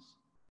impressions.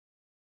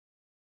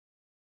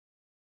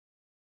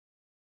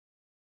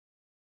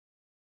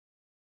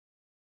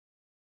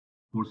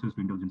 Forces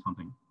to indulge in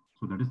something.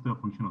 So that is the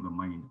function of the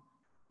mind.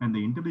 And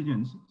the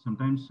intelligence,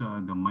 sometimes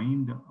the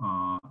mind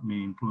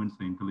may influence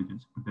the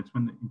intelligence, but that's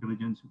when the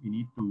intelligence, we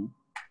need to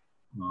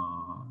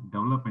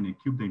develop and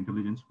equip the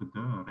intelligence with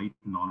the right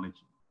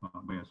knowledge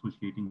by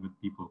associating with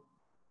people.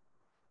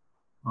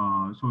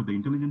 So the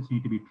intelligence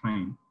need to be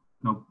trained.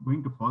 Now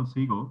going to false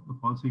ego, the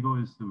false ego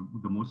is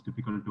the most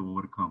difficult to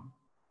overcome,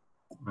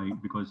 right?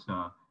 Because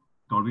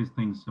it always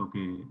thinks,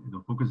 okay,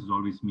 the focus is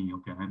always me,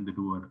 okay, I am the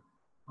doer.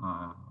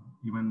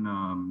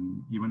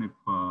 Even if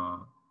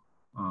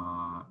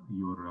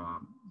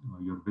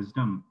your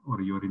wisdom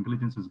or your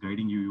intelligence is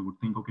guiding you, you would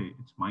think, okay,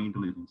 it's my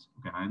intelligence,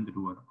 okay, I am the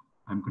doer,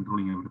 I'm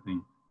controlling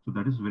everything. So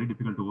that is very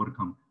difficult to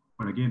overcome.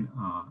 But again,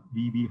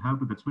 we have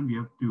to, that's when we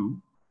have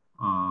to,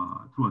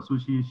 through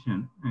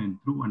association and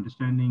through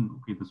understanding,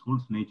 okay, the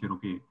soul's nature,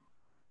 okay,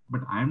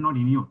 but I am not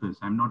any of this.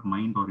 I'm not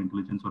mind or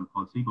intelligence or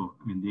false ego.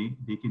 I mean,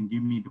 they can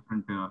give me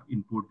different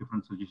input,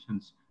 different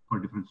suggestions for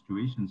different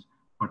situations,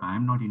 but I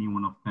am not any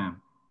one of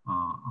them.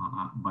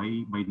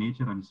 By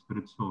nature, I'm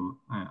spirit soul.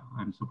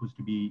 I'm supposed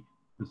to be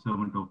the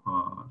servant of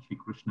Shri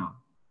Krishna,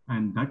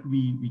 and that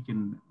we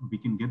can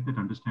get that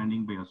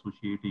understanding by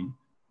associating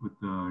with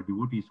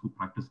devotees who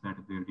practice that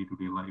in their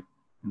day-to-day life,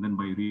 and then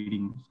by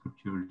reading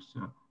scriptures,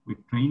 with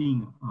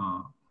training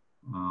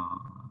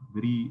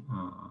very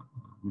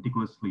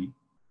meticulously,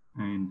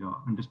 and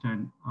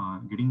understand,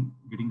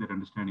 getting that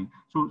understanding.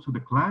 So the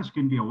clash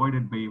can be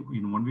avoided by,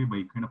 in one way,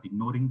 by kind of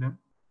ignoring them.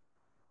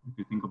 If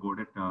you think about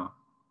it,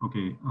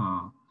 okay,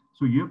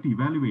 so you have to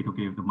evaluate,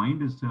 okay, if the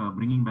mind is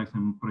bringing back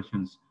some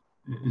impressions,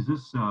 is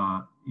this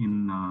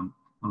in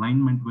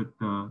alignment with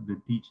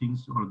the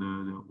teachings or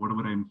the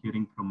whatever I'm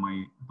hearing from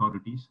my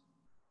authorities?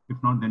 If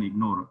not, then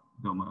ignore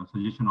the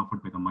suggestion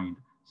offered by the mind.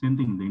 Same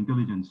thing, the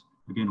intelligence,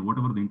 again,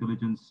 whatever the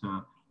intelligence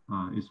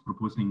is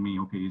proposing me,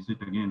 okay, is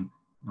it again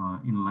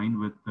in line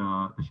with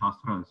the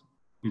Shastras?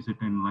 Is it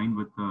in line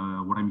with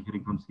what I'm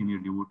hearing from senior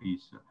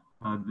devotees?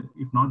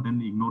 If not,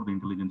 then ignore the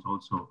intelligence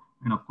also.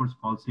 And of course,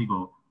 false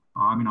ego.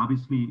 I mean,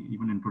 obviously,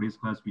 even in today's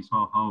class, we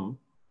saw how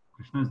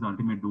Krishna is the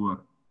ultimate doer.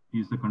 He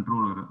is the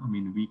controller. I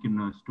mean, we can,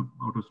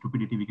 out of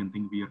stupidity, we can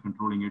think we are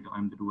controlling it.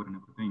 I'm the doer and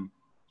everything.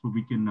 So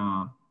we can,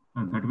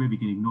 that way we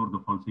can ignore the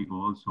false ego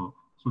also.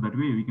 So that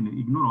way we can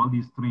ignore all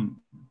these three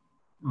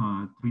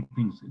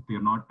things. If they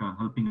are not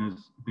helping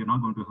us, they're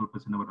not going to help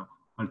us in our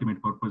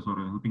ultimate purpose or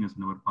helping us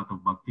in our path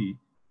of bhakti.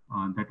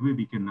 That way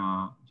we can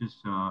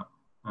just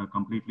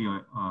completely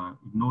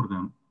ignore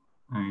them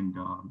and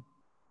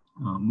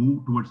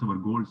move towards our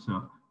goals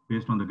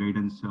based on the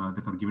guidance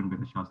that are given by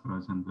the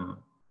Shastras and the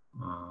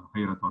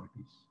higher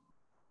authorities.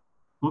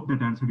 Hope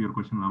that answered your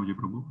question, Ramaji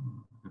Prabhu.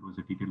 That was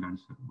a detailed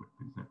answer, but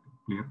is that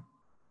clear?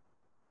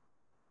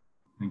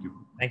 Thank you.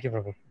 Thank you,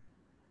 Prabhu.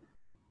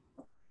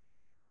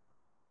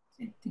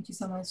 Thank you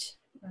so much,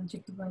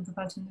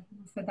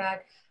 for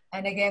that.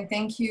 And again,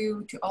 thank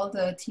you to all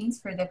the teams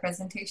for their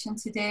presentation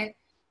today.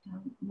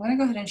 I'm going to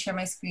go ahead and share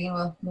my screen.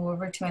 We'll move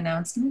over to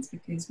announcements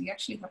because we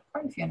actually have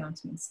quite a few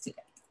announcements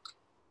today.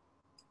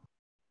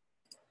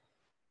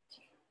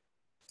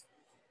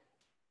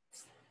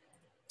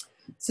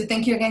 So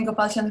thank you again,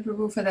 Gopal Chandra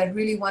Prabhu, for that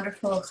really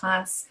wonderful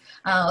class.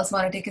 I also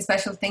want to take a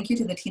special thank you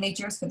to the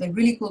teenagers for the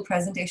really cool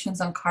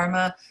presentations on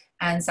karma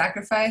and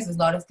sacrifice. There's a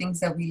lot of things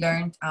that we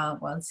learned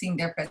while seeing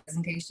their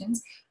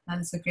presentations.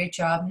 It's a great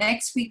job.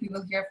 Next week, we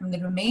will hear from the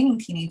remaining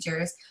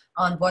teenagers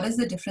on what is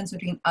the difference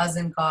between us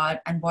and God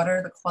and what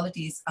are the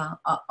qualities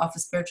of a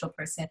spiritual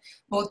person.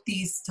 Both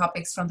these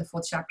topics from the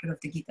 4th chapter of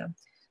the Gita.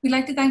 We'd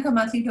like to thank our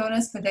monthly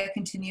donors for their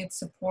continued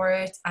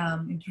support.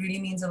 It really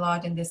means a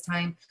lot in this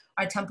time.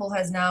 our temple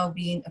has now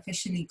been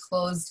officially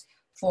closed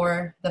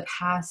for the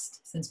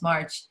past, since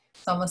March.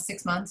 It's almost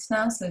 6 months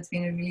now, so it's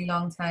been a really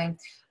long time.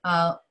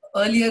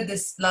 Earlier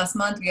this last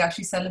month, we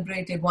actually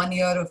celebrated 1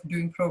 year of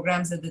doing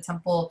programs at the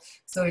temple.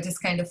 So it is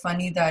kind of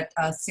funny that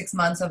 6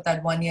 months of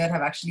that 1 year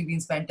have actually been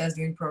spent as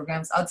doing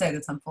programs outside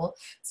the temple.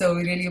 So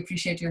we really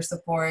appreciate your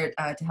support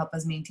to help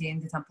us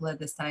maintain the temple at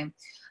this time.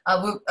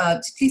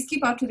 Please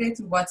keep up to date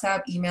through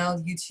WhatsApp, email,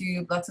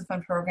 YouTube, lots of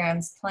fun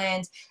programs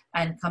planned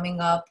and coming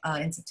up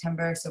in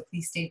September. So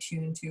please stay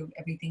tuned to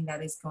everything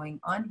that is going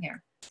on here.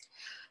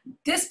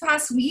 This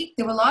past week,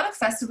 there were a lot of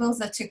festivals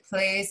that took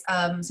place.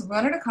 So we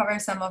wanted to cover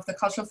some of the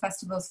cultural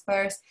festivals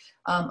first.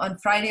 On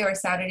Friday or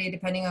Saturday,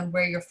 depending on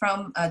where you're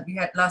from. We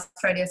had last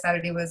Friday or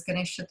Saturday was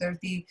Ganesh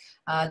Chaturthi,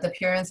 the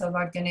appearance of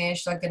Lord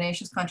Ganesh. Lord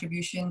Ganesh's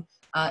contribution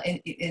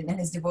in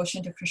his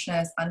devotion to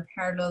Krishna is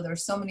unparalleled. There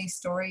are so many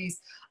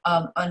stories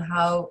on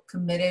how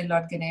committed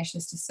Lord Ganesh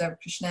is to serve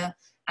Krishna.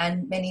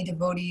 And many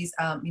devotees,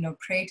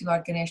 pray to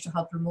Lord Ganesh to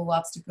help remove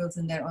obstacles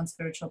in their own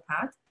spiritual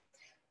path.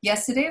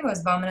 Yesterday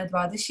was Vamana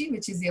Dwadashi,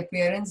 which is the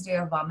appearance day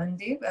of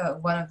Vamandev,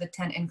 one of the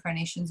 10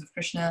 incarnations of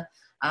Krishna.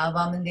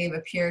 Vamandev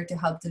appeared to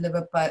help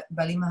deliver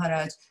Bali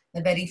Maharaj,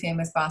 the very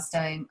famous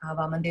pastime.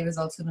 Vamandev is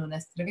also known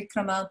as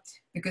Trivikrama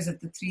because of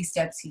the 3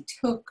 steps he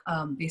took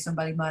based on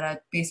Bali Maharaj,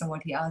 based on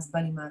what he asked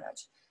Bali Maharaj.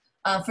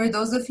 For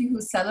those of you who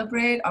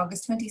celebrate,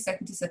 August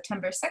 22nd to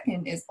September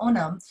 2nd is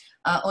Onam.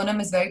 Onam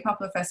is a very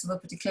popular festival,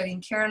 particularly in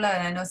Kerala,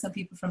 and I know some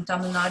people from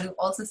Tamil Nadu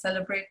also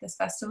celebrate this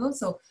festival,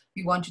 so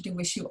we wanted to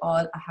wish you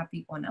all a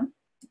happy Onam.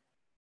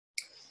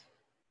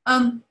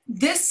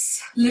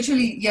 This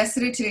literally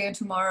yesterday, today, and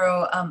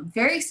tomorrow,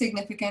 very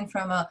significant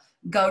from a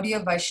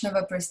Gaudiya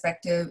Vaishnava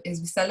perspective,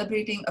 is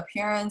celebrating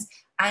appearance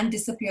and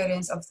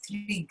disappearance of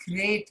 3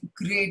 great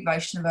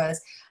Vaishnavas.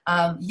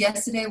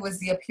 Yesterday was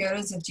the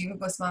appearance of Jiva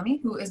Goswami,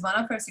 who is one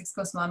of our 6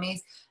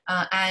 Goswamis,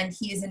 and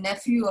he is a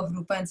nephew of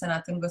Rupa and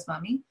Sanatan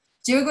Goswami.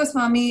 Jiva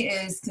Goswami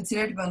is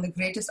considered one of the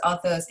greatest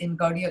authors in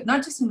Gaudiya,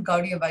 not just in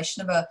Gaudiya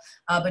Vaishnava,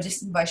 but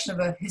just in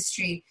Vaishnava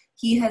history.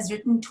 He has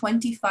written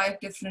 25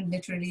 different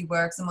literary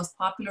works. The most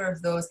popular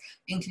of those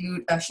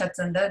include Shat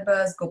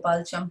Sandarbhas,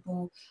 Gopal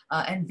Champu,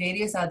 and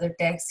various other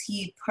texts.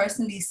 He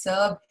personally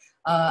served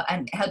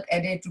and helped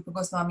edit Rupa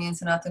Goswami and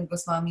Sanatan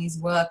Goswami's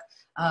work.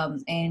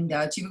 And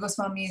Jiva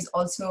Goswami has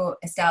also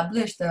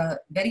established the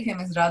very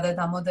famous Radha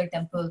Damodar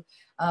temple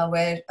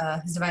where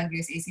His Divine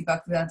Grace A.C.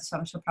 Bhaktivedanta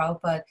Swami Srila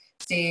Prabhupada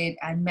stayed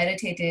and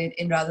meditated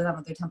in Radha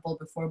Damodar temple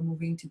before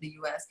moving to the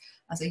US.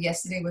 So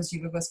yesterday was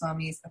Jiva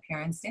Goswami's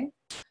appearance day.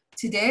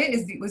 Today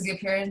was the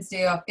appearance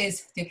day of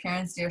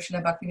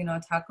Srila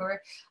Bhaktivinoda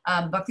Thakur.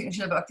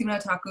 Srila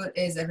Bhaktivinoda Thakur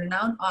is a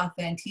renowned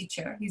author and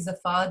teacher. He's the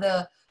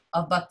father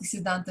of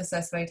Bhaktisiddhanta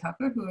Saraswati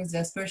Thakur, who is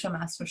a spiritual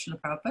master of Srila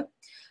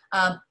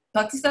Prabhupada.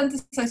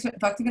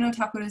 Bhaktivinoda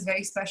Thakur is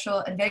very special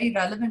and very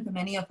relevant to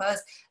many of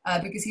us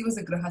because he was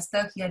a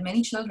grahastha. He had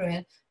many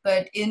children,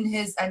 but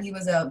he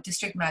was a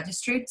district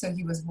magistrate, so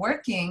he was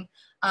working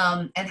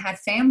and had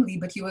family,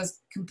 but he was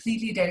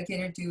completely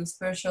dedicated to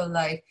spiritual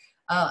life.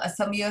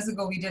 Some years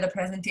ago, we did a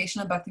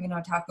presentation of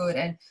Bhaktivinoda Thakur,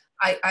 and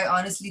I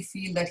honestly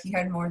feel that he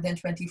had more than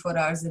 24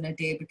 hours in a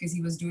day because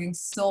he was doing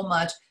so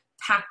much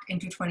packed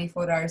into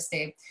 24 hours a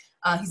day.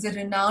 He's a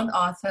renowned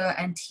author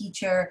and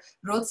teacher,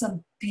 wrote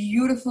some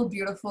beautiful,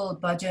 beautiful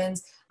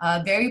bhajans,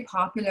 very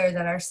popular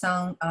that are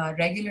sung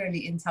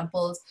regularly in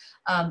temples.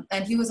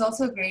 And he was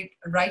also a great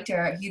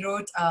writer. He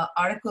wrote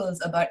articles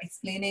about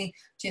explaining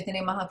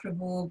Chaitanya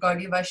Mahaprabhu,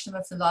 Gaudiya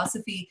Vaishnava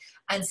philosophy,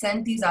 and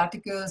sent these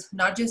articles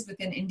not just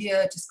within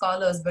India to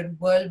scholars, but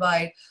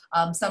worldwide.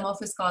 Some of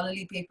his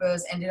scholarly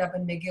papers ended up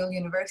in McGill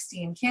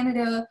University in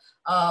Canada.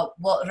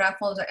 Ralph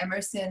Waldo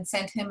Emerson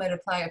sent him a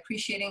reply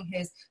appreciating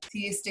his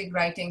theistic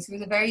writings. He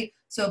was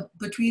so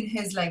between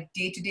his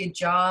day-to-day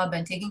job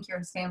and taking care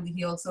of his family,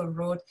 he also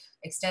wrote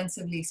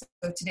extensively. So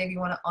today we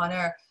want to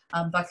honor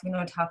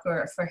Bhaktivinoda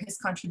Thakur for his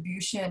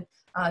contribution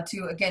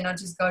to, again, not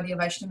just Gaudiya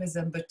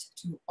Vaishnavism, but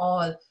to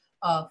all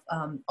of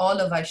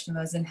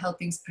Vaishnavas in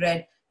helping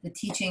spread the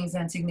teachings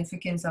and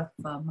significance of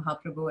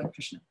Mahaprabhu and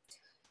Krishna.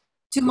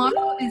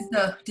 Tomorrow is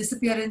the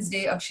disappearance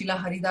day of Srila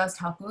Haridas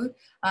Thakur.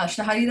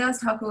 Srila Haridas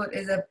Thakur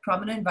is a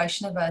prominent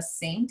Vaishnava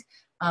saint.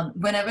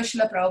 Whenever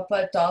Srila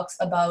Prabhupada talks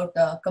about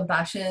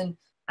compassion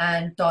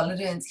and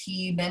tolerance,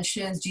 he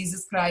mentions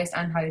Jesus Christ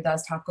and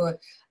Haridas Thakur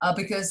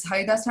because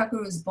Haridas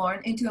Thakur was born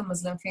into a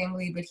Muslim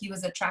family, but he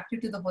was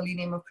attracted to the holy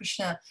name of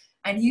Krishna,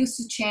 and he used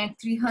to chant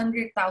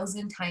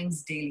 300,000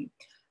 times daily.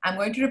 I'm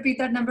going to repeat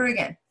that number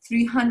again.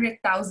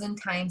 300,000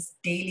 times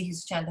daily he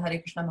used to chant the Hare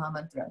Krishna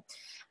Mahamantra.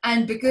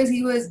 And because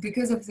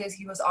of this,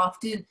 he was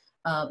often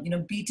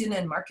beaten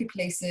in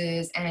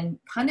marketplaces and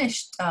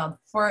punished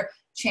for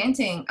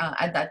chanting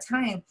at that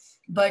time,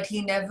 but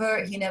he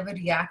never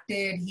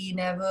reacted. He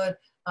never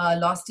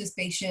lost his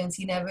patience.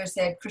 He never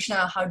said,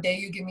 Krishna, how dare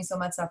you give me so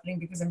much suffering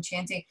because I'm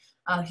chanting.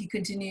 He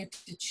continued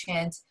to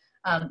chant.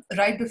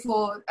 Right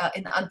before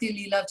in Antya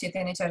Leela of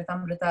Chaitanya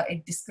Charitamrita,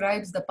 it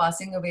describes the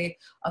passing away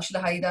of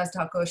Srila Haridas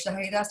Thakur. Srila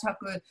Haridas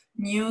Thakur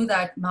knew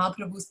that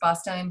Mahaprabhu's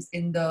pastimes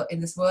in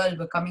this world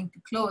were coming to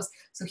close,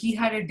 so he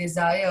had a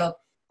desire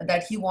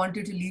that he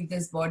wanted to leave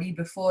this body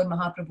before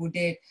Mahaprabhu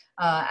did.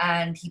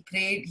 And he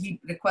prayed, he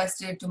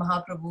requested to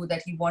Mahaprabhu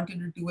that he wanted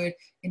to do it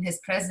in his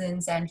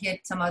presence. And he had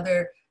some other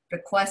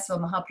requests for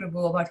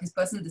Mahaprabhu about his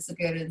personal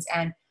disappearance.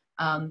 And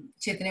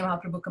Chaitanya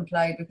Mahaprabhu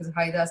complied because of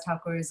Haridas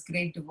Thakur's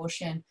great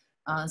devotion.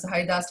 So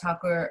Haridas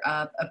Thakur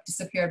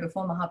disappeared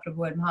before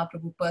Mahaprabhu, and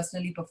Mahaprabhu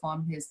personally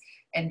performed his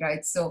end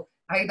rites. So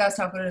Haridas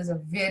Thakur is a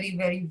very,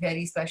 very,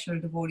 very special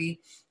devotee.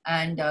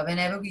 And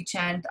whenever we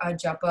chant our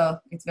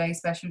japa, it's very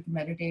special to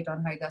meditate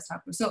on Haridas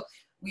Thakur. So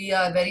we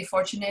are very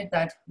fortunate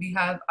that we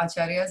have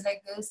acharyas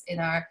like this in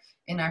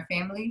our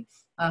family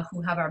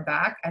who have our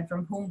back and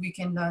from whom we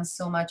can learn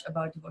so much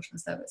about devotional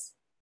service.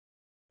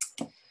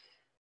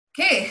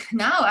 Okay,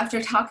 now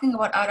after talking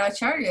about our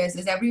acharyas,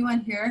 is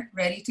everyone here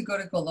ready to go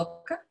to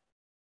Goloka?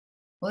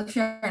 Well, if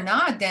you're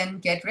not, then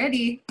get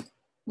ready.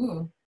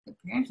 Ooh,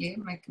 apparently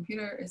my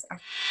computer is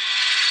actually...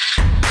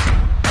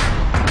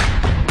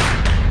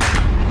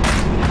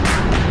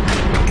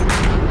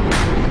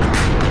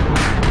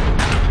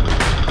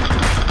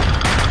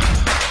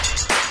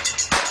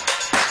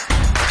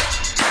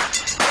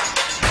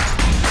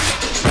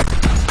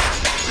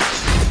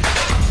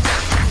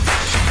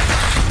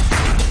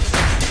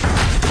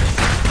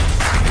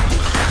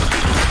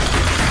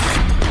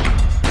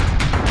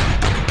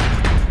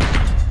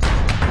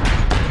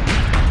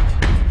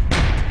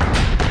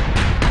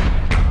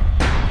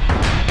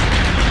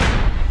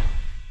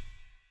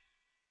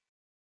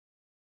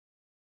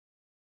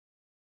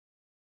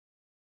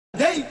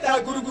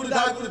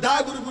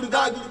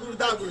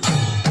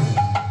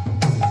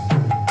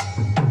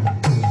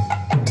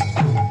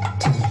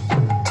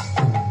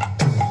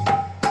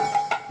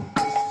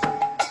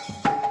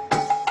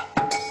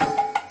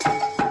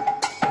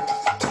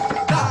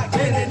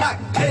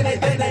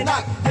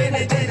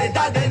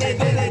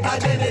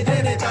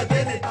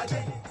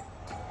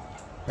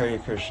 Hare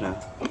Krishna.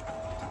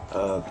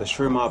 The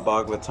Srimad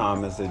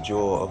Bhagavatam is the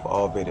jewel of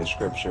all Vedic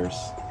scriptures.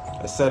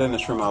 It's said in the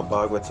Srimad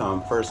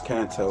Bhagavatam, 1st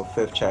canto,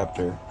 5th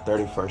chapter,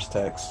 31st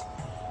text.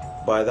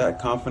 By that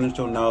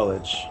confidential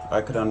knowledge,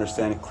 I could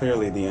understand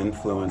clearly the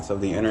influence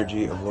of the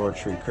energy of Lord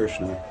Sri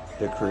Krishna,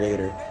 the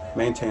creator,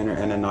 maintainer,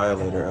 and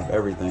annihilator of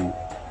everything.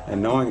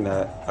 And knowing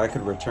that, I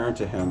could return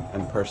to him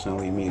and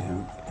personally meet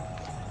him.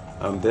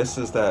 This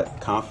is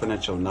that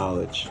confidential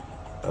knowledge.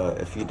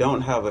 If you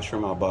don't have a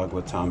Srimad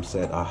Bhagavatam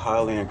set, I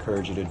highly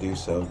encourage you to do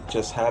so.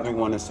 Just having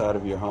one inside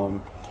of your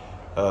home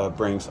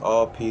brings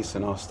all peace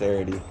and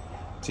austerity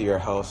to your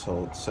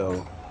household.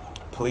 So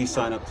please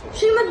sign up to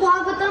Shrimad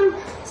Bhagavatam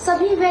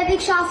सभी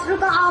वैदिक शास्त्रों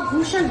का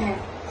आभूषण है।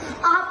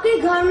 आपके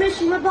घर में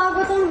श्रीमद्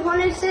भागवतम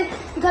होने से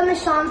घर में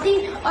शांति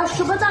और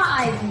शुभता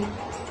आएगी।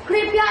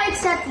 कृपया एक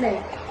सेट लें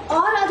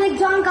और अधिक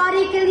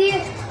जानकारी के लिए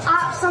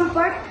आप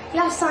संपर्क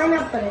या साइन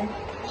अप करें।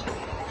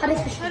 हरे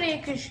कृष्ण। हरे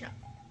कृष्ण।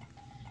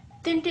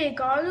 తింటే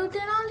గాలు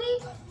తినాలి,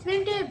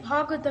 వింటే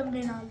భాగవతం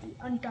వినాలి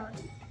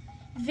అంటారు.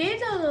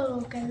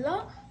 వేదాలలోకెల్లా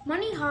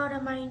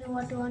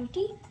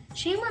మణిహారమైనటువంటి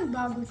శ్రీమద్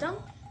భాగవతం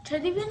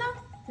చదివిన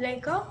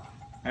లేక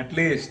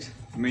అట్లీస్ట్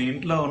మీ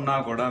ఇంట్లో ఉన్నా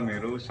కూడా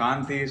మీరు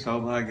శాంతి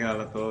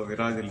సౌభాగ్యాలతో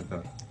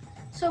విరాజిల్లుతారు.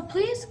 So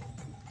please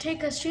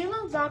take a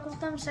Srimad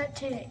Bhagavatam set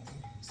today.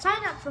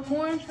 Sign up for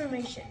more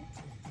information.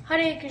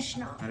 Hare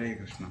Krishna. Hare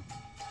Krishna.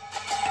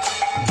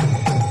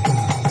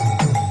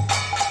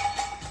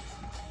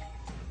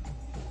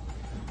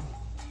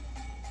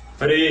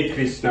 હરે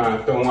કૃષ્ણ.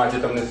 તો હું આજે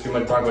તમને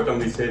શ્રીમદ ભાગવતમ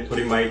વિશે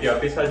થોડી માહિતી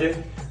આપીશ આજે.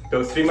 તો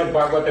શ્રીમદ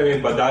ભાગવતમ એ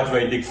બધા જ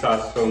વૈદિક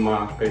શાસ્ત્રોમાં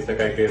કહી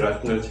શકાય કે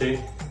રત્ન છે.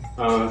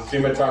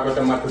 શ્રીમદ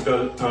ભાગવતમમાં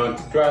ટોટલ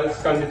 12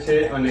 સ્કંદ છે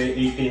અને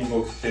 18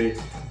 બુક્સ છે.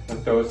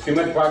 તો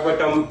શ્રીમદ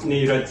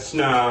ભાગવતમની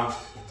રચના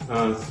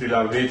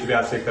શ્રીલા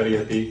વેદવ્યાસે કરી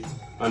હતી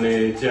અને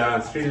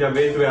જ્યાં શ્રીલા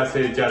વેદવ્યાસે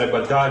જ્યારે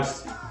બધા જ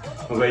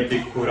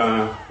વૈદિક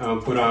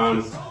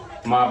પુરાણ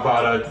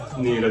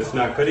મહાભારતની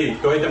રચના કરી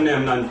તોય તેમને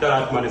એમના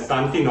અંતરાત્માને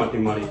શાંતિ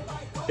નહોતી મળી.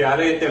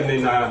 ત્યારે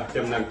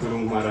તેમના ગુરુ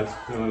મહારાજ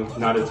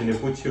નારદજીને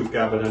પૂછ્યું કે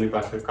આ બધાની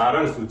પાછળ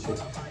કારણ શું છે.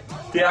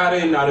 ત્યારે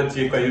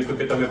નારદજીએ કહ્યું હતું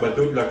કે તમે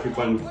બધું જ લખ્યું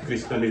પણ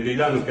કૃષ્ણની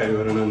લીલાનું ક્યાંય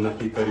વર્ણન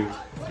નથી કર્યું.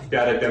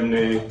 ત્યારે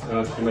તેમને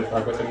શ્રીમદ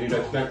ભાગવતમની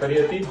રચના કરી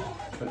હતી.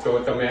 તો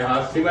તમે આ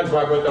શ્રીમદ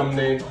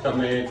ભાગવતમને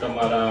તમે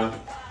તમારા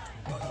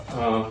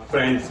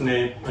ફ્રેન્ડ્સને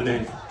અને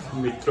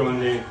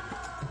મિત્રોને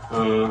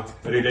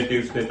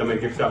રિલેટિવ્સને તમે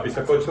ગિફ્ટ આપી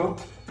શકો છો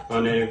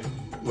અને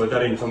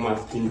વધારે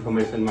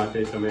ઇન્ફોર્મેશન માટે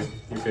તમે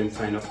you can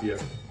sign up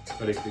here.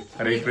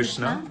 Hare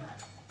Krishna.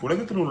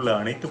 உலகத்தில் உள்ள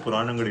அனைத்து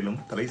புராணங்களிலும்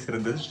தலை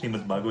சிறந்தது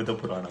ஸ்ரீமத் பாகவத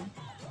புராணம்.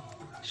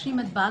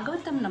 ஸ்ரீமத்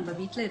பாகவதம் நம்ம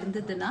வீட்டில்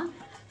இருந்ததுன்னா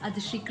அது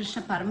ஸ்ரீ கிருஷ்ண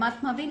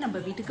பரமாத்மாவே நம்ம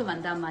வீட்டுக்கு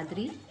வந்தா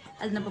மாதிரி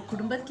அது நம்ம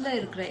குடும்பத்தில்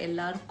இருக்கிற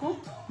எல்லாருக்கும்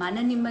மன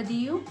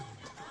நிம்மதியும்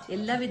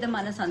எல்லா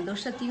விதமான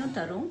சந்தோஷத்தையும்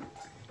தரும்.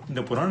 இந்த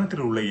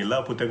புராணத்தில் உள்ள எல்லா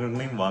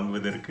புத்தகங்களையும்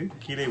வாங்குவதற்கு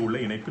கீழே உள்ள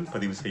இணைப்பில்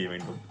பதிவு செய்ய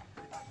வேண்டும்.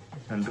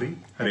 நன்றி.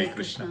 ஹரே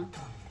கிருஷ்ணா.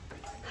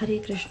 हरे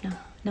कृष्ण.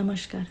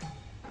 नमस्कार.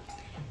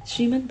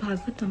 श्रीमद्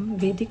भागवतम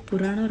वैदिक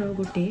पुराणर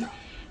गोटे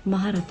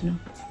महारत्न.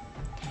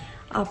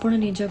 आपण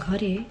निज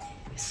घरे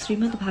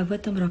श्रीमद्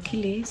भागवतम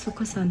रखिले सुख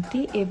शांति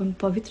एवं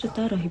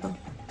पवित्रता रहिबो.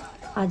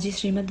 आज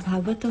श्रीमद्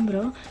भागवतम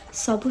रो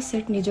सबु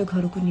सेट निज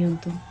घर को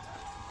नियंतु।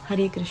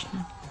 हरे कृष्ण।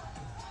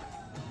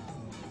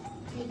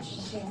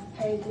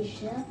 हरे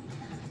कृष्ण।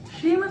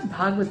 ಶ್ರೀಮದ್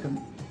ಭಾಗವತಂ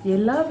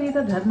ಎಲ್ಲಾ ವೇದ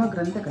ಧರ್ಮ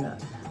ಗ್ರಂಥಗಳ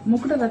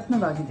ಮುಕುಟ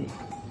ರತ್ನವಾಗಿದೆ.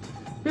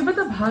 ಪಿಬತ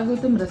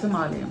ಭಾಗವತಂ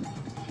ರಸಮಾಲಯಂ.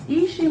 ಈ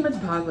ಶ್ರೀಮದ್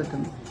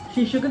ಭಾಗವತಂ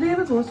ಶ್ರೀ ಶುಕದೇವ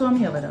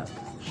ಗೋಸ್ವಾಮಿ ಅವರ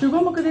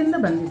ಶುಭಮುಖದಿಂದ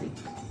ಬಂದಿದೆ.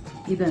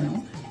 ಇದನ್ನು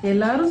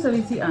ಎಲ್ಲರೂ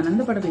ಸವಿಸಿ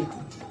ಆನಂದ ಪಡಬೇಕು.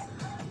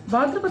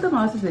 ಭಾದ್ರಪದ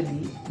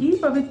ಮಾಸದಲ್ಲಿ ಈ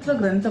ಪವಿತ್ರ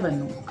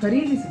ಗ್ರಂಥವನ್ನು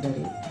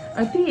ಖರೀದಿಸಿದರೆ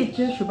ಅತಿ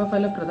ಹೆಚ್ಚು ಶುಭ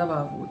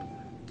ಫಲಪ್ರದವಾಗುವುದು.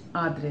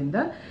 ಆದ್ದರಿಂದ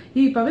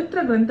ಈ ಪವಿತ್ರ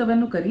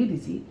ಗ್ರಂಥವನ್ನು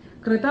ಖರೀದಿಸಿ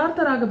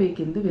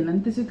ಕೃತಾರ್ಥರಾಗಬೇಕೆಂದು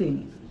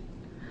ವಿನಂತಿಸುತ್ತೇನೆ.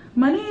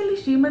 ಮನೆಯಲ್ಲಿ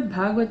ಶ್ರೀಮದ್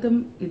ಭಾಗವತಂ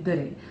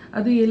ಇದ್ದರೆ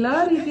ಅದು ಎಲ್ಲಾ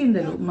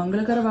ರೀತಿಯಿಂದಲೂ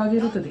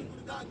ಮಂಗಳಕರವಾಗಿರುತ್ತದೆ.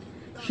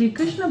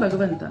 ಶ್ರೀಕೃಷ್ಣ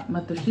ಭಗವಂತ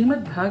ಮತ್ತು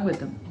ಶ್ರೀಮದ್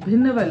ಭಾಗವತಂ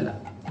ಭಿನ್ನವಲ್ಲ.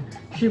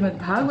 ಶ್ರೀಮದ್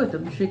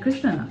ಭಾಗವತಂ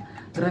ಶ್ರೀಕೃಷ್ಣನ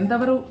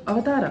ಗ್ರಂಥವರ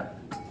ಅವತಾರ.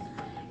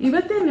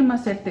 ಇವತ್ತೇ ನಿಮ್ಮ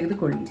ಸೆಟ್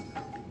ತೆಗೆದುಕೊಳ್ಳಿ.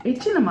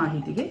 ಹೆಚ್ಚಿನ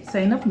ಮಾಹಿತಿಗೆ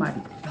ಸೈನ್ ಅಪ್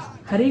ಮಾಡಿ.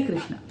 Hare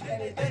Krishna.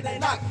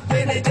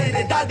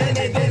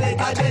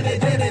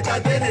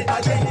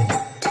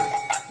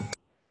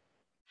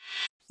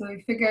 So we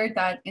figured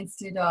that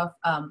instead of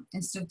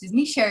just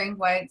me sharing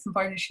why it's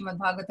important to Srimad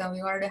Bhagavatam,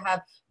 we wanted to have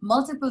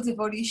multiple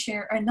devotees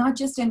share, and not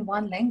just in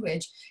one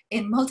language,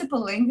 in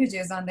multiple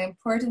languages, on the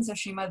importance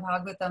of Srimad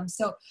Bhagavatam.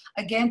 So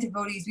again,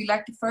 devotees, we'd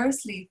like to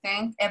firstly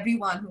thank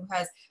everyone who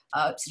has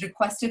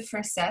requested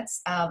for sets,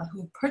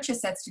 who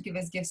purchased sets to give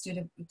as gifts to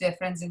their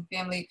friends and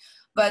family.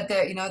 But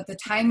the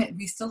time,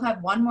 we still have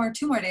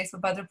 2 more days for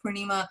Bhadra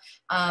Purnima,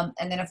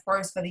 and then of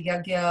course for the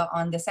Yagya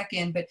on the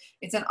 2nd. But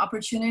it's an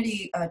opportunity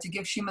to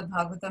give Srimad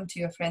Bhagavatam to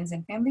your friends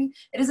and family.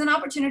 It is an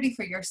opportunity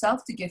for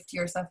yourself to give to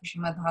yourself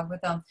Srimad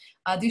Bhagavatam.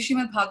 The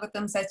Srimad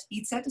Bhagavatam sets,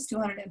 each set is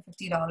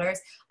 $250,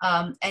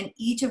 and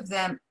each of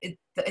them,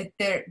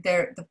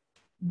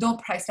 no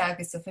price tag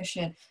is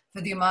sufficient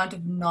for the amount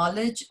of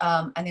knowledge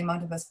and the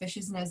amount of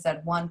auspiciousness that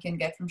one can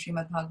get from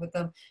Srimad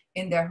Bhagavatam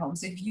in their home.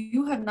 So if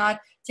you have not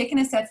taken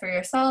a set for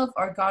yourself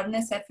or gotten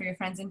a set for your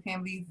friends and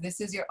family, this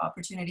is your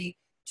opportunity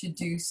to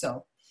do so.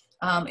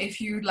 If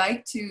you'd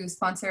like to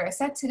sponsor a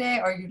set today,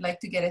 or you'd like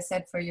to get a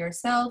set for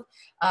yourself,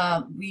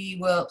 we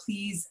will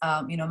please,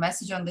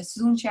 message on the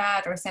Zoom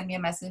chat or send me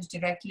a message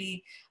directly,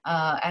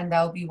 and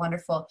that will be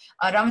wonderful.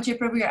 Ramajay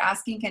Prabhu, you're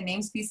asking, can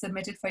names be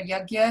submitted for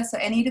Yagya? So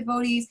any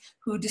devotees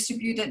who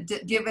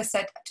give a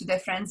set to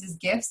their friends as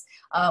gifts,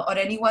 or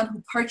anyone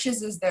who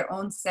purchases their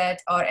own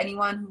set, or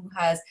anyone who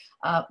has,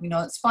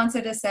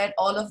 sponsored a set,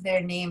 all of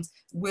their names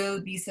will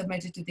be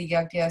submitted to the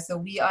Yagya. So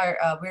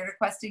we're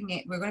requesting,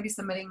 we're going to be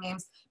submitting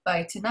names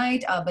by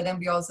tonight, but then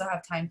we also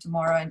have time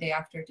tomorrow and day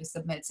after to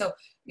submit. So,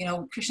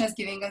 Krishna is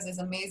giving us this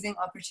amazing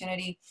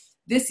opportunity.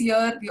 This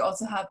year, we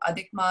also have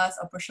Adhik Mas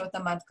or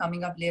Purushottam month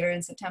coming up later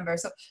in September.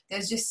 So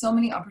there's just so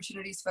many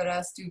opportunities for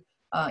us to,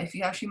 if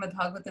you have Srimad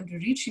Bhagavatam, to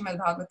read Srimad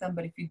Bhagavatam,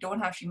 but if you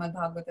don't have Srimad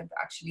Bhagavatam, to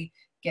actually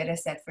get a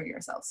set for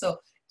yourself. So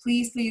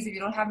please, if you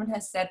don't have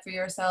a set for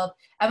yourself,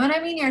 and when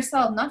I mean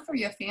yourself, not for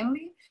your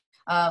family,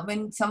 when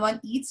someone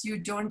eats, you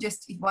don't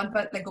just eat one,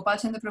 but like Gopal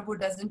Chandra Prabhu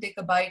doesn't take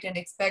a bite and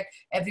expect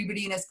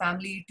everybody in his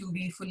family to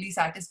be fully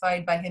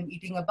satisfied by him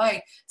eating a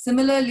bite.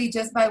 Similarly,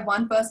 just by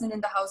one person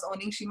in the house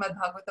owning Srimad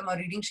Bhagavatam or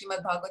reading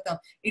Srimad Bhagavatam,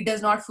 it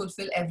does not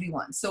fulfill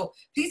everyone. So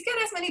please get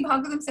as many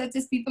Bhagavatam sets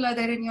as people are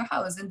there in your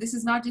house. And this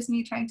is not just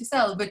me trying to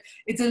sell, but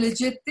it's a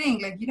legit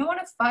thing. Like, you don't want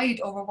to fight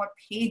over what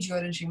page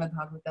you're in Srimad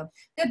Bhagavatam.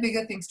 There are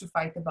bigger things to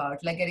fight about,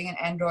 like getting an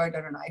Android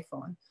or an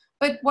iPhone.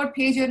 But what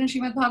page you're in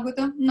Srimad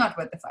Bhagavatam, not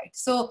worth the fight.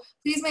 So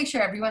please make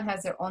sure everyone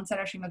has their own set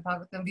of Srimad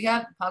Bhagavatam. We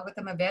have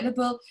Bhagavatam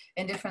available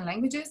in different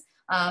languages,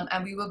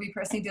 and we will be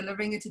personally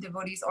delivering it to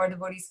devotees, or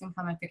devotees can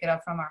come and pick it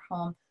up from our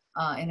home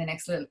in the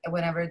next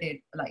whenever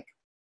they like.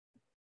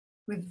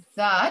 With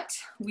that,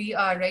 we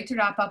are ready to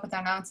wrap up with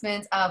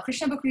announcements.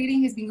 Krishna book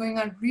reading has been going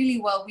on really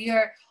well. We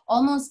are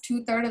almost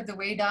 2/3 of the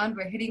way down.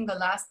 We're hitting the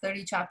last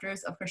 30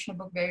 chapters of Krishna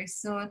book very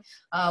soon,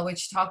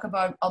 which talk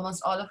about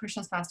almost all of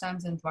Krishna's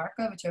pastimes in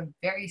Dwarka, which are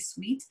very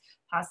sweet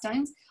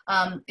pastimes.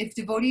 If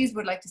devotees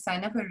would like to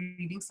sign up a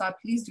reading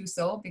slot, please do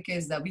so,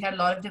 because we had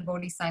a lot of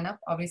devotees sign up,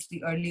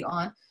 obviously early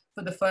on,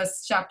 for the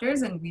first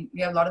chapters, and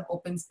we have a lot of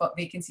open spot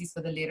vacancies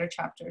for the later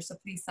chapters.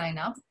 So please sign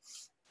up.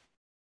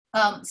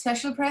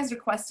 Special prayers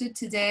requested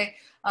today.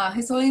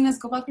 His Holiness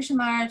Gopal Krishna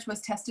Maharaj was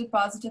tested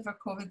positive for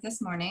COVID this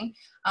morning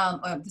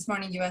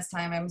US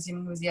time. I'm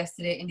assuming it was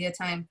yesterday India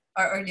time,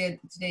 or earlier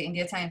today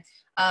India time.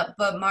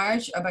 But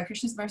Maharaj, by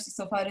Krishna's mercy,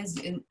 so far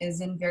is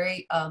in very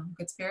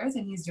good spirits,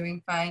 and he's doing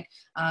fine.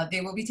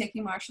 They will be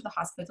taking Maharaj to the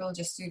hospital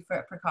just for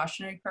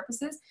precautionary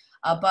purposes.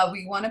 But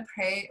we want to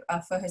pray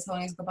for His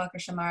Holiness Gopal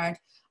Krishna Maharaj.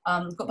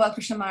 Gopal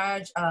Krishna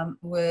Maharaj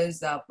was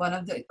one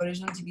of the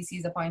original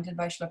GBCs appointed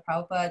by Srila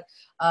Prabhupada.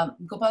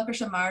 Gopal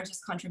Krishna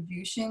Maharaj's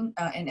contribution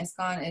in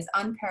ISKCON is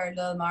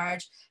unparalleled.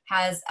 Maharaj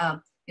has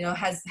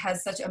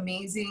such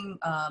amazing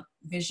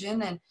vision,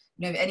 and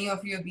if any of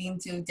you have been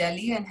to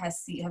Delhi and have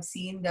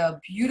seen the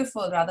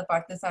beautiful Radha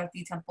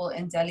Parthasarthi temple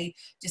in Delhi,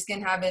 just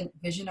can have a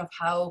vision of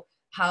how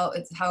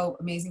how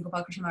amazing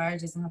Gopal Krishna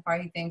Maharaj is and how far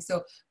he thinks.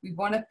 So we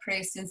want to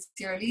pray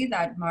sincerely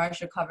that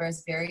Maharaj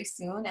recovers very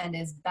soon and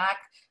is back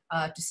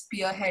to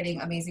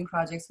spearheading amazing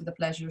projects with the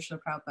pleasure of Srila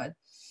Prabhupada.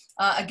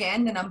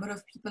 Again, the number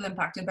of people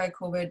impacted by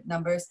COVID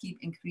numbers keep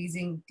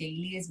increasing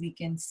daily, as we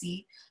can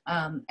see.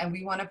 And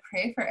we want to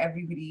pray for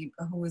everybody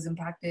who is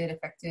impacted,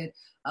 affected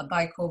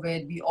by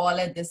COVID. We all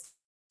at this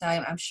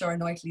time, I'm sure,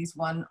 know at least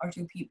one or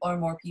two people or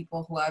more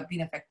people who have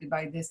been affected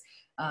by this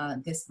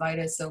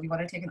virus. So we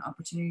want to take an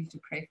opportunity to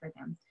pray for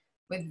them.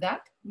 With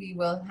that, we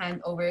will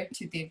hand over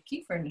to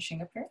Devki for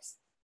initiating of prayers.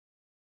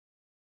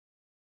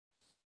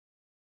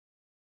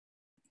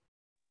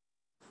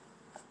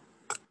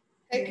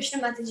 Hare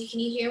Krishna Mataji, can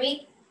you hear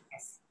me?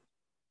 Yes.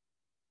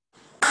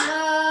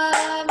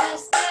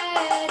 Namaste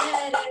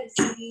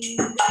Narasimhaya.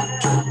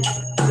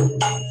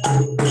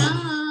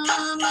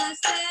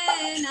 Namaste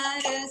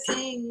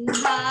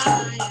Narasimhaya.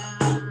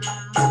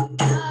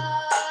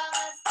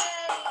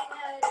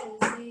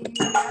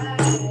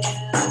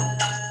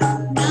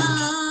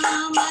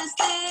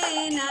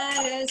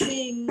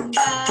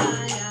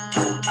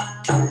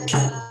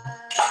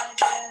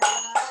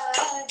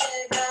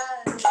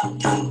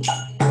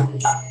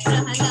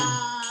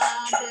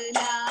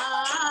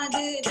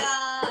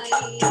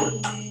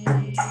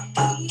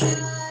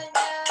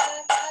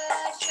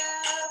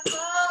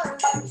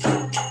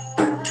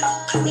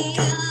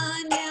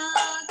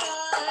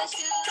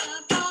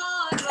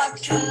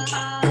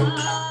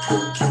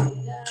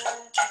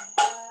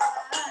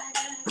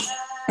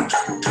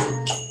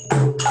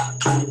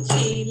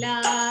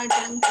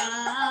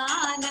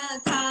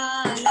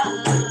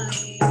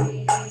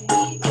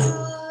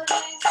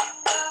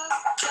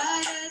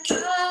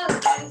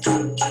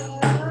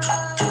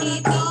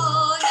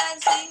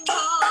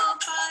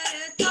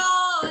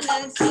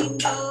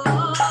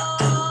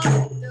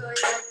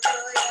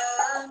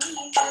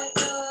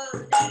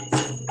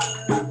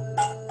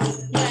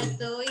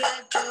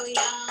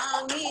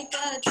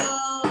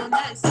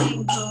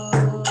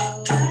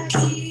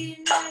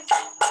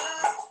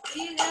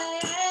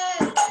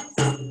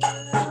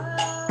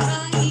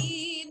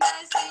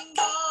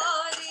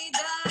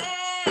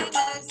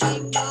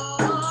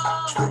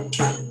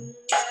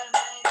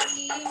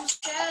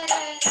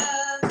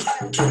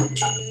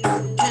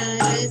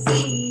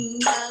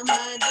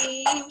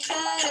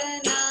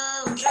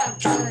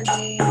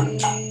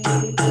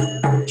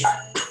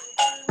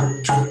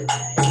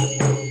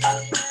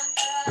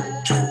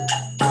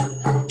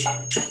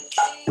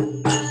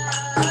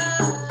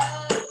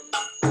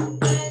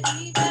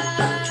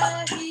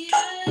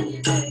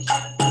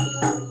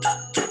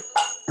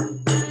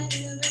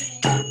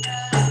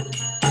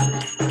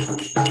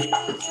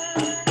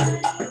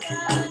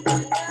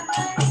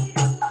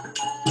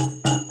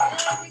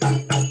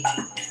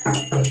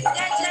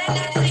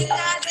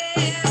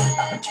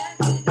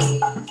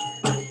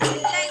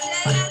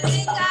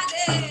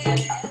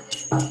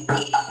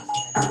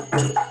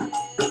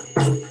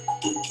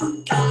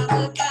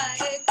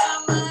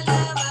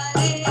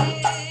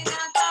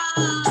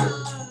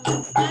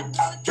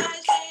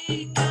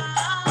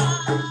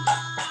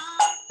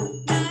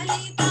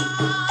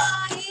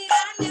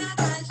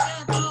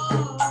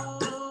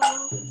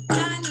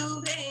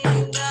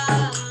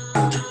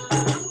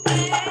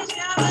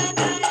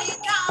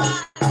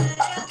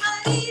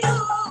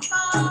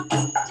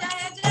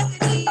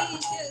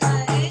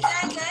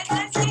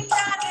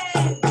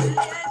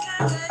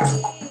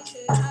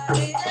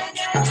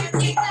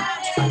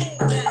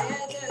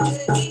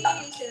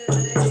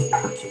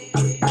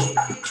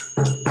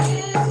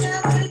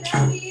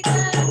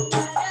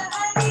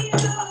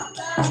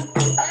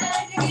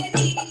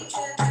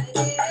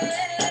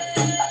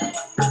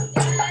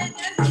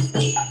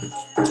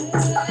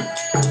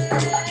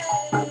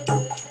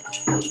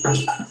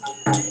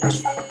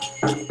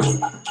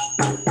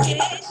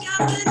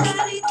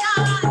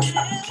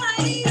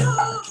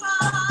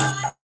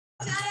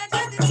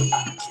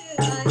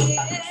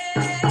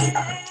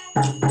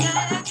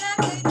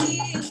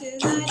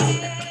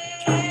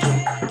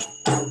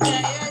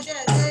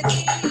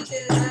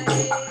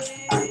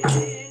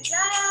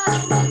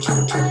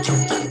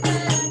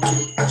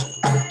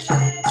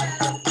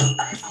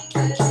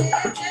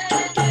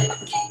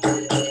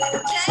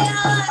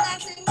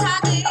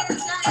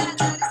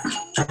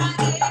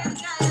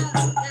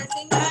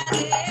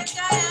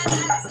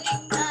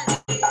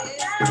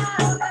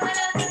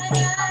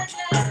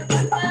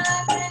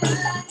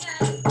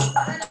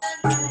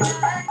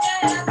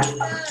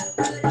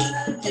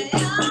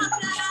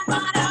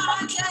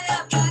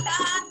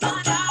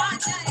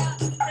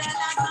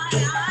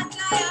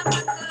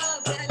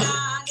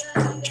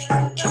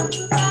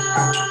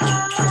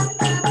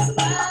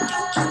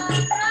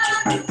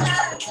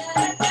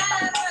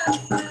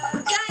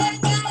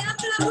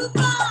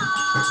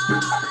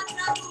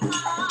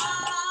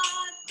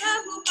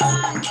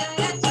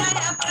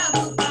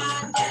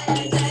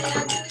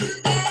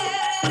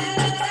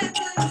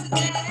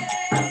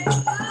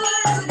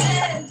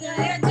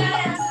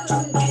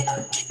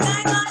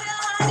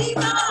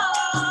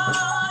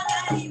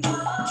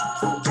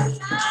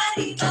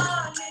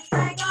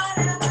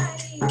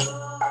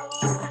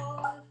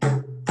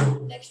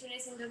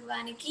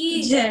 Swami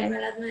ki jai,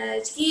 Maharaj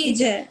Maharaj ki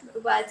jai,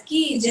 Prabhupada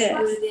ki jai,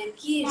 Gurudev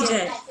ki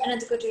jai,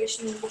 Ananta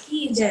Koteshwar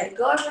ki jai,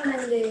 Gaur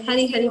Premanande,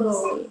 Hari Hari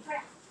Bol.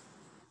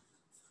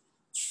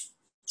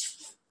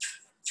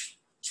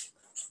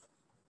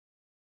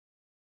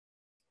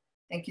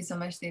 Thank you so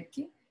much,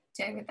 Devki.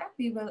 Jai, with that,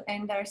 we will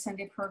end our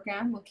Sunday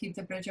program. We'll keep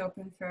the bridge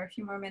open for a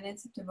few more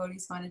minutes if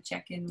devotees want to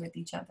check in with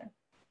each other.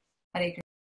 Hare Krishna.